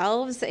parents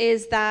ourselves,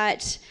 is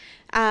that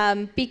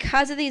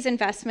Because of these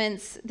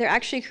investments, they're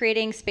actually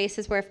creating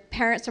spaces where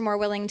parents are more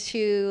willing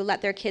to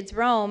let their kids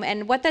roam.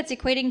 And what that's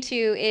equating to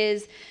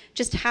is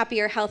just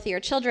happier,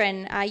 healthier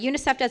children.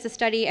 UNICEF does a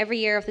study every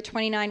year of the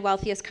 29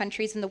 wealthiest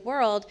countries in the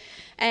world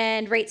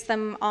and rates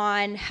them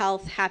on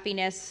health,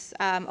 happiness,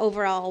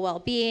 overall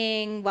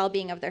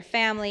well-being of their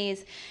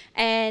families.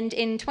 And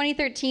in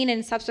 2013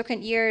 and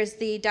subsequent years,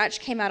 the Dutch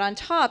came out on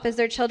top as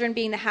their children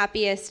being the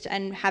happiest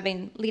and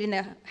having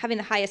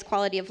the highest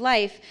quality of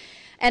life.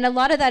 And a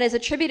lot of that is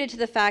attributed to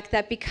the fact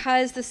that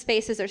because the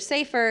spaces are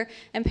safer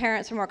and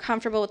parents are more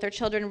comfortable with their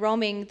children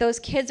roaming, those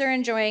kids are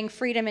enjoying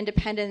freedom,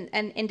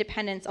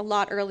 independence a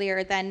lot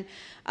earlier than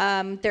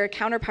their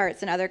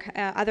counterparts in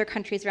other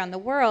countries around the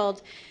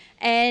world.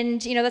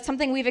 And that's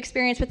something we've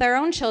experienced with our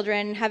own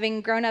children,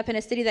 having grown up in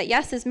a city that,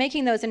 yes, is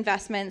making those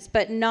investments,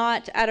 but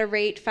not at a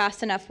rate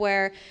fast enough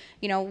where,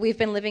 we've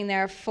been living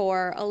there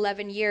for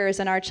 11 years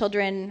and our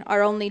children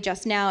are only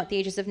just now at the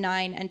ages of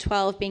 9 and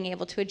 12 being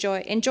able to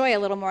enjoy a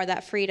little more of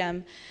that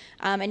freedom.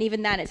 And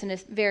even then, it's in a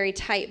very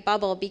tight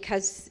bubble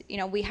because,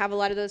 we have a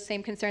lot of those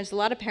same concerns, a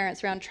lot of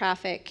parents around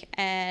traffic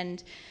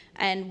and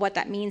what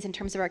that means in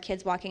terms of our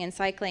kids walking and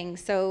cycling.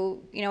 So,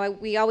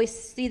 we always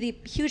see the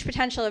huge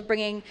potential of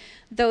bringing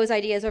those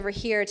ideas over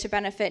here to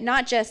benefit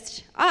not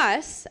just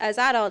us as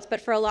adults,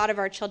 but for a lot of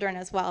our children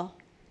as well.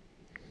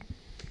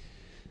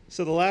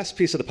 So the last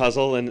piece of the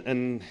puzzle,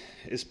 and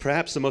is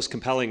perhaps the most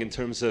compelling in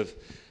terms of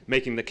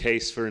making the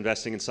case for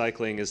investing in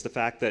cycling, is the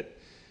fact that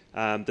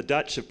the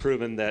Dutch have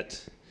proven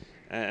that,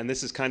 and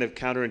this is kind of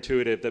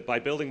counterintuitive, that by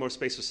building more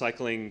space for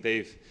cycling,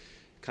 they've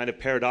kind of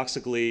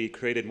paradoxically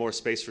created more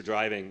space for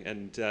driving.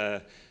 And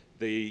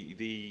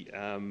we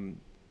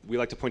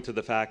like to point to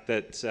the fact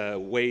that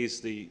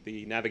Waze,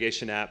 the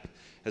navigation app,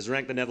 has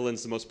ranked the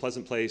Netherlands the most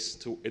pleasant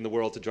place in the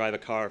world to drive a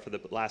car for the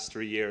last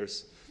 3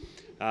 years.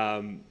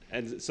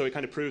 And so it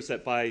kind of proves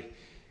that by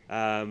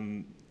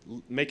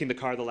making the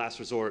car the last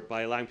resort,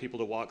 by allowing people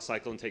to walk,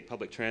 cycle, and take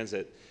public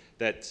transit,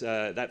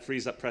 that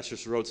frees up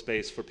precious road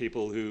space for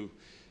people who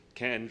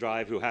can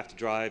drive, who have to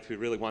drive, who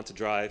really want to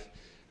drive.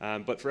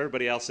 But for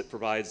everybody else, it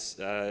provides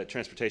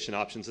transportation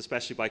options,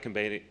 especially by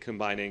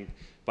combining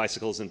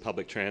bicycles and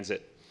public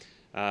transit.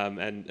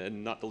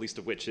 And not the least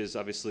of which is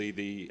obviously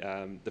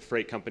the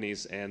freight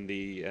companies and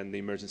the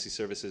emergency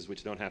services,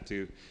 which don't have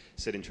to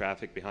sit in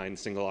traffic behind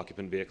single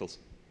occupant vehicles.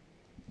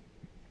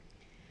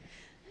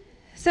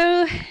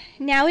 So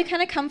now we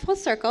kind of come full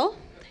circle.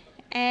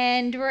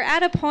 And we're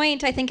at a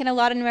point, I think, in a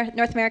lot of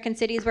North American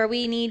cities where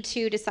we need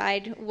to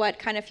decide what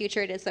kind of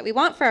future it is that we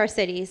want for our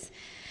cities.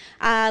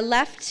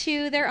 Left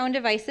to their own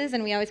devices,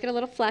 and we always get a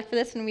little flack for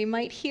this, and we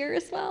might hear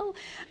as well.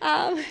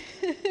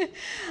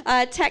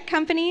 Tech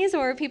companies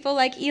or people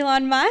like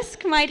Elon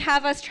Musk might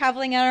have us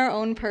traveling in our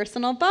own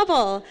personal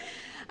bubble.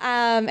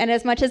 And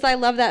as much as I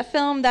love that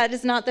film, that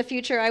is not the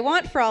future I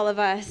want for all of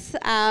us.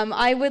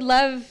 I would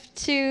love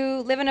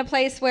to live in a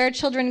place where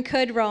children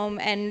could roam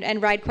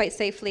and ride quite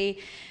safely.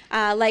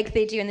 Like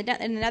they do in the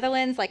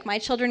Netherlands, like my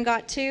children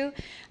got to.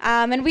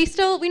 And we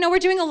know we're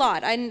doing a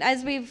lot. And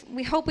as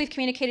we hope we've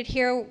communicated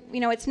here,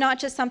 it's not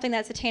just something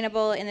that's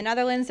attainable in the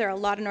Netherlands. There are a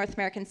lot of North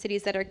American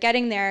cities that are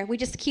getting there. We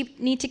just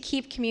need to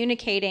keep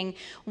communicating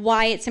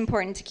why it's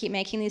important to keep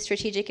making these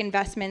strategic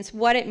investments,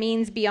 what it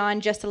means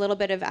beyond just a little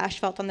bit of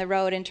asphalt on the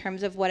road in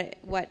terms of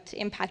what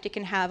impact it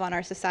can have on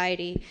our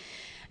society.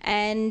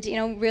 And,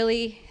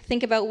 really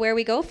think about where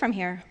we go from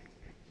here.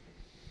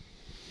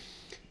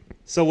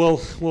 So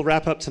we'll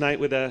wrap up tonight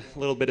with a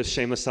little bit of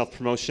shameless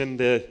self-promotion.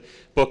 The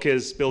book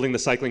is Building the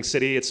Cycling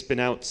City. It's been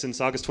out since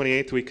August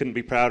 28th. We couldn't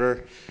be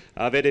prouder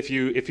of it. If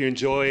you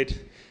enjoyed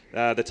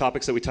the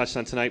topics that we touched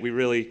on tonight, we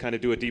really kind of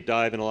do a deep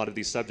dive in a lot of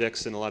these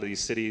subjects and a lot of these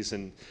cities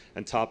and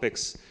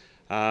topics.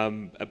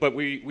 But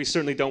we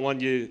certainly don't want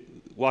you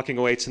walking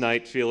away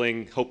tonight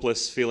feeling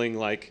hopeless, feeling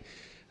like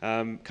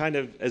kind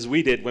of as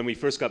we did when we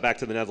first got back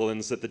to the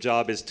Netherlands, that the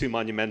job is too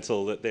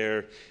monumental, that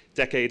they're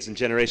decades and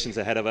generations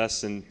ahead of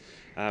us, and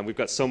we've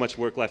got so much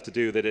work left to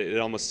do that it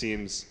almost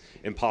seems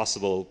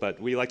impossible. But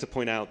we like to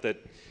point out that,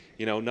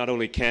 not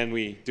only can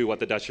we do what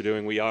the Dutch are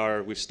doing,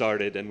 we've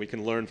started, and we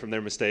can learn from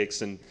their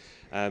mistakes and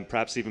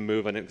perhaps even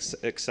move at an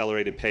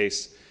accelerated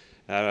pace.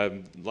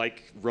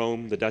 Like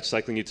Rome, the Dutch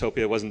cycling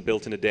utopia wasn't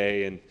built in a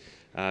day,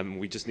 and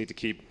we just need to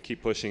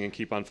keep pushing and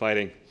keep on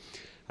fighting.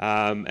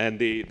 And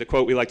the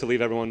quote we like to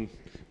leave everyone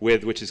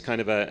with, which is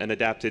kind of an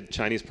adapted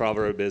Chinese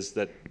proverb, is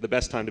that the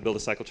best time to build a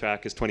cycle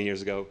track is 20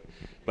 years ago,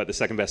 but the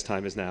second best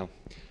time is now.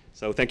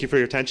 So thank you for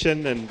your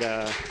attention, and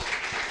I'd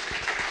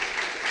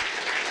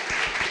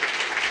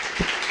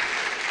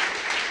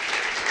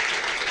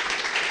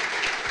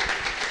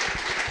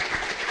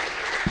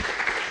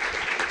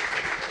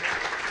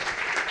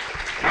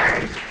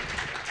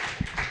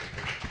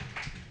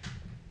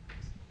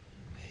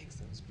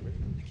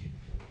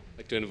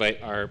like to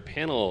invite our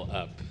panel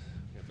up.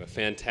 We have a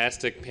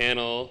fantastic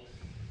panel. Can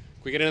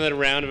we get another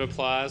round of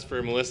applause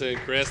for Melissa and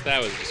Chris?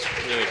 That was just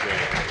really great.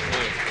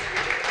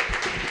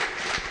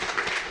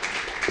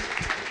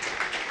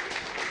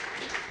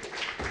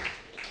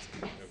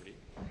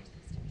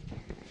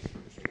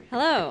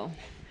 Hello.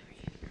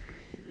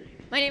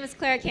 My name is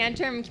Clara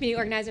Cantor. I'm community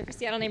organizer for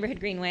Seattle Neighborhood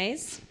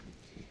Greenways.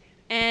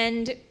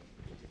 And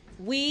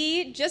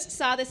we just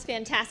saw this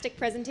fantastic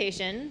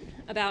presentation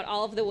about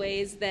all of the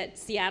ways that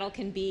Seattle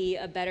can be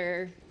a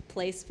better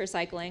place for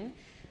cycling.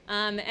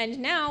 And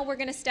now we're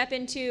going to step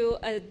into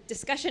a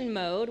discussion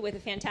mode with a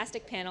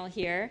fantastic panel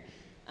here.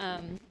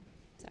 Talking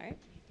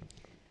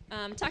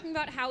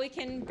about how we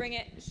can bring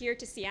it here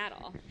to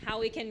Seattle, how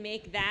we can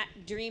make that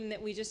dream that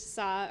we just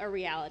saw a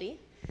reality.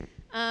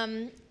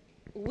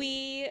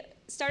 We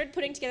started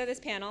putting together this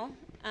panel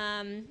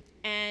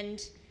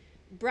and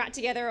brought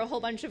together a whole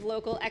bunch of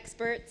local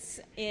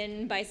experts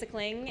in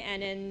bicycling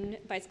and in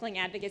bicycling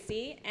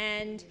advocacy,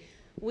 and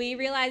we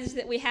realized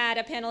that we had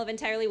a panel of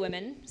entirely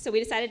women, so we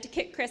decided to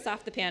kick Chris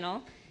off the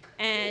panel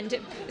and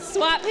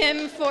swap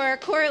him for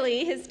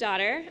Coralie, his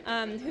daughter,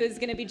 who's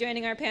going to be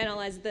joining our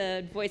panel as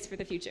the voice for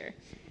the future.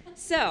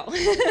 So,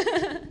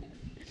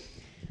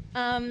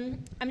 I'm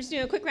just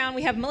doing a quick round.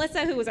 We have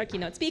Melissa, who was our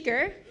keynote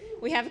speaker.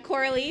 We have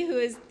Coralie, who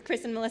is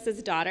Chris and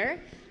Melissa's daughter.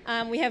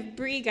 We have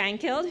Bree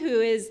Geinkild, who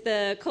is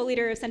the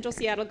co-leader of Central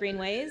Seattle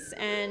Greenways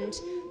and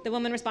the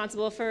woman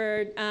responsible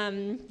for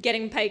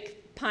getting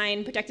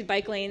pine protected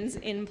bike lanes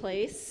in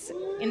place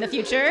in the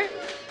future.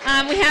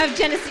 We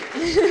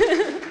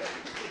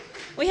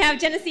have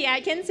Genesee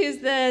Adkins, who's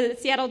the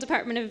Seattle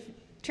Department of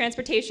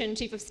Transportation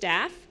Chief of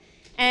Staff.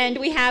 And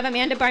we have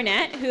Amanda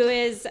Barnett, who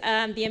is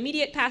the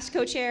immediate past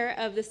co-chair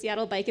of the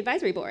Seattle Bike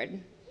Advisory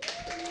Board.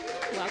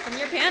 Welcome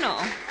your panel.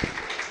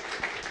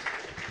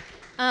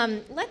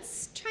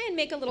 Let's try and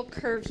make a little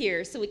curve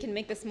here so we can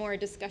make this more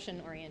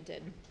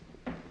discussion-oriented.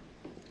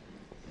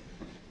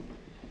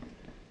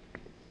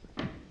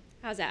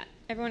 How's that?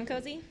 Everyone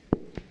cozy?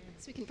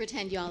 So we can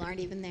pretend you all aren't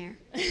even there.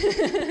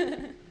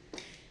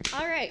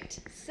 All right,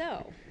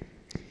 so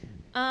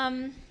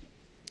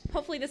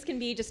hopefully this can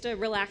be just a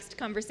relaxed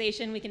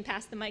conversation. We can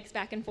pass the mics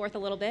back and forth a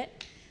little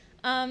bit.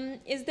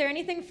 Is there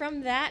anything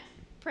from that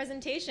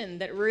presentation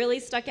that really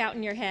stuck out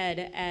in your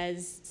head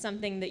as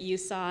something that you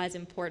saw as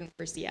important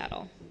for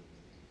Seattle?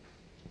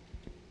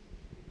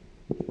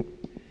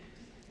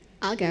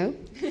 I'll go.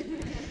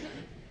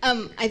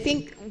 I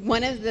think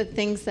one of the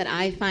things that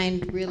I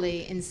find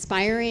really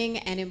inspiring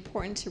and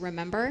important to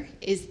remember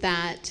is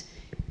that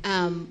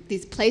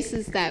these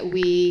places that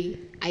we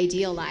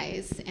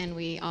idealize and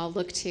we all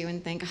look to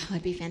and think, oh,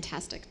 it'd be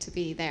fantastic to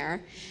be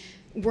there,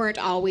 weren't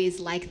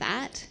always like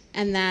that,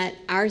 and that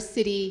our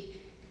city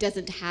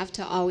doesn't have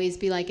to always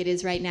be like it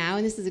is right now.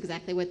 And this is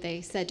exactly what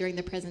they said during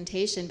the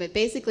presentation. But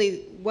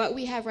basically, what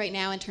we have right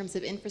now in terms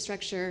of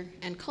infrastructure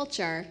and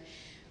culture,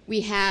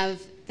 we have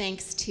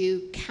thanks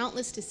to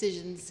countless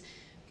decisions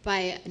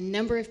by a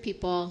number of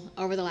people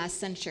over the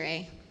last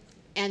century.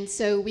 And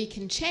so we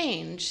can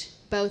change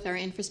both our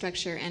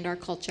infrastructure and our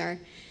culture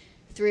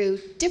through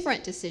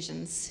different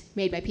decisions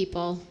made by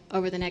people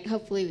over the next,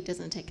 hopefully it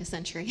doesn't take a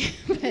century,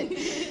 but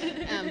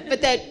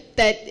that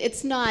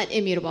it's not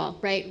immutable,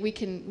 right? We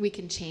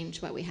can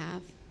change what we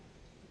have.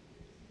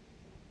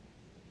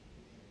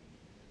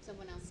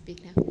 Someone else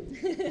speak now.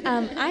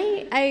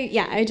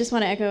 I just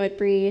want to echo what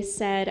Bree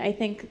said. I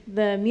think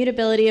the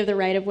mutability of the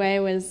right-of-way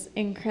was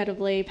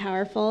incredibly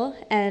powerful,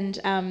 and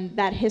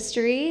that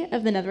history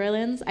of the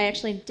Netherlands, I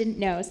actually didn't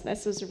know, so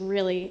this was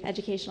really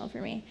educational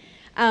for me.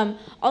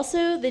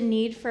 Also, the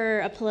need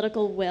for a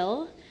political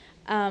will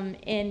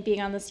in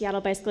being on the Seattle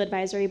Bicycle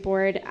Advisory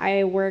Board.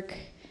 I work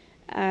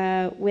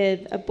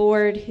with a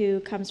board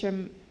who comes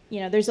from,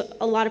 there's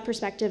a lot of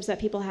perspectives that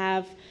people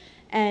have,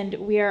 and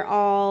we are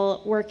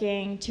all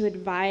working to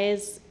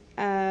advise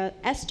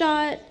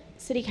SDOT,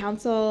 City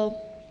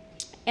Council,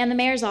 and the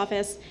Mayor's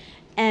Office,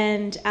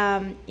 and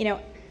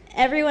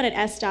everyone at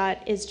SDOT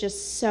is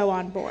just so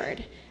on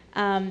board.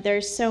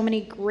 There's so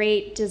many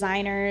great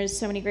designers,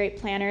 so many great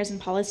planners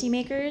and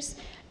policymakers,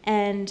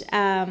 and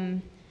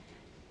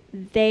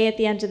they, at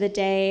the end of the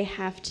day,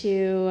 have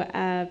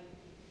to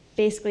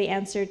basically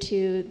answer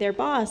to their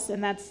boss,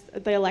 and that's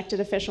the elected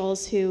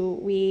officials who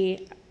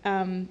we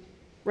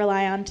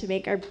rely on to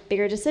make our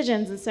bigger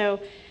decisions. And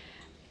so,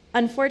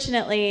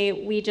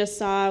 unfortunately, we just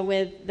saw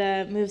with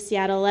the Move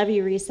Seattle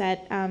levy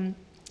reset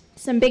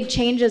some big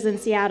changes in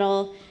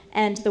Seattle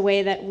and the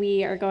way that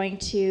we are going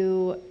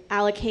to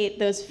allocate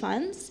those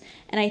funds.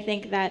 And I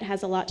think that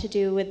has a lot to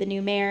do with the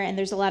new mayor, and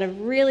there's a lot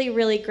of really,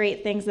 really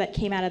great things that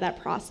came out of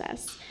that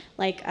process.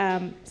 Like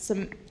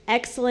some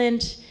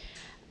excellent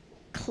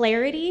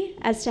clarity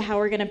as to how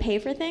we're gonna pay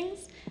for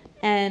things.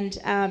 And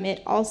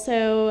it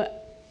also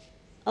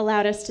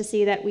allowed us to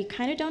see that we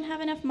kind of don't have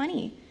enough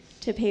money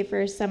to pay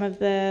for some of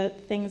the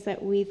things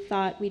that we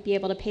thought we'd be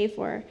able to pay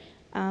for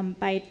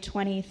by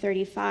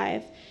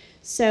 2035.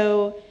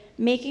 So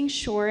making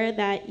sure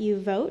that you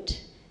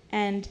vote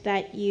and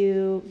that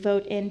you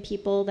vote in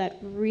people that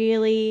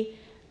really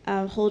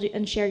hold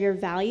and share your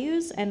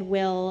values and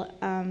will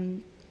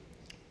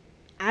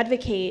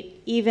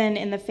advocate even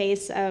in the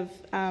face of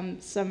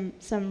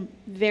some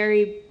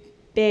very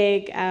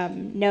big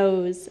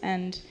no's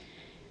and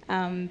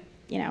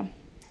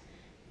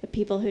the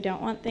people who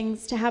don't want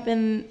things to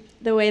happen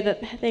the way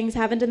that things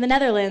happened in the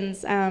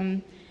Netherlands.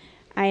 I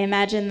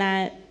imagine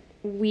that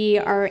we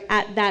are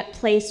at that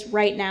place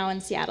right now in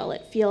Seattle.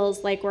 It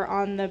feels like we're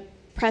on the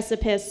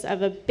precipice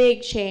of a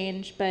big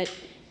change, but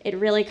it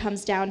really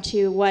comes down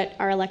to what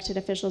our elected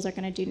officials are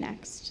going to do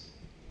next.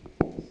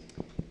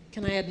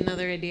 Can I add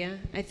another idea?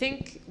 I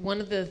think one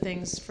of the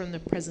things from the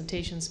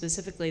presentation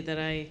specifically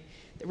that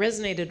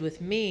resonated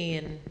with me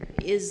and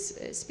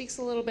speaks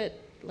a little bit,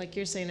 like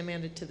you're saying,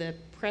 Amanda, to the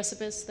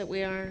precipice that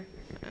we are,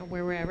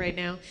 where we're at right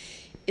now,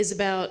 is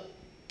about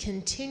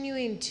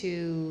continuing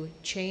to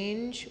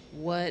change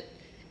what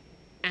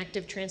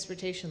active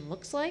transportation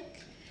looks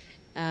like.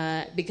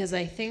 Because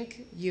I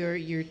think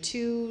your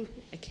two,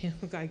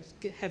 I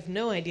have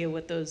no idea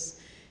what those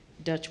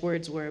Dutch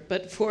words were,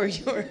 but for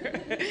your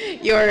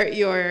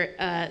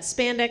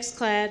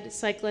spandex-clad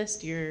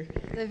cyclist, the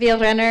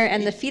wielrenner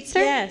and the fietser.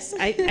 Yes,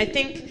 I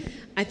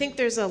think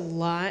there's a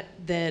lot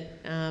that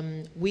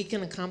we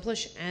can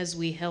accomplish as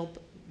we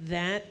help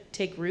that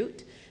take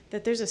root.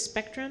 That there's a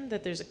spectrum,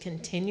 that there's a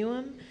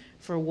continuum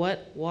for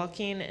what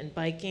walking and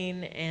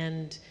biking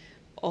and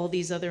all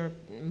these other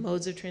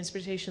modes of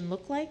transportation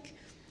look like.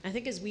 I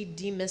think as we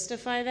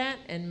demystify that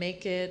and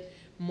make it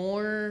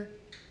more,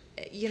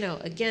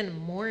 again,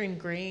 more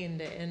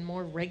ingrained and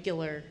more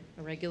regular,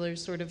 a regular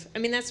sort of,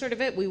 that's sort of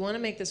it. We want to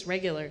make this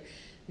regular,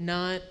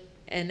 not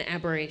an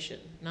aberration,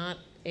 not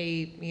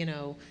a,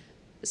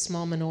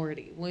 small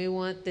minority. We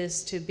want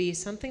this to be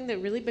something that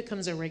really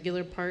becomes a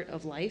regular part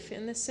of life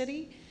in this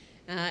city.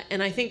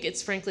 And I think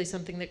it's frankly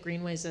something that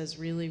Greenways does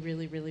really,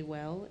 really, really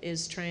well,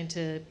 is trying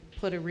to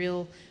put a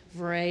real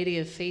variety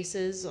of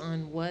faces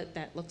on what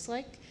that looks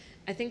like.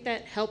 I think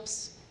that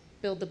helps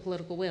build the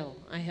political will.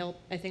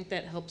 I think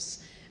that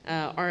helps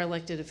our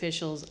elected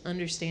officials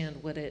understand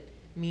what it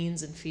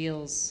means and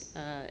feels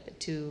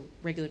to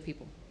regular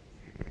people.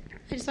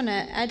 I just want to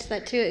add to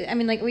that too.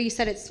 Like what you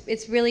said,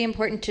 it's really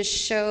important to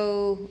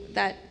show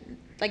that,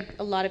 like,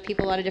 a lot of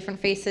people, a lot of different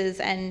faces,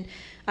 and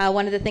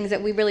one of the things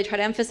that we really try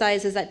to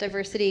emphasize is that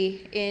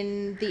diversity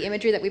in the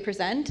imagery that we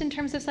present in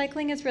terms of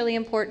cycling is really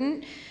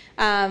important.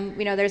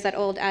 There's that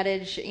old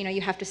adage,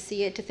 you have to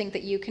see it to think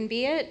that you can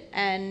be it.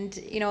 And,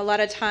 a lot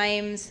of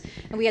times,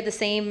 and we had the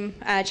same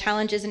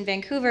challenges in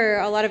Vancouver,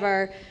 a lot of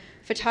our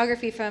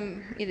photography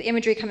from the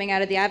imagery coming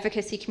out of the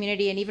advocacy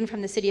community and even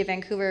from the city of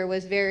Vancouver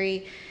was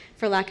very,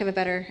 for lack of a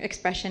better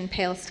expression,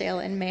 pale, stale,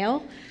 and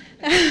male.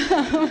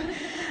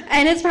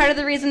 And it's part of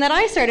the reason that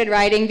I started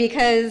riding,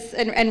 because,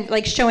 and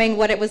like showing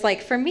what it was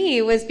like for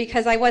me, was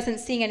because I wasn't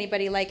seeing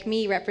anybody like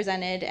me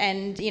represented.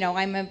 And,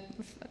 I'm a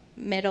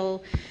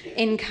middle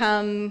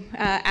income,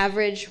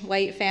 average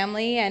white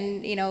family.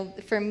 And,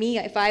 for me,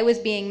 if I was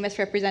being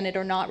misrepresented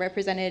or not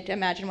represented,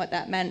 imagine what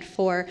that meant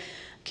for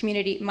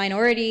community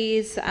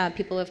minorities,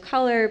 people of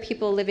color,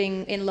 people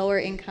living in lower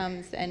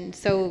incomes. And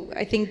so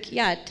I think,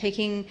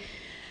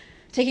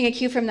 taking a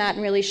cue from that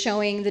and really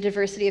showing the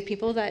diversity of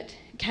people that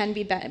can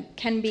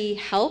be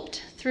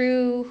helped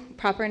through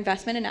proper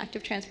investment in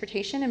active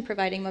transportation and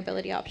providing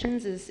mobility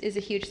options is a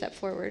huge step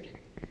forward.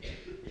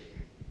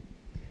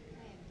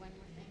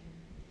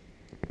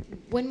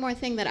 One more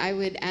thing that I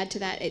would add to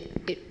that,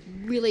 it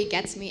really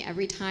gets me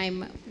every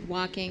time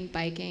walking,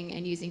 biking,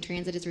 and using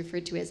transit is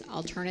referred to as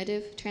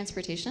alternative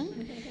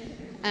transportation.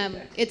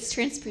 It's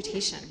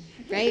transportation,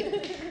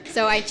 right?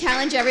 So I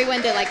challenge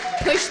everyone to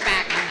push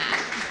back on that.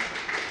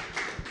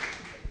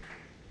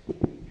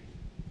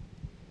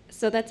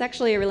 So that's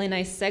actually a really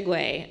nice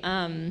segue.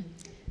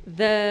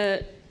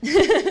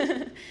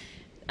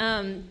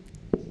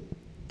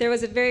 There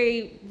was a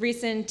very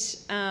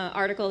recent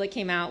article that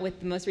came out with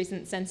the most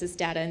recent census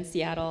data in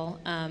Seattle,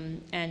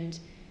 and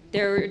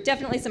there were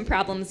definitely some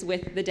problems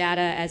with the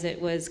data as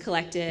it was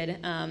collected,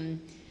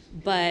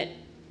 but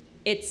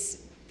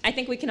I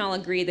think we can all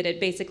agree that it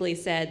basically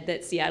said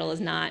that Seattle is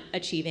not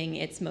achieving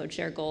its mode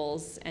share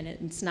goals, and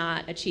it's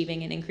not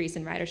achieving an increase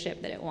in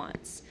ridership that it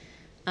wants.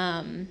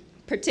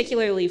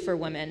 Particularly for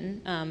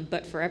women,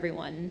 but for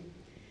everyone.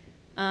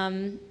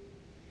 I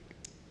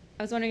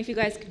was wondering if you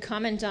guys could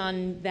comment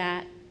on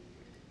that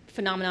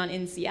phenomenon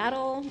in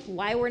Seattle,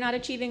 why we're not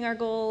achieving our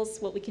goals,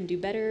 what we can do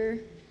better.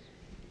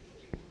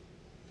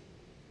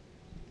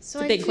 It's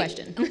a big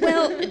question.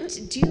 Well,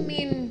 do you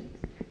mean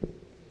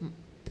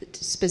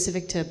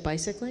specific to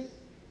bicycling?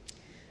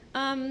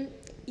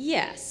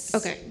 Yes.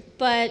 Okay.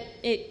 But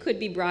it could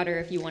be broader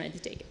if you wanted to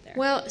take it there.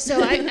 Well,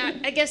 so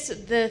I guess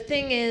the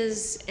thing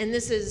is, and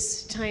this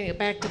is tying it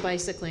back to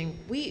bicycling,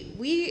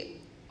 we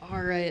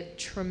are a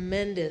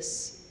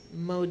tremendous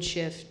mode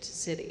shift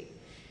city.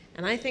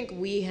 And I think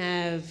we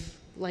have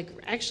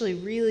actually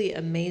really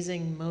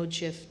amazing mode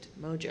shift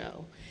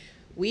mojo.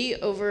 We,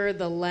 over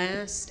the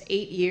last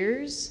 8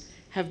 years,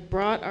 have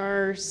brought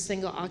our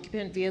single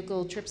occupant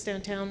vehicle trips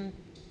downtown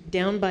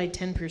down by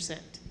 10%.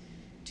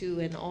 To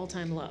an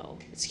all-time low.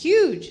 It's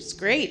huge. It's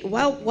great.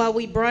 While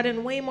we brought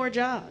in way more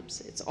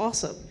jobs. It's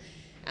awesome.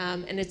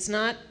 And it's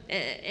not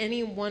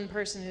any one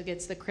person who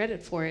gets the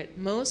credit for it.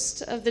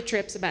 Most of the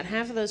trips, about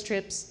half of those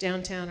trips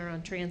downtown are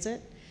on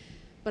transit,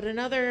 but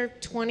another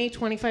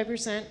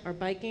 20-25% are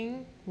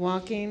biking,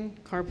 walking,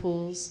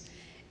 carpools,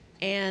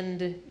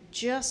 and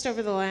just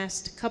over the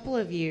last couple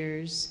of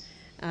years,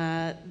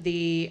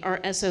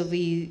 Our SOV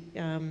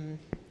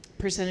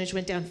percentage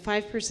went down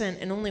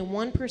 5%, and only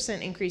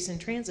 1% increase in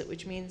transit,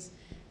 which means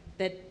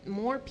that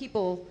more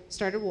people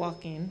started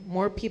walking,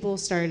 more people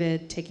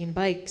started taking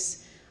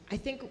bikes. I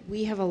think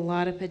we have a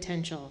lot of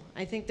potential.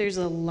 I think there's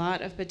a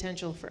lot of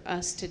potential for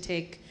us to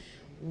take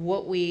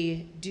what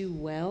we do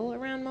well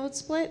around mode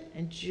split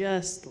and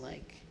just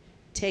like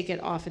take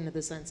it off into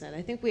the sunset.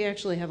 I think we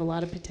actually have a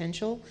lot of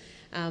potential.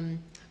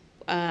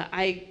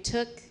 I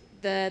took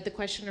the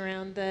question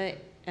around the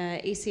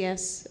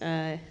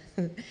ACS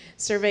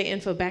survey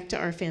info back to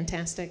our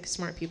fantastic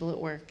smart people at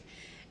work.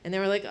 And they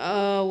were like,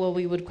 oh, well,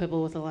 we would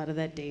quibble with a lot of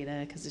that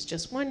data because it's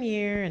just 1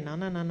 year and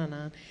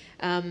no.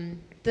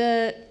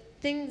 The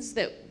things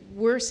that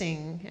we're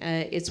seeing,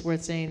 it's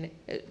worth saying,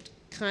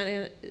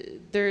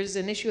 there's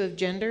an issue of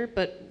gender,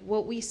 but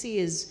what we see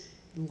is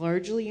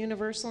largely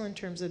universal in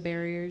terms of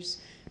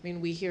barriers. I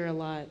mean, we hear a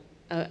lot,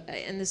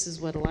 and this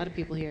is what a lot of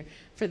people hear,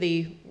 for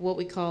what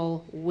we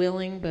call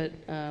willing but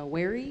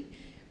wary.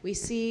 We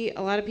see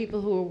a lot of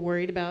people who are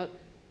worried about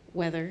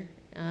weather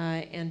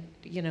and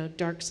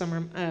dark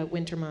summer,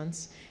 winter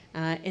months,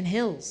 and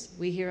hills.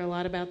 We hear a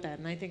lot about that,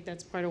 and I think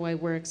that's part of why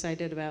we're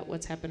excited about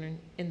what's happening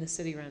in the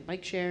city around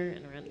bike share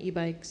and around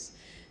e-bikes.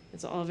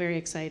 It's all very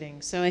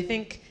exciting. So I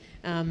think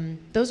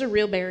those are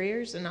real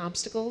barriers and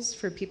obstacles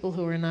for people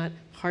who are not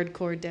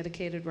hardcore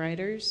dedicated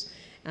riders,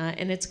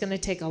 and it's going to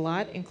take a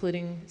lot,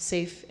 including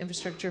safe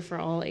infrastructure for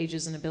all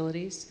ages and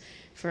abilities,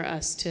 for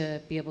us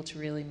to be able to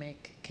really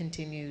make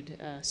continued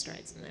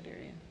strides in that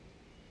area.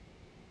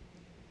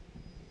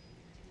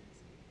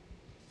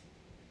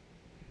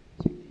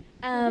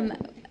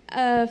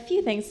 A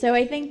few things. So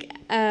I think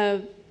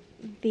on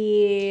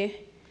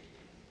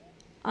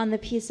the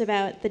piece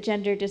about the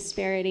gender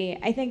disparity,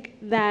 I think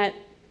that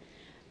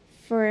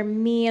for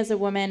me as a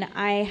woman,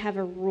 I have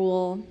a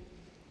rule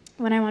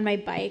when I'm on my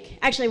bike,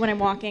 actually when I'm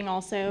walking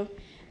also,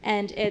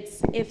 and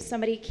it's if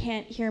somebody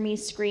can't hear me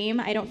scream,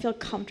 I don't feel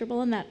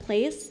comfortable in that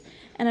place.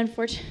 And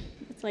unfortunately,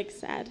 it's like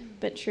sad,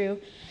 but true.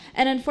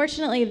 And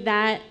unfortunately,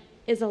 that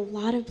is a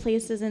lot of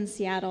places in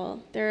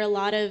Seattle. There are a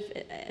lot of,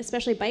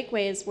 especially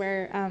bikeways,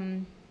 where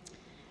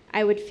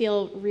I would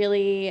feel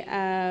really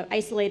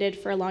isolated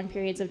for long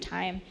periods of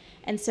time.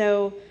 And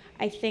so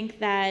I think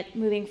that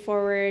moving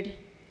forward,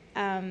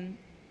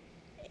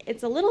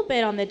 it's a little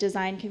bit on the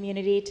design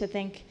community to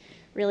think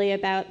really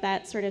about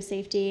that sort of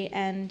safety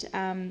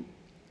and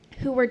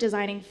who we're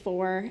designing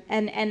for.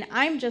 And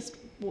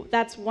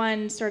that's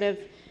one sort of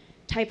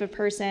type of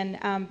person,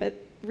 but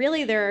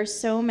really there are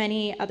so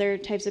many other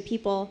types of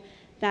people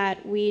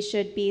that we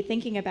should be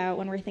thinking about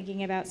when we're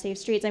thinking about safe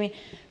streets. I mean,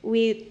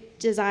 we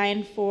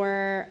design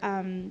for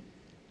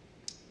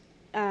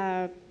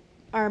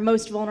our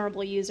most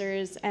vulnerable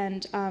users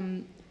and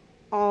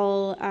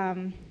all,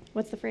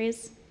 what's the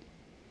phrase?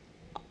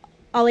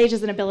 All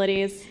ages and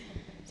abilities.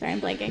 Sorry,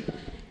 I'm blanking.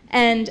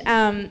 And,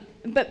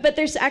 but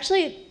there's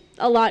actually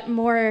a lot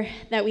more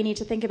that we need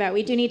to think about.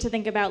 We do need to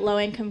think about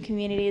low-income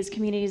communities,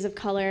 communities of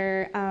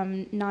color,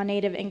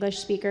 non-native English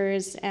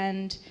speakers,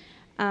 and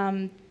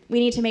we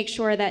need to make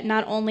sure that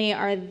not only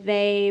are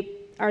they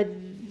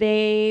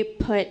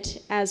put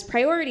as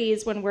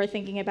priorities when we're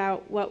thinking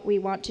about what we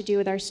want to do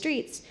with our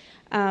streets,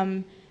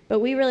 but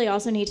we really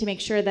also need to make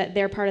sure that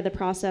they're part of the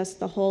process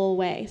the whole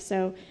way.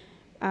 So,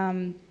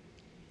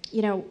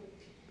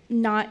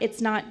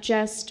 it's not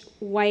just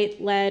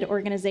white-led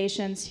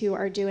organizations who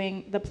are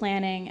doing the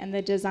planning and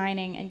the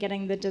designing and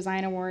getting the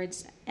design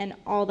awards and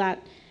all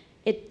that.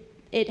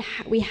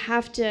 We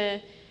have to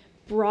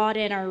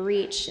broaden our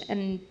reach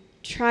and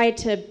try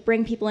to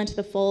bring people into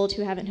the fold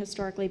who haven't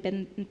historically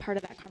been part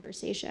of that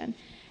conversation.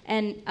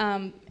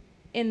 And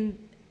in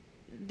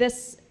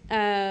this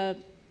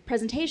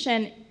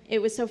presentation,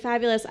 it was so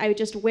fabulous. I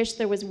just wish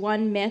there was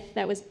one myth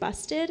that was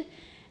busted,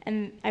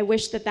 and I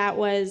wish that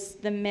was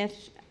the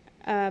myth.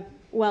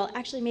 Well,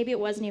 actually, maybe it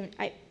wasn't even,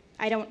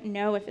 I don't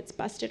know if it's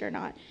busted or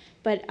not,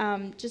 but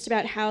just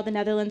about how the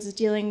Netherlands is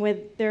dealing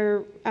with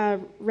their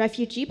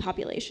refugee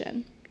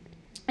population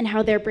and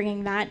how they're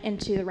bringing that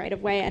into the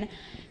right-of-way. And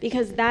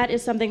because that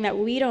is something that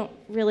we don't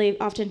really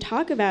often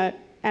talk about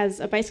as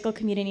a bicycle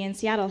community in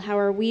Seattle. How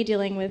are we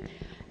dealing with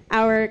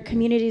our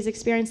communities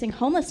experiencing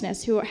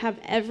homelessness who have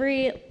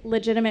every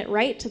legitimate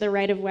right to the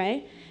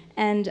right-of-way?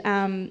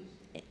 And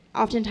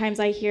oftentimes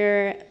I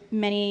hear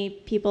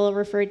many people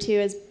referred to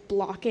as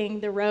blocking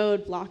the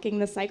road, blocking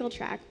the cycle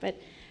track, but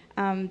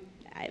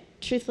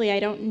truthfully, I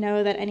don't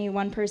know that any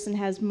one person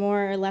has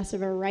more or less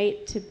of a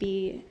right to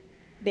be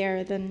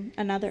there than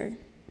another.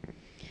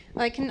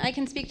 Well, I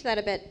can speak to that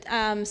a bit.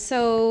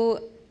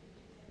 So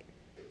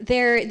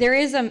there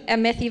is a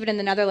myth even in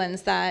the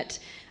Netherlands that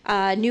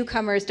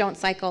newcomers don't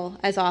cycle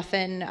as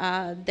often.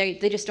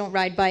 They just don't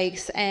ride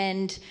bikes.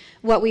 And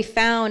what we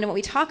found and what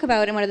we talk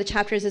about in one of the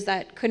chapters is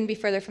that couldn't be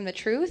further from the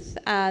truth.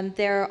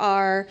 There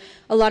are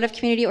a lot of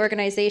community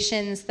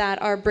organizations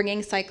that are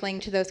bringing cycling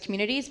to those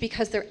communities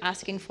because they're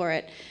asking for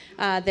it.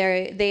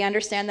 They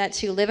understand that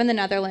to live in the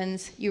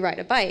Netherlands, you ride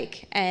a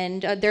bike.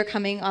 And they're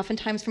coming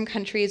oftentimes from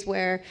countries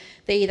where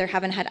they either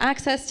haven't had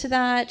access to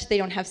that, they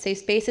don't have safe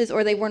spaces,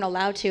 or they weren't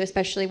allowed to,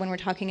 especially when we're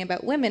talking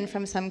about women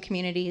from some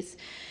communities.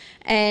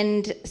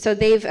 And so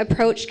they've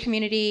approached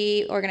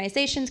community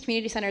organizations,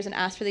 community centers, and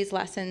asked for these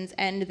lessons,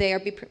 and they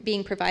are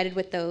being provided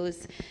with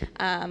those.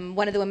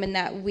 One of the women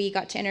that we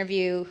got to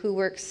interview who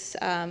works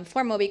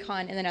for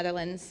Mobicon in the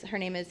Netherlands, her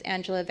name is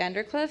Angela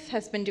Vandercliff,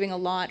 has been doing a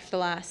lot for the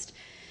last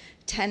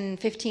 10,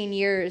 15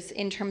 years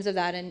in terms of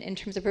that and in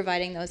terms of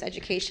providing those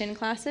education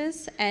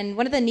classes. And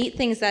one of the neat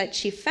things that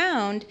she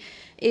found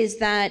is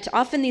that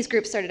often these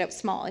groups started out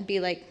small. It'd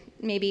be like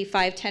maybe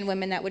 5, 10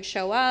 women that would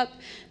show up,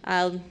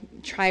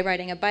 try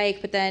riding a bike,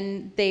 but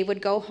then they would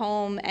go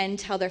home and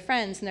tell their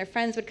friends, and their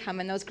friends would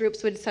come, and those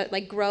groups would start,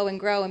 like, grow and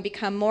grow and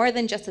become more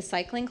than just a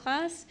cycling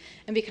class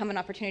and become an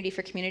opportunity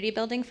for community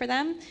building for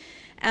them.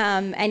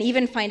 And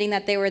even finding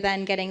that they were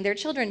then getting their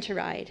children to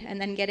ride and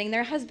then getting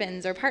their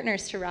husbands or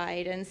partners to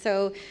ride. And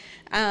so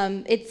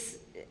it's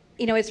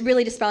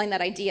really dispelling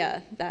that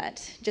idea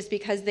that just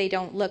because they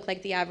don't look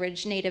like the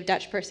average native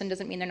Dutch person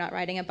doesn't mean they're not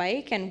riding a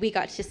bike. And we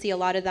got to see a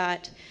lot of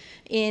that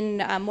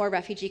in more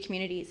refugee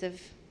communities of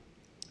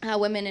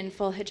women in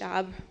full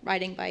hijab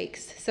riding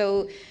bikes.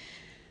 So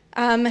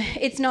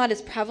it's not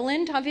as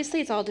prevalent,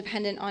 obviously. It's all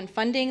dependent on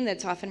funding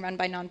that's often run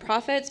by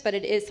nonprofits, but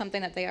it is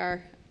something that they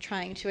are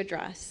trying to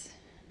address.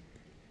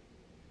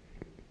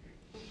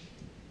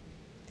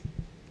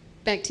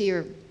 Back to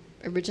your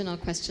original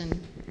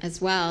question as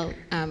well,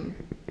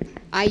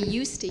 I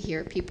used to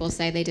hear people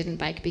say they didn't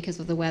bike because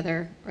of the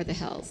weather or the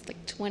hills.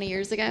 Like 20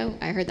 years ago,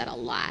 I heard that a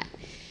lot.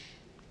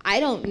 I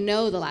don't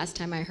know the last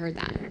time I heard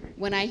that.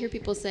 When I hear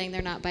people saying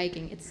they're not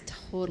biking, it's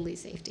totally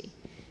safety.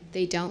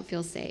 They don't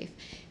feel safe.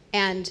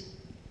 And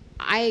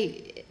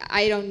I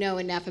don't know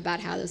enough about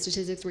how those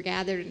statistics were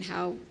gathered and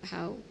how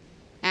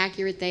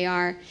accurate they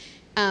are.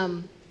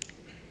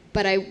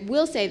 But I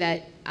will say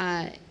that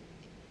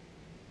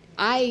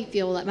I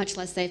feel much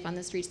less safe on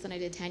the streets than I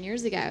did 10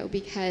 years ago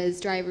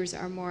because drivers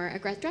are more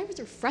aggressive. Drivers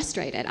are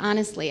frustrated,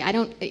 honestly.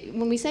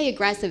 When we say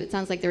aggressive, it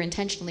sounds like they're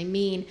intentionally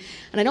mean,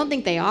 and I don't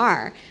think they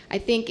are. I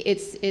think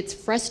it's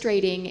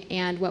frustrating,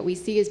 and what we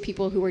see is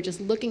people who are just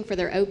looking for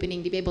their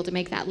opening to be able to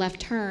make that left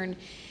turn,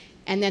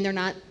 and then they're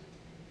not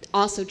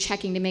also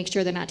checking to make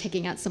sure they're not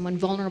taking out someone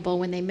vulnerable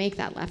when they make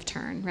that left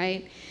turn,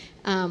 right?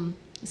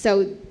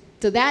 So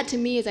that to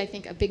me is, I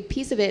think, a big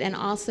piece of it, and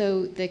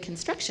also the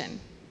construction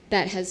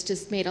that has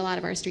just made a lot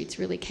of our streets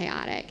really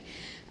chaotic.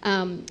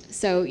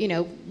 So,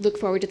 look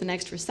forward to the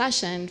next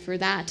recession for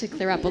that to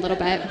clear up a little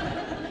bit.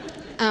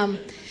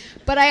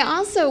 But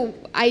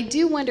I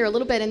do wonder a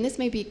little bit, and this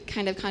may be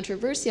kind of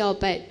controversial,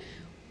 but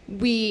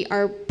we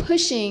are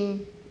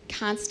pushing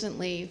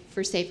constantly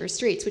for safer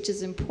streets, which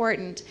is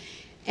important.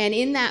 And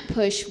in that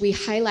push, we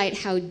highlight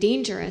how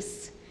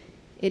dangerous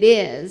it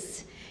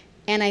is.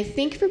 And I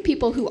think for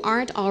people who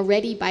aren't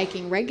already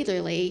biking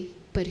regularly,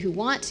 but who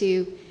want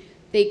to,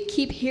 they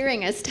keep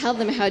hearing us tell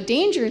them how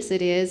dangerous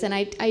it is. And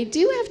I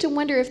do have to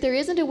wonder if there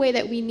isn't a way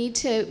that we need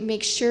to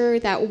make sure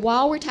that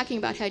while we're talking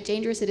about how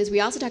dangerous it is, we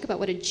also talk about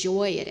what a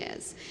joy it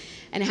is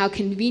and how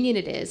convenient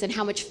it is and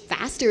how much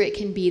faster it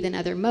can be than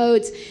other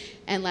modes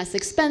and less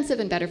expensive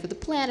and better for the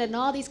planet and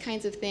all these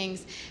kinds of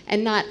things,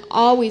 and not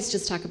always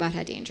just talk about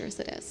how dangerous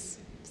it is.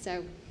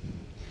 So,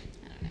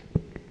 I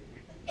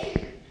don't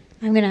know.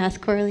 I'm going to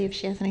ask Coralie if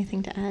she has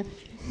anything to add.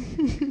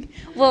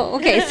 Well,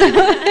 okay, so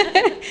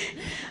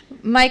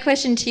my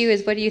question to you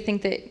is, what do you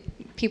think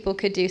that people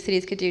could do,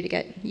 cities could do, to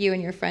get you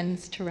and your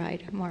friends to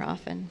ride more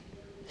often?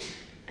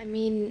 I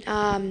mean,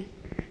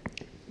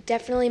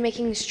 definitely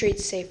making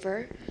streets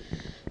safer,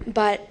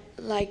 but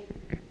like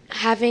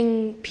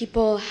having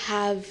people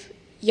have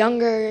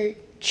younger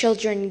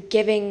children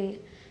giving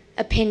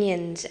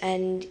opinions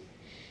and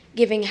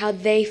giving how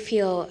they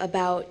feel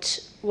about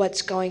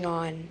what's going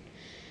on.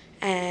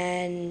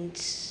 And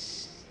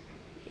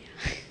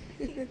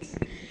yeah, that's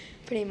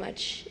pretty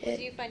much it.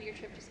 Do you find your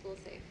trip to school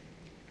safe?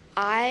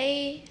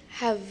 I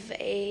have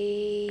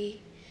a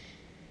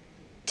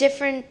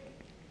different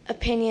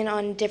opinion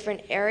on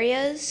different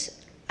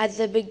areas. At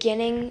the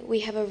beginning,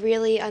 we have a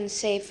really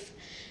unsafe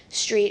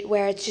street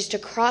where it's just a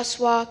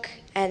crosswalk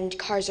and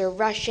cars are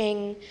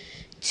rushing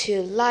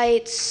to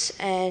lights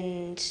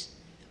and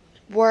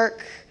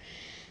work.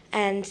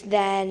 And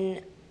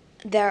then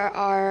there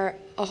are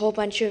a whole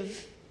bunch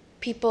of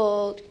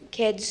people,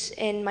 kids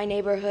in my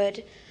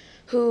neighborhood,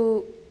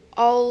 who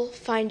all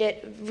find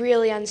it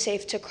really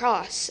unsafe to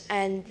cross.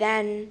 And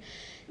then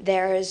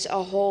there's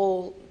a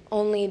whole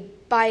only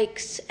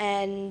bikes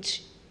and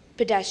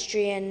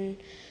pedestrian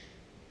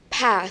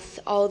path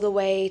all the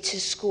way to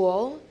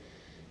school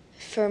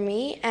for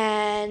me,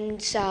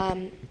 and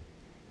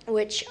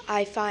which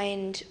I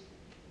find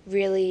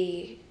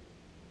really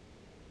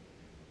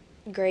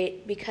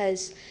great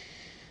because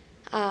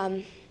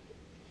I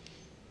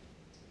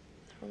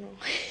don't know.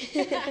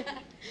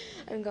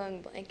 I'm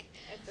going blank.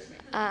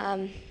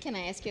 Can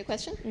I ask you a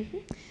question? Mm-hmm.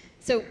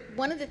 So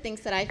one of the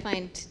things that I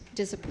find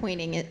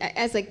disappointing.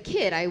 As a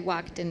kid, I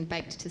walked and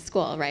biked to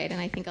school, right?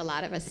 And I think a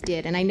lot of us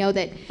did. And I know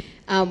that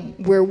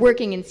we're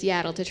working in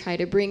Seattle to try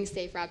to bring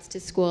safe routes to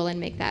school and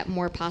make that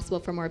more possible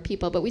for more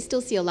people. But we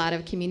still see a lot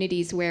of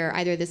communities where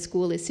either the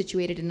school is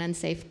situated in an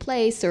unsafe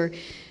place, or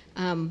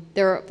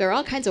there are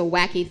all kinds of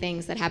wacky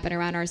things that happen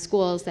around our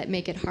schools that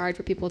make it hard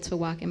for people to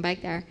walk and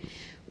bike there.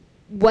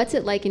 What's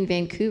it like in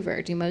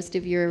Vancouver? Do most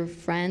of your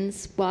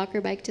friends walk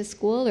or bike to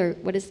school, or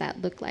what does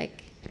that look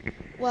like?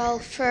 Well,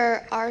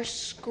 for our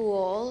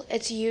school,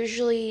 it's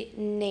usually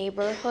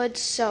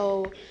neighborhoods,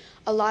 so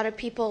a lot of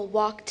people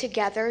walk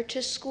together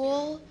to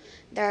school.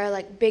 There are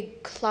like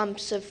big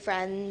clumps of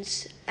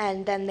friends,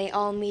 and then they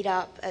all meet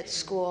up at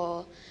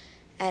school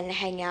and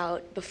hang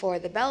out before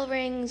the bell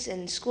rings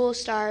and school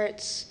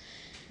starts,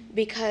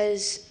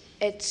 because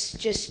it's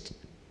just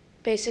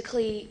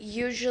basically,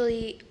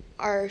 usually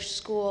our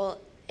school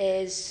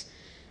is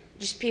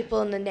just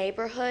people in the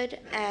neighborhood,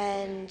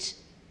 and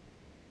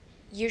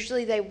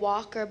usually they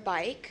walk or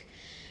bike.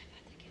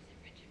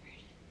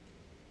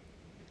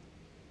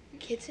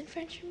 Kids in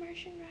French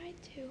immersion ride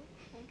too,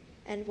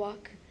 and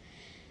walk.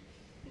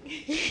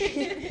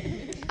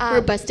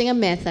 We're busting a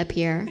myth up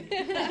here.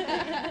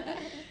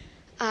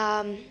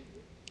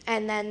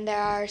 And then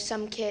there are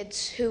some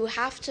kids who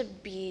have to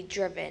be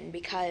driven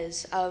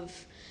because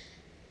of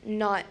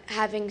not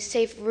having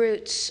safe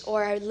routes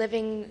or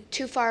living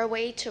too far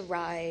away to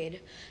ride,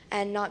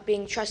 and not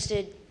being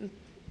trusted,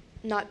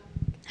 not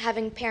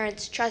having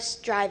parents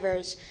trust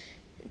drivers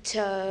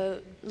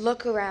to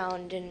look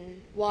around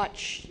and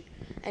watch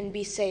and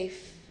be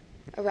safe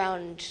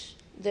around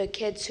the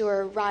kids who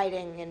are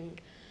riding and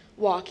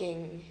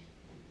walking.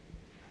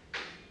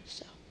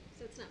 So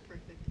it's not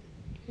perfect.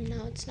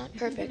 No, it's not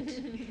perfect.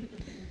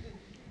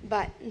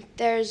 But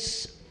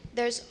there's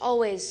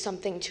always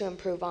something to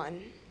improve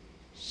on.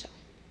 So,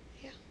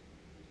 yeah.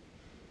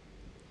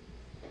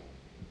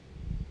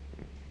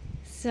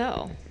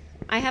 So,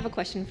 I have a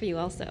question for you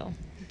also.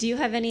 Do you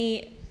have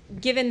any,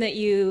 given that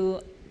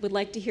you would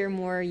like to hear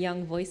more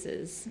young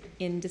voices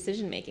in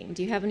decision making,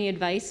 do you have any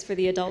advice for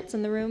the adults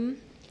in the room?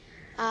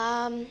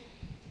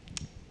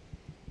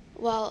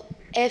 Well,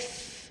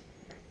 if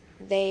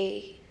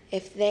they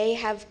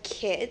have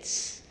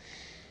kids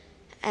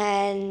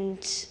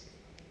and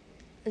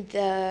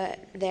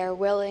they're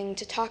willing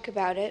to talk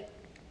about it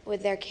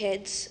with their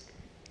kids,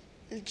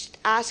 just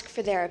ask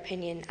for their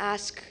opinion.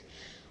 Ask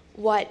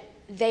what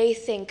they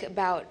think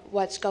about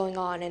what's going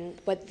on and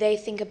what they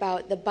think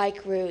about the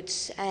bike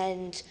routes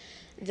and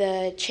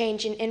the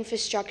change in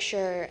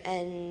infrastructure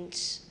and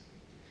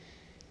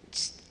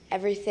just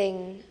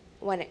everything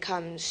when it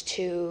comes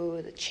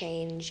to the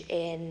change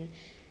in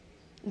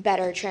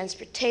better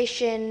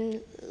transportation,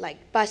 like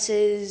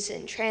buses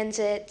and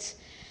transit,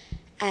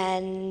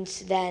 and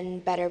then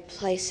better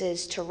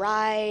places to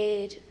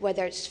ride,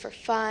 whether it's for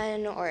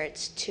fun or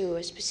it's to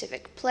a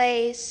specific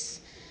place.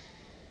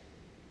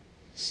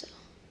 So.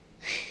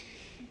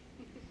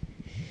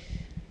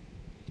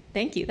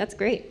 Thank you, that's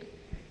great.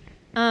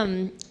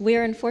 We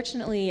are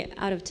unfortunately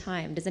out of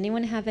time. Does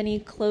anyone have any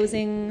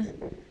closing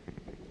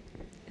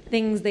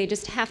things they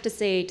just have to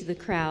say to the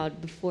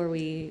crowd before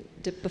we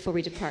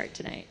depart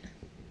tonight?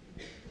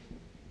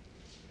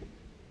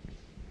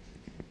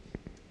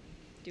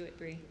 Do it,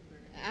 Bree.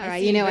 All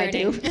right, you know I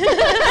do.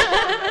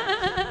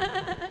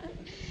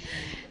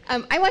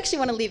 I actually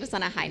want to leave us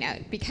on a high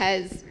note,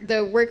 because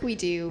the work we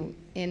do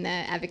in the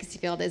advocacy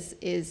field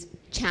is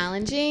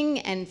challenging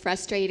and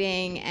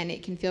frustrating, and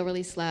it can feel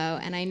really slow.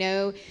 And I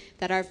know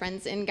that our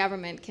friends in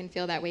government can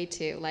feel that way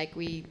too. Like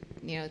we,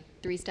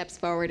 3 steps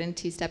forward and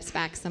 2 steps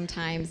back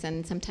sometimes,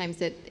 and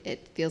sometimes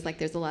it feels like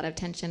there's a lot of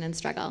tension and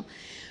struggle.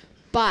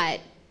 But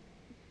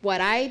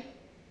what I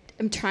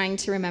am trying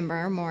to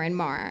remember more and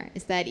more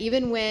is that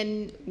even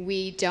when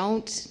we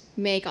don't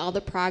make all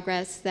the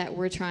progress that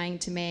we're trying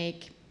to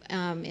make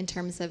in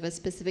terms of a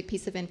specific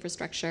piece of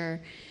infrastructure,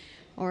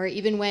 or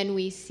even when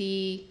we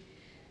see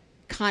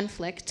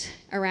conflict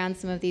around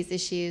some of these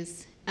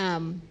issues,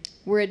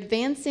 we're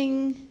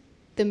advancing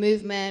the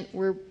movement.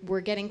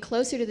 We're getting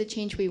closer to the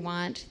change we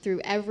want through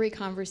every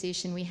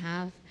conversation we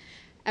have.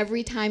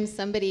 Every time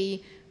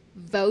somebody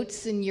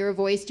votes in your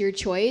voice, your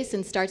choice,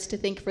 and starts to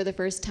think for the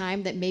first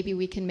time that maybe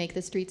we can make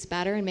the streets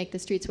better and make the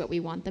streets what we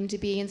want them to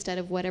be instead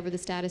of whatever the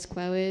status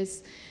quo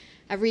is.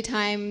 Every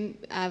time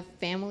a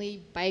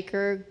family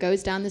biker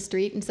goes down the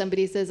street and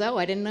somebody says, "Oh,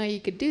 I didn't know you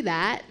could do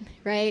that,"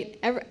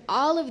 right?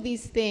 All of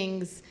these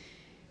things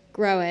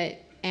grow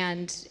it,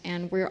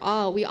 and we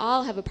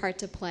all have a part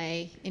to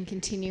play in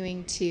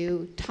continuing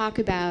to talk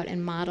about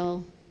and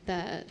model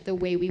the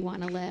way we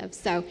want to live.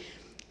 So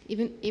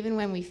even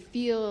when we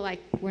feel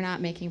like we're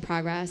not making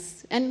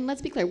progress, and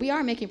let's be clear, we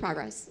are making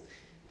progress,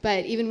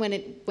 but even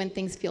when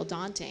things feel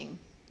daunting,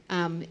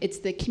 it's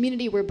the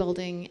community we're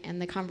building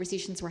and the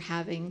conversations we're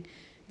having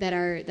that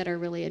are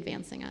really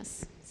advancing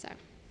us. So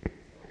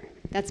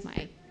that's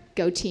my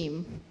go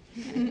team.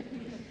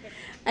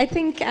 I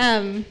think,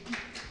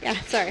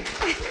 sorry.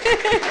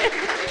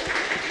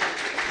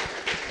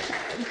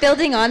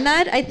 Building on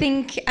that, I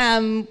think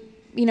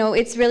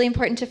it's really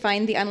important to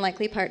find the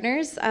unlikely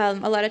partners. A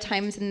lot of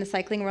times in the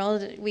cycling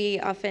world, we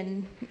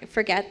often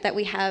forget that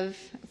we have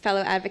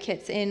fellow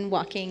advocates in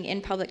walking,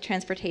 in public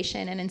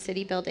transportation, and in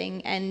city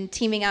building. And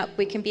teaming up,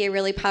 we can be a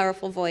really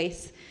powerful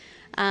voice.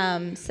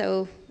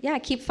 So yeah,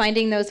 keep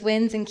finding those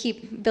wins and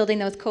keep building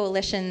those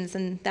coalitions,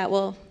 and that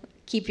will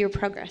keep your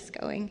progress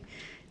going.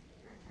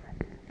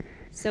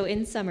 So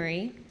in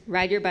summary,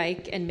 ride your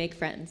bike and make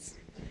friends.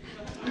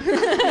 Good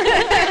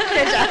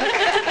job.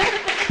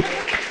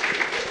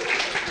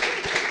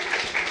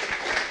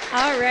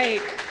 All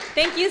right.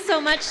 Thank you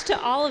so much to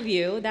all of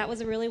you. That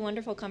was a really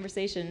wonderful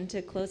conversation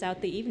to close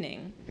out the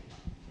evening.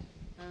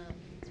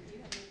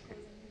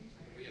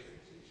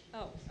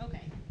 Oh,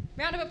 okay.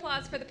 Round of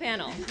applause for the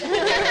panel.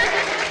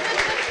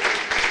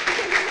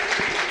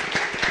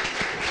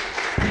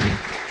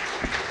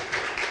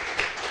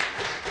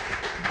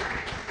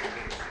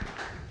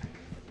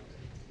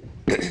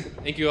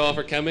 Thank you all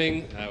for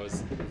coming. That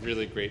was a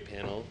really great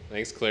panel.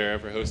 Thanks, Clara,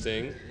 for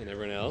hosting, and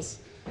everyone else.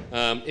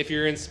 If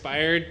you're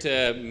inspired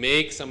to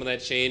make some of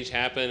that change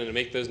happen and to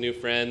make those new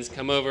friends,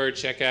 come over,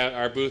 check out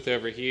our booth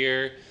over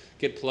here,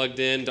 get plugged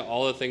in to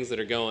all the things that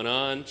are going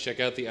on, check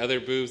out the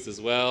other booths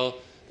as well.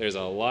 There's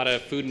a lot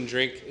of food and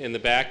drink in the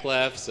back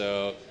left,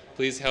 so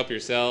please help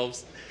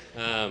yourselves.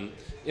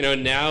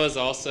 Now is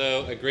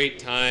also a great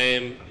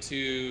time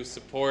to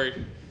support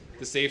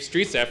the Safe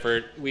Streets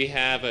effort. We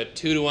have a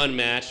 2-to-1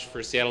 match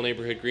for Seattle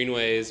Neighborhood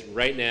Greenways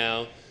right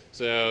now,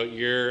 so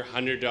your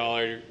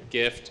 $100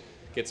 gift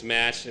gets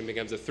matched and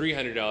becomes a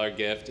 $300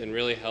 gift and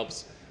really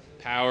helps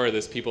power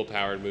this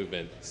people-powered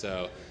movement.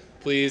 So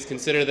please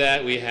consider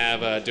that. We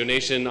have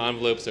donation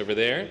envelopes over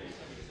there.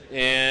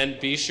 And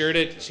be sure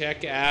to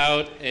check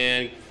out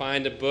and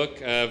find a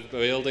book of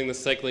Building the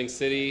Cycling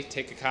City.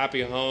 Take a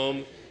copy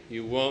home.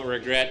 You won't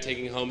regret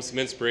taking home some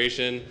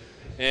inspiration.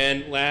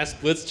 And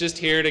last, let's just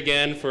hear it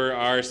again for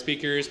our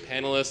speakers,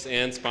 panelists,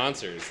 and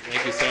sponsors.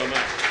 Thank you so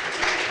much.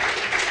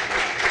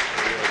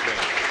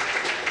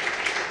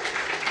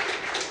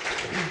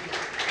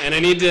 And I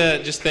need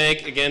to just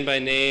thank, again by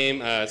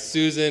name,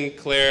 Susan,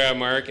 Clara,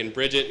 Mark, and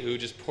Bridget, who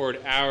just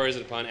poured hours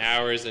upon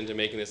hours into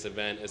making this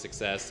event a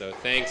success. So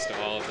thanks to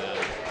all of them.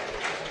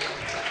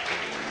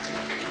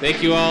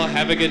 Thank you all.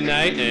 Have a good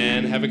night,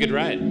 and have a good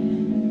ride.